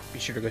 Be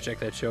sure to go check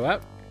that show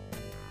out.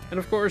 And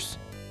of course,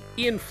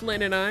 Ian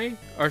Flynn and I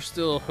are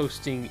still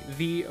hosting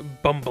the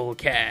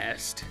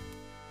Bumblecast.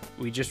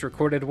 We just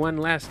recorded one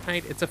last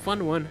night. It's a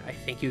fun one. I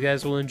think you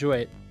guys will enjoy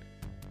it.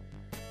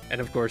 And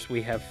of course,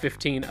 we have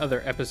 15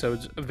 other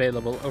episodes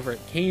available over at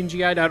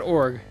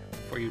kngi.org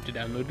for you to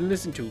download and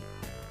listen to.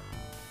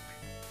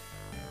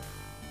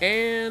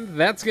 And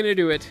that's going to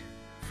do it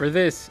for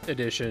this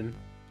edition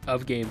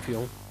of Game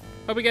Fuel.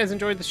 Hope you guys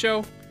enjoyed the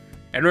show.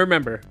 And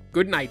remember,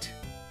 good night,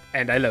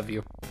 and I love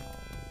you.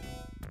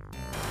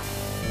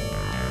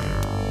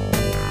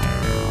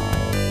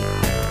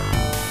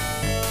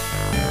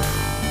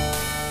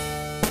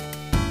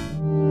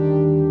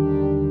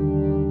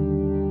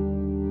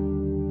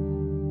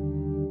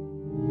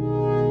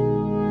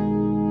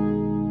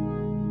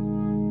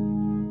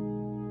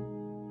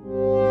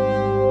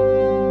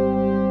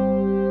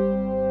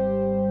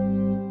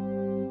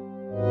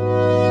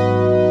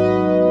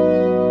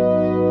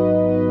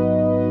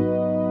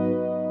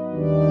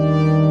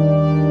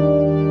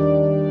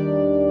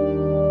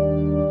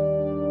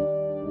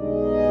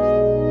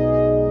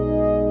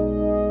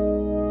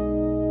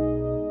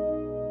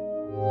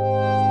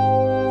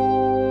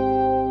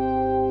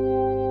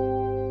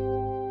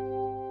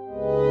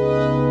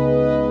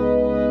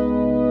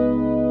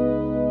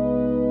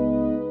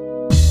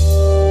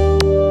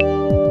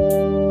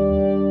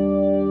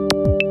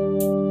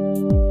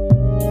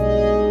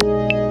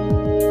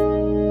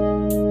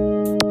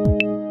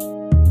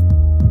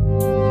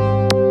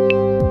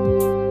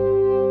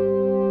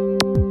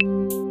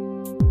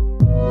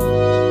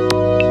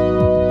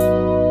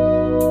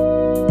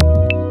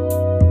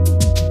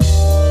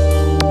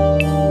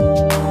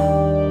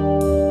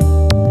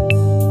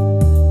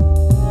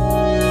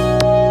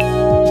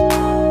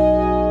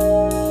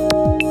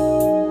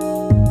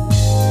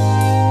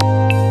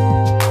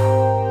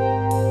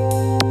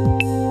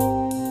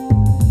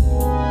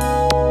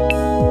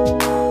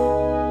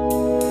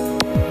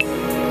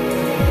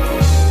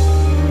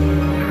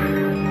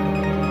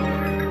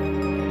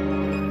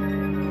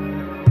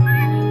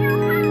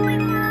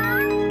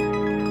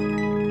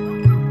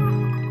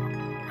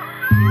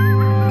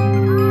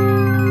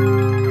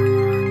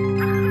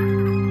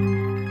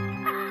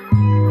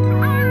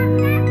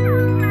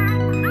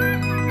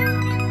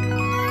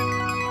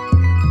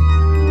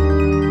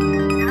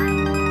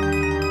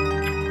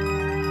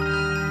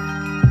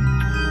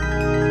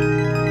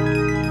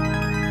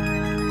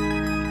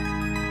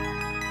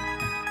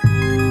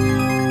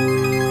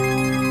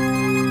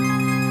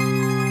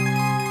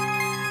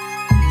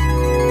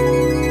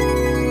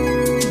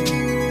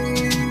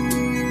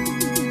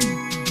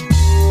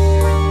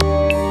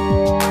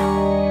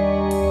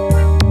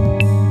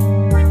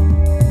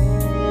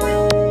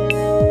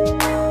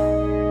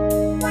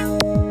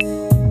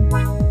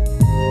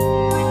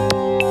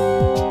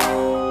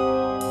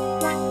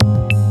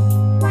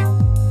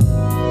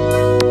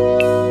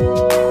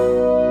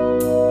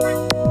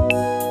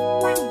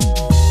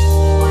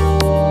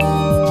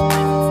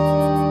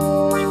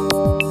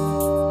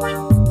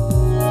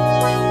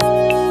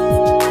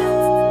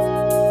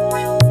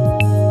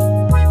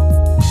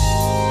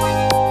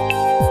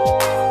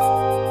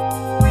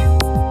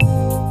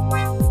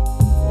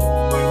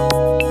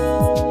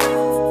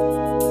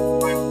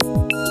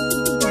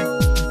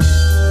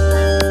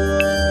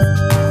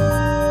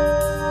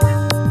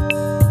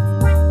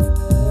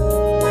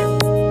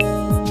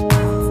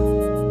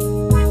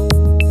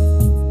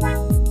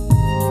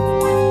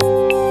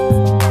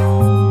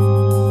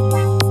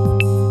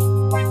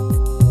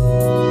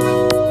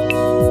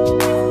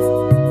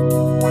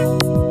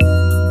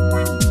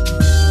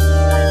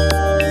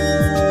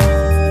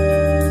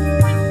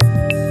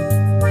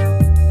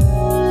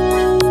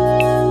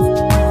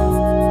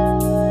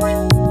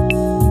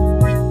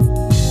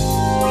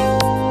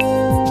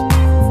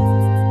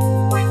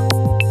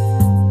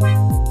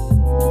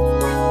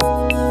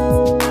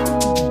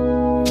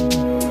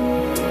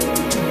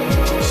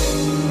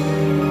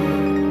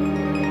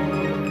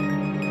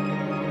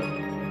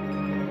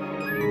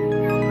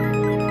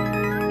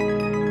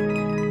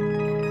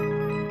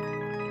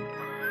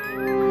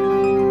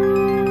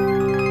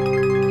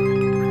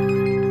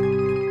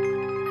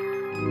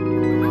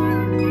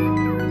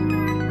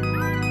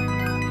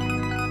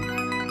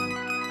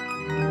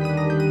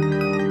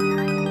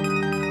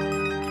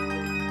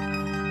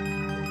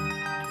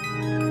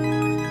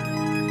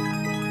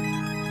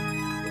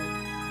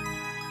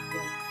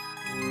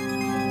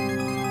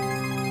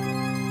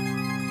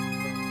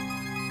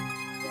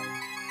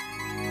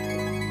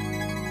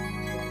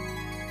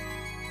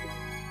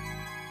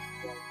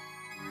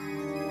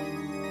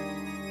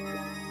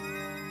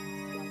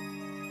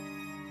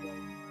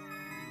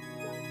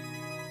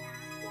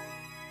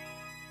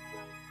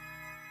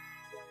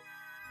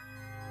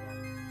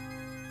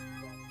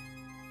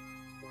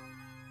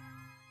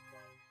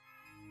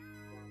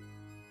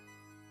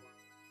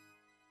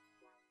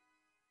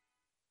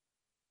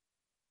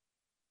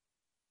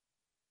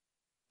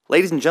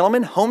 Ladies and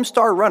gentlemen,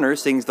 Homestar Runner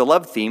sings the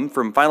love theme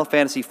from Final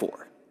Fantasy IV.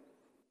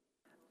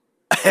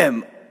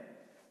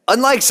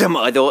 Unlike some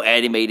other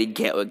animated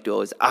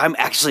characters, I'm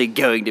actually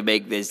going to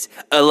make this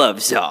a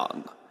love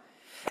song.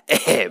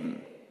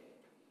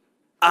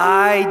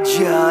 I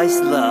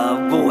just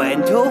love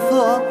Buento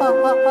Floss.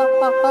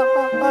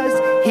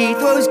 He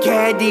throws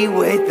candy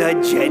with a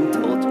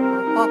gentle toss.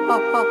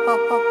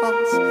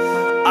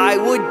 I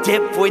would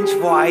dip French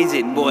fries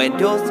in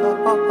Buento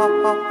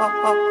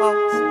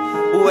sauce.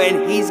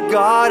 When he's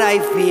gone, I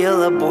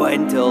feel a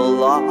Buento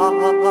loss.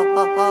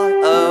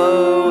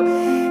 Oh,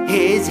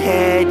 his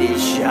head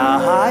is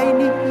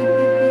shiny.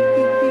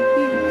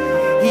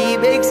 He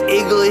makes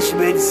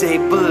Englishmen say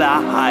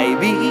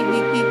blimey.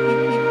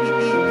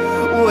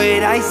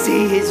 When I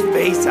see his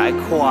face, I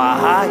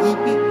cry.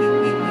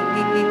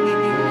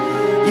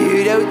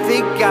 You don't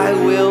think I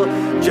will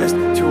just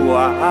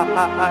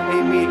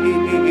try me?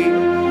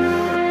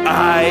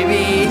 I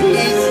mean,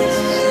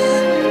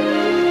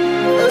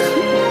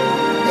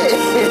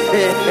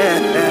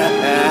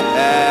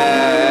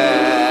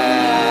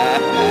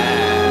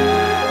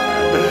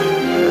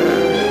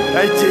 I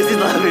just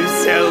love him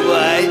so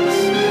much.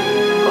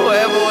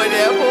 Forever and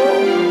ever.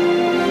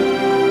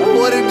 I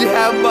want him to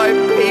have my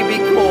baby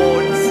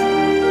corns.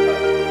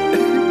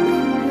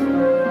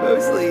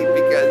 Mostly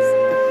because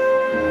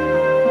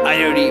I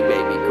don't eat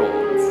baby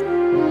corns.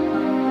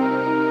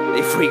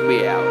 They freak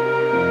me out.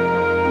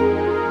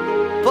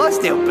 Plus,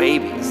 they're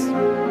babies.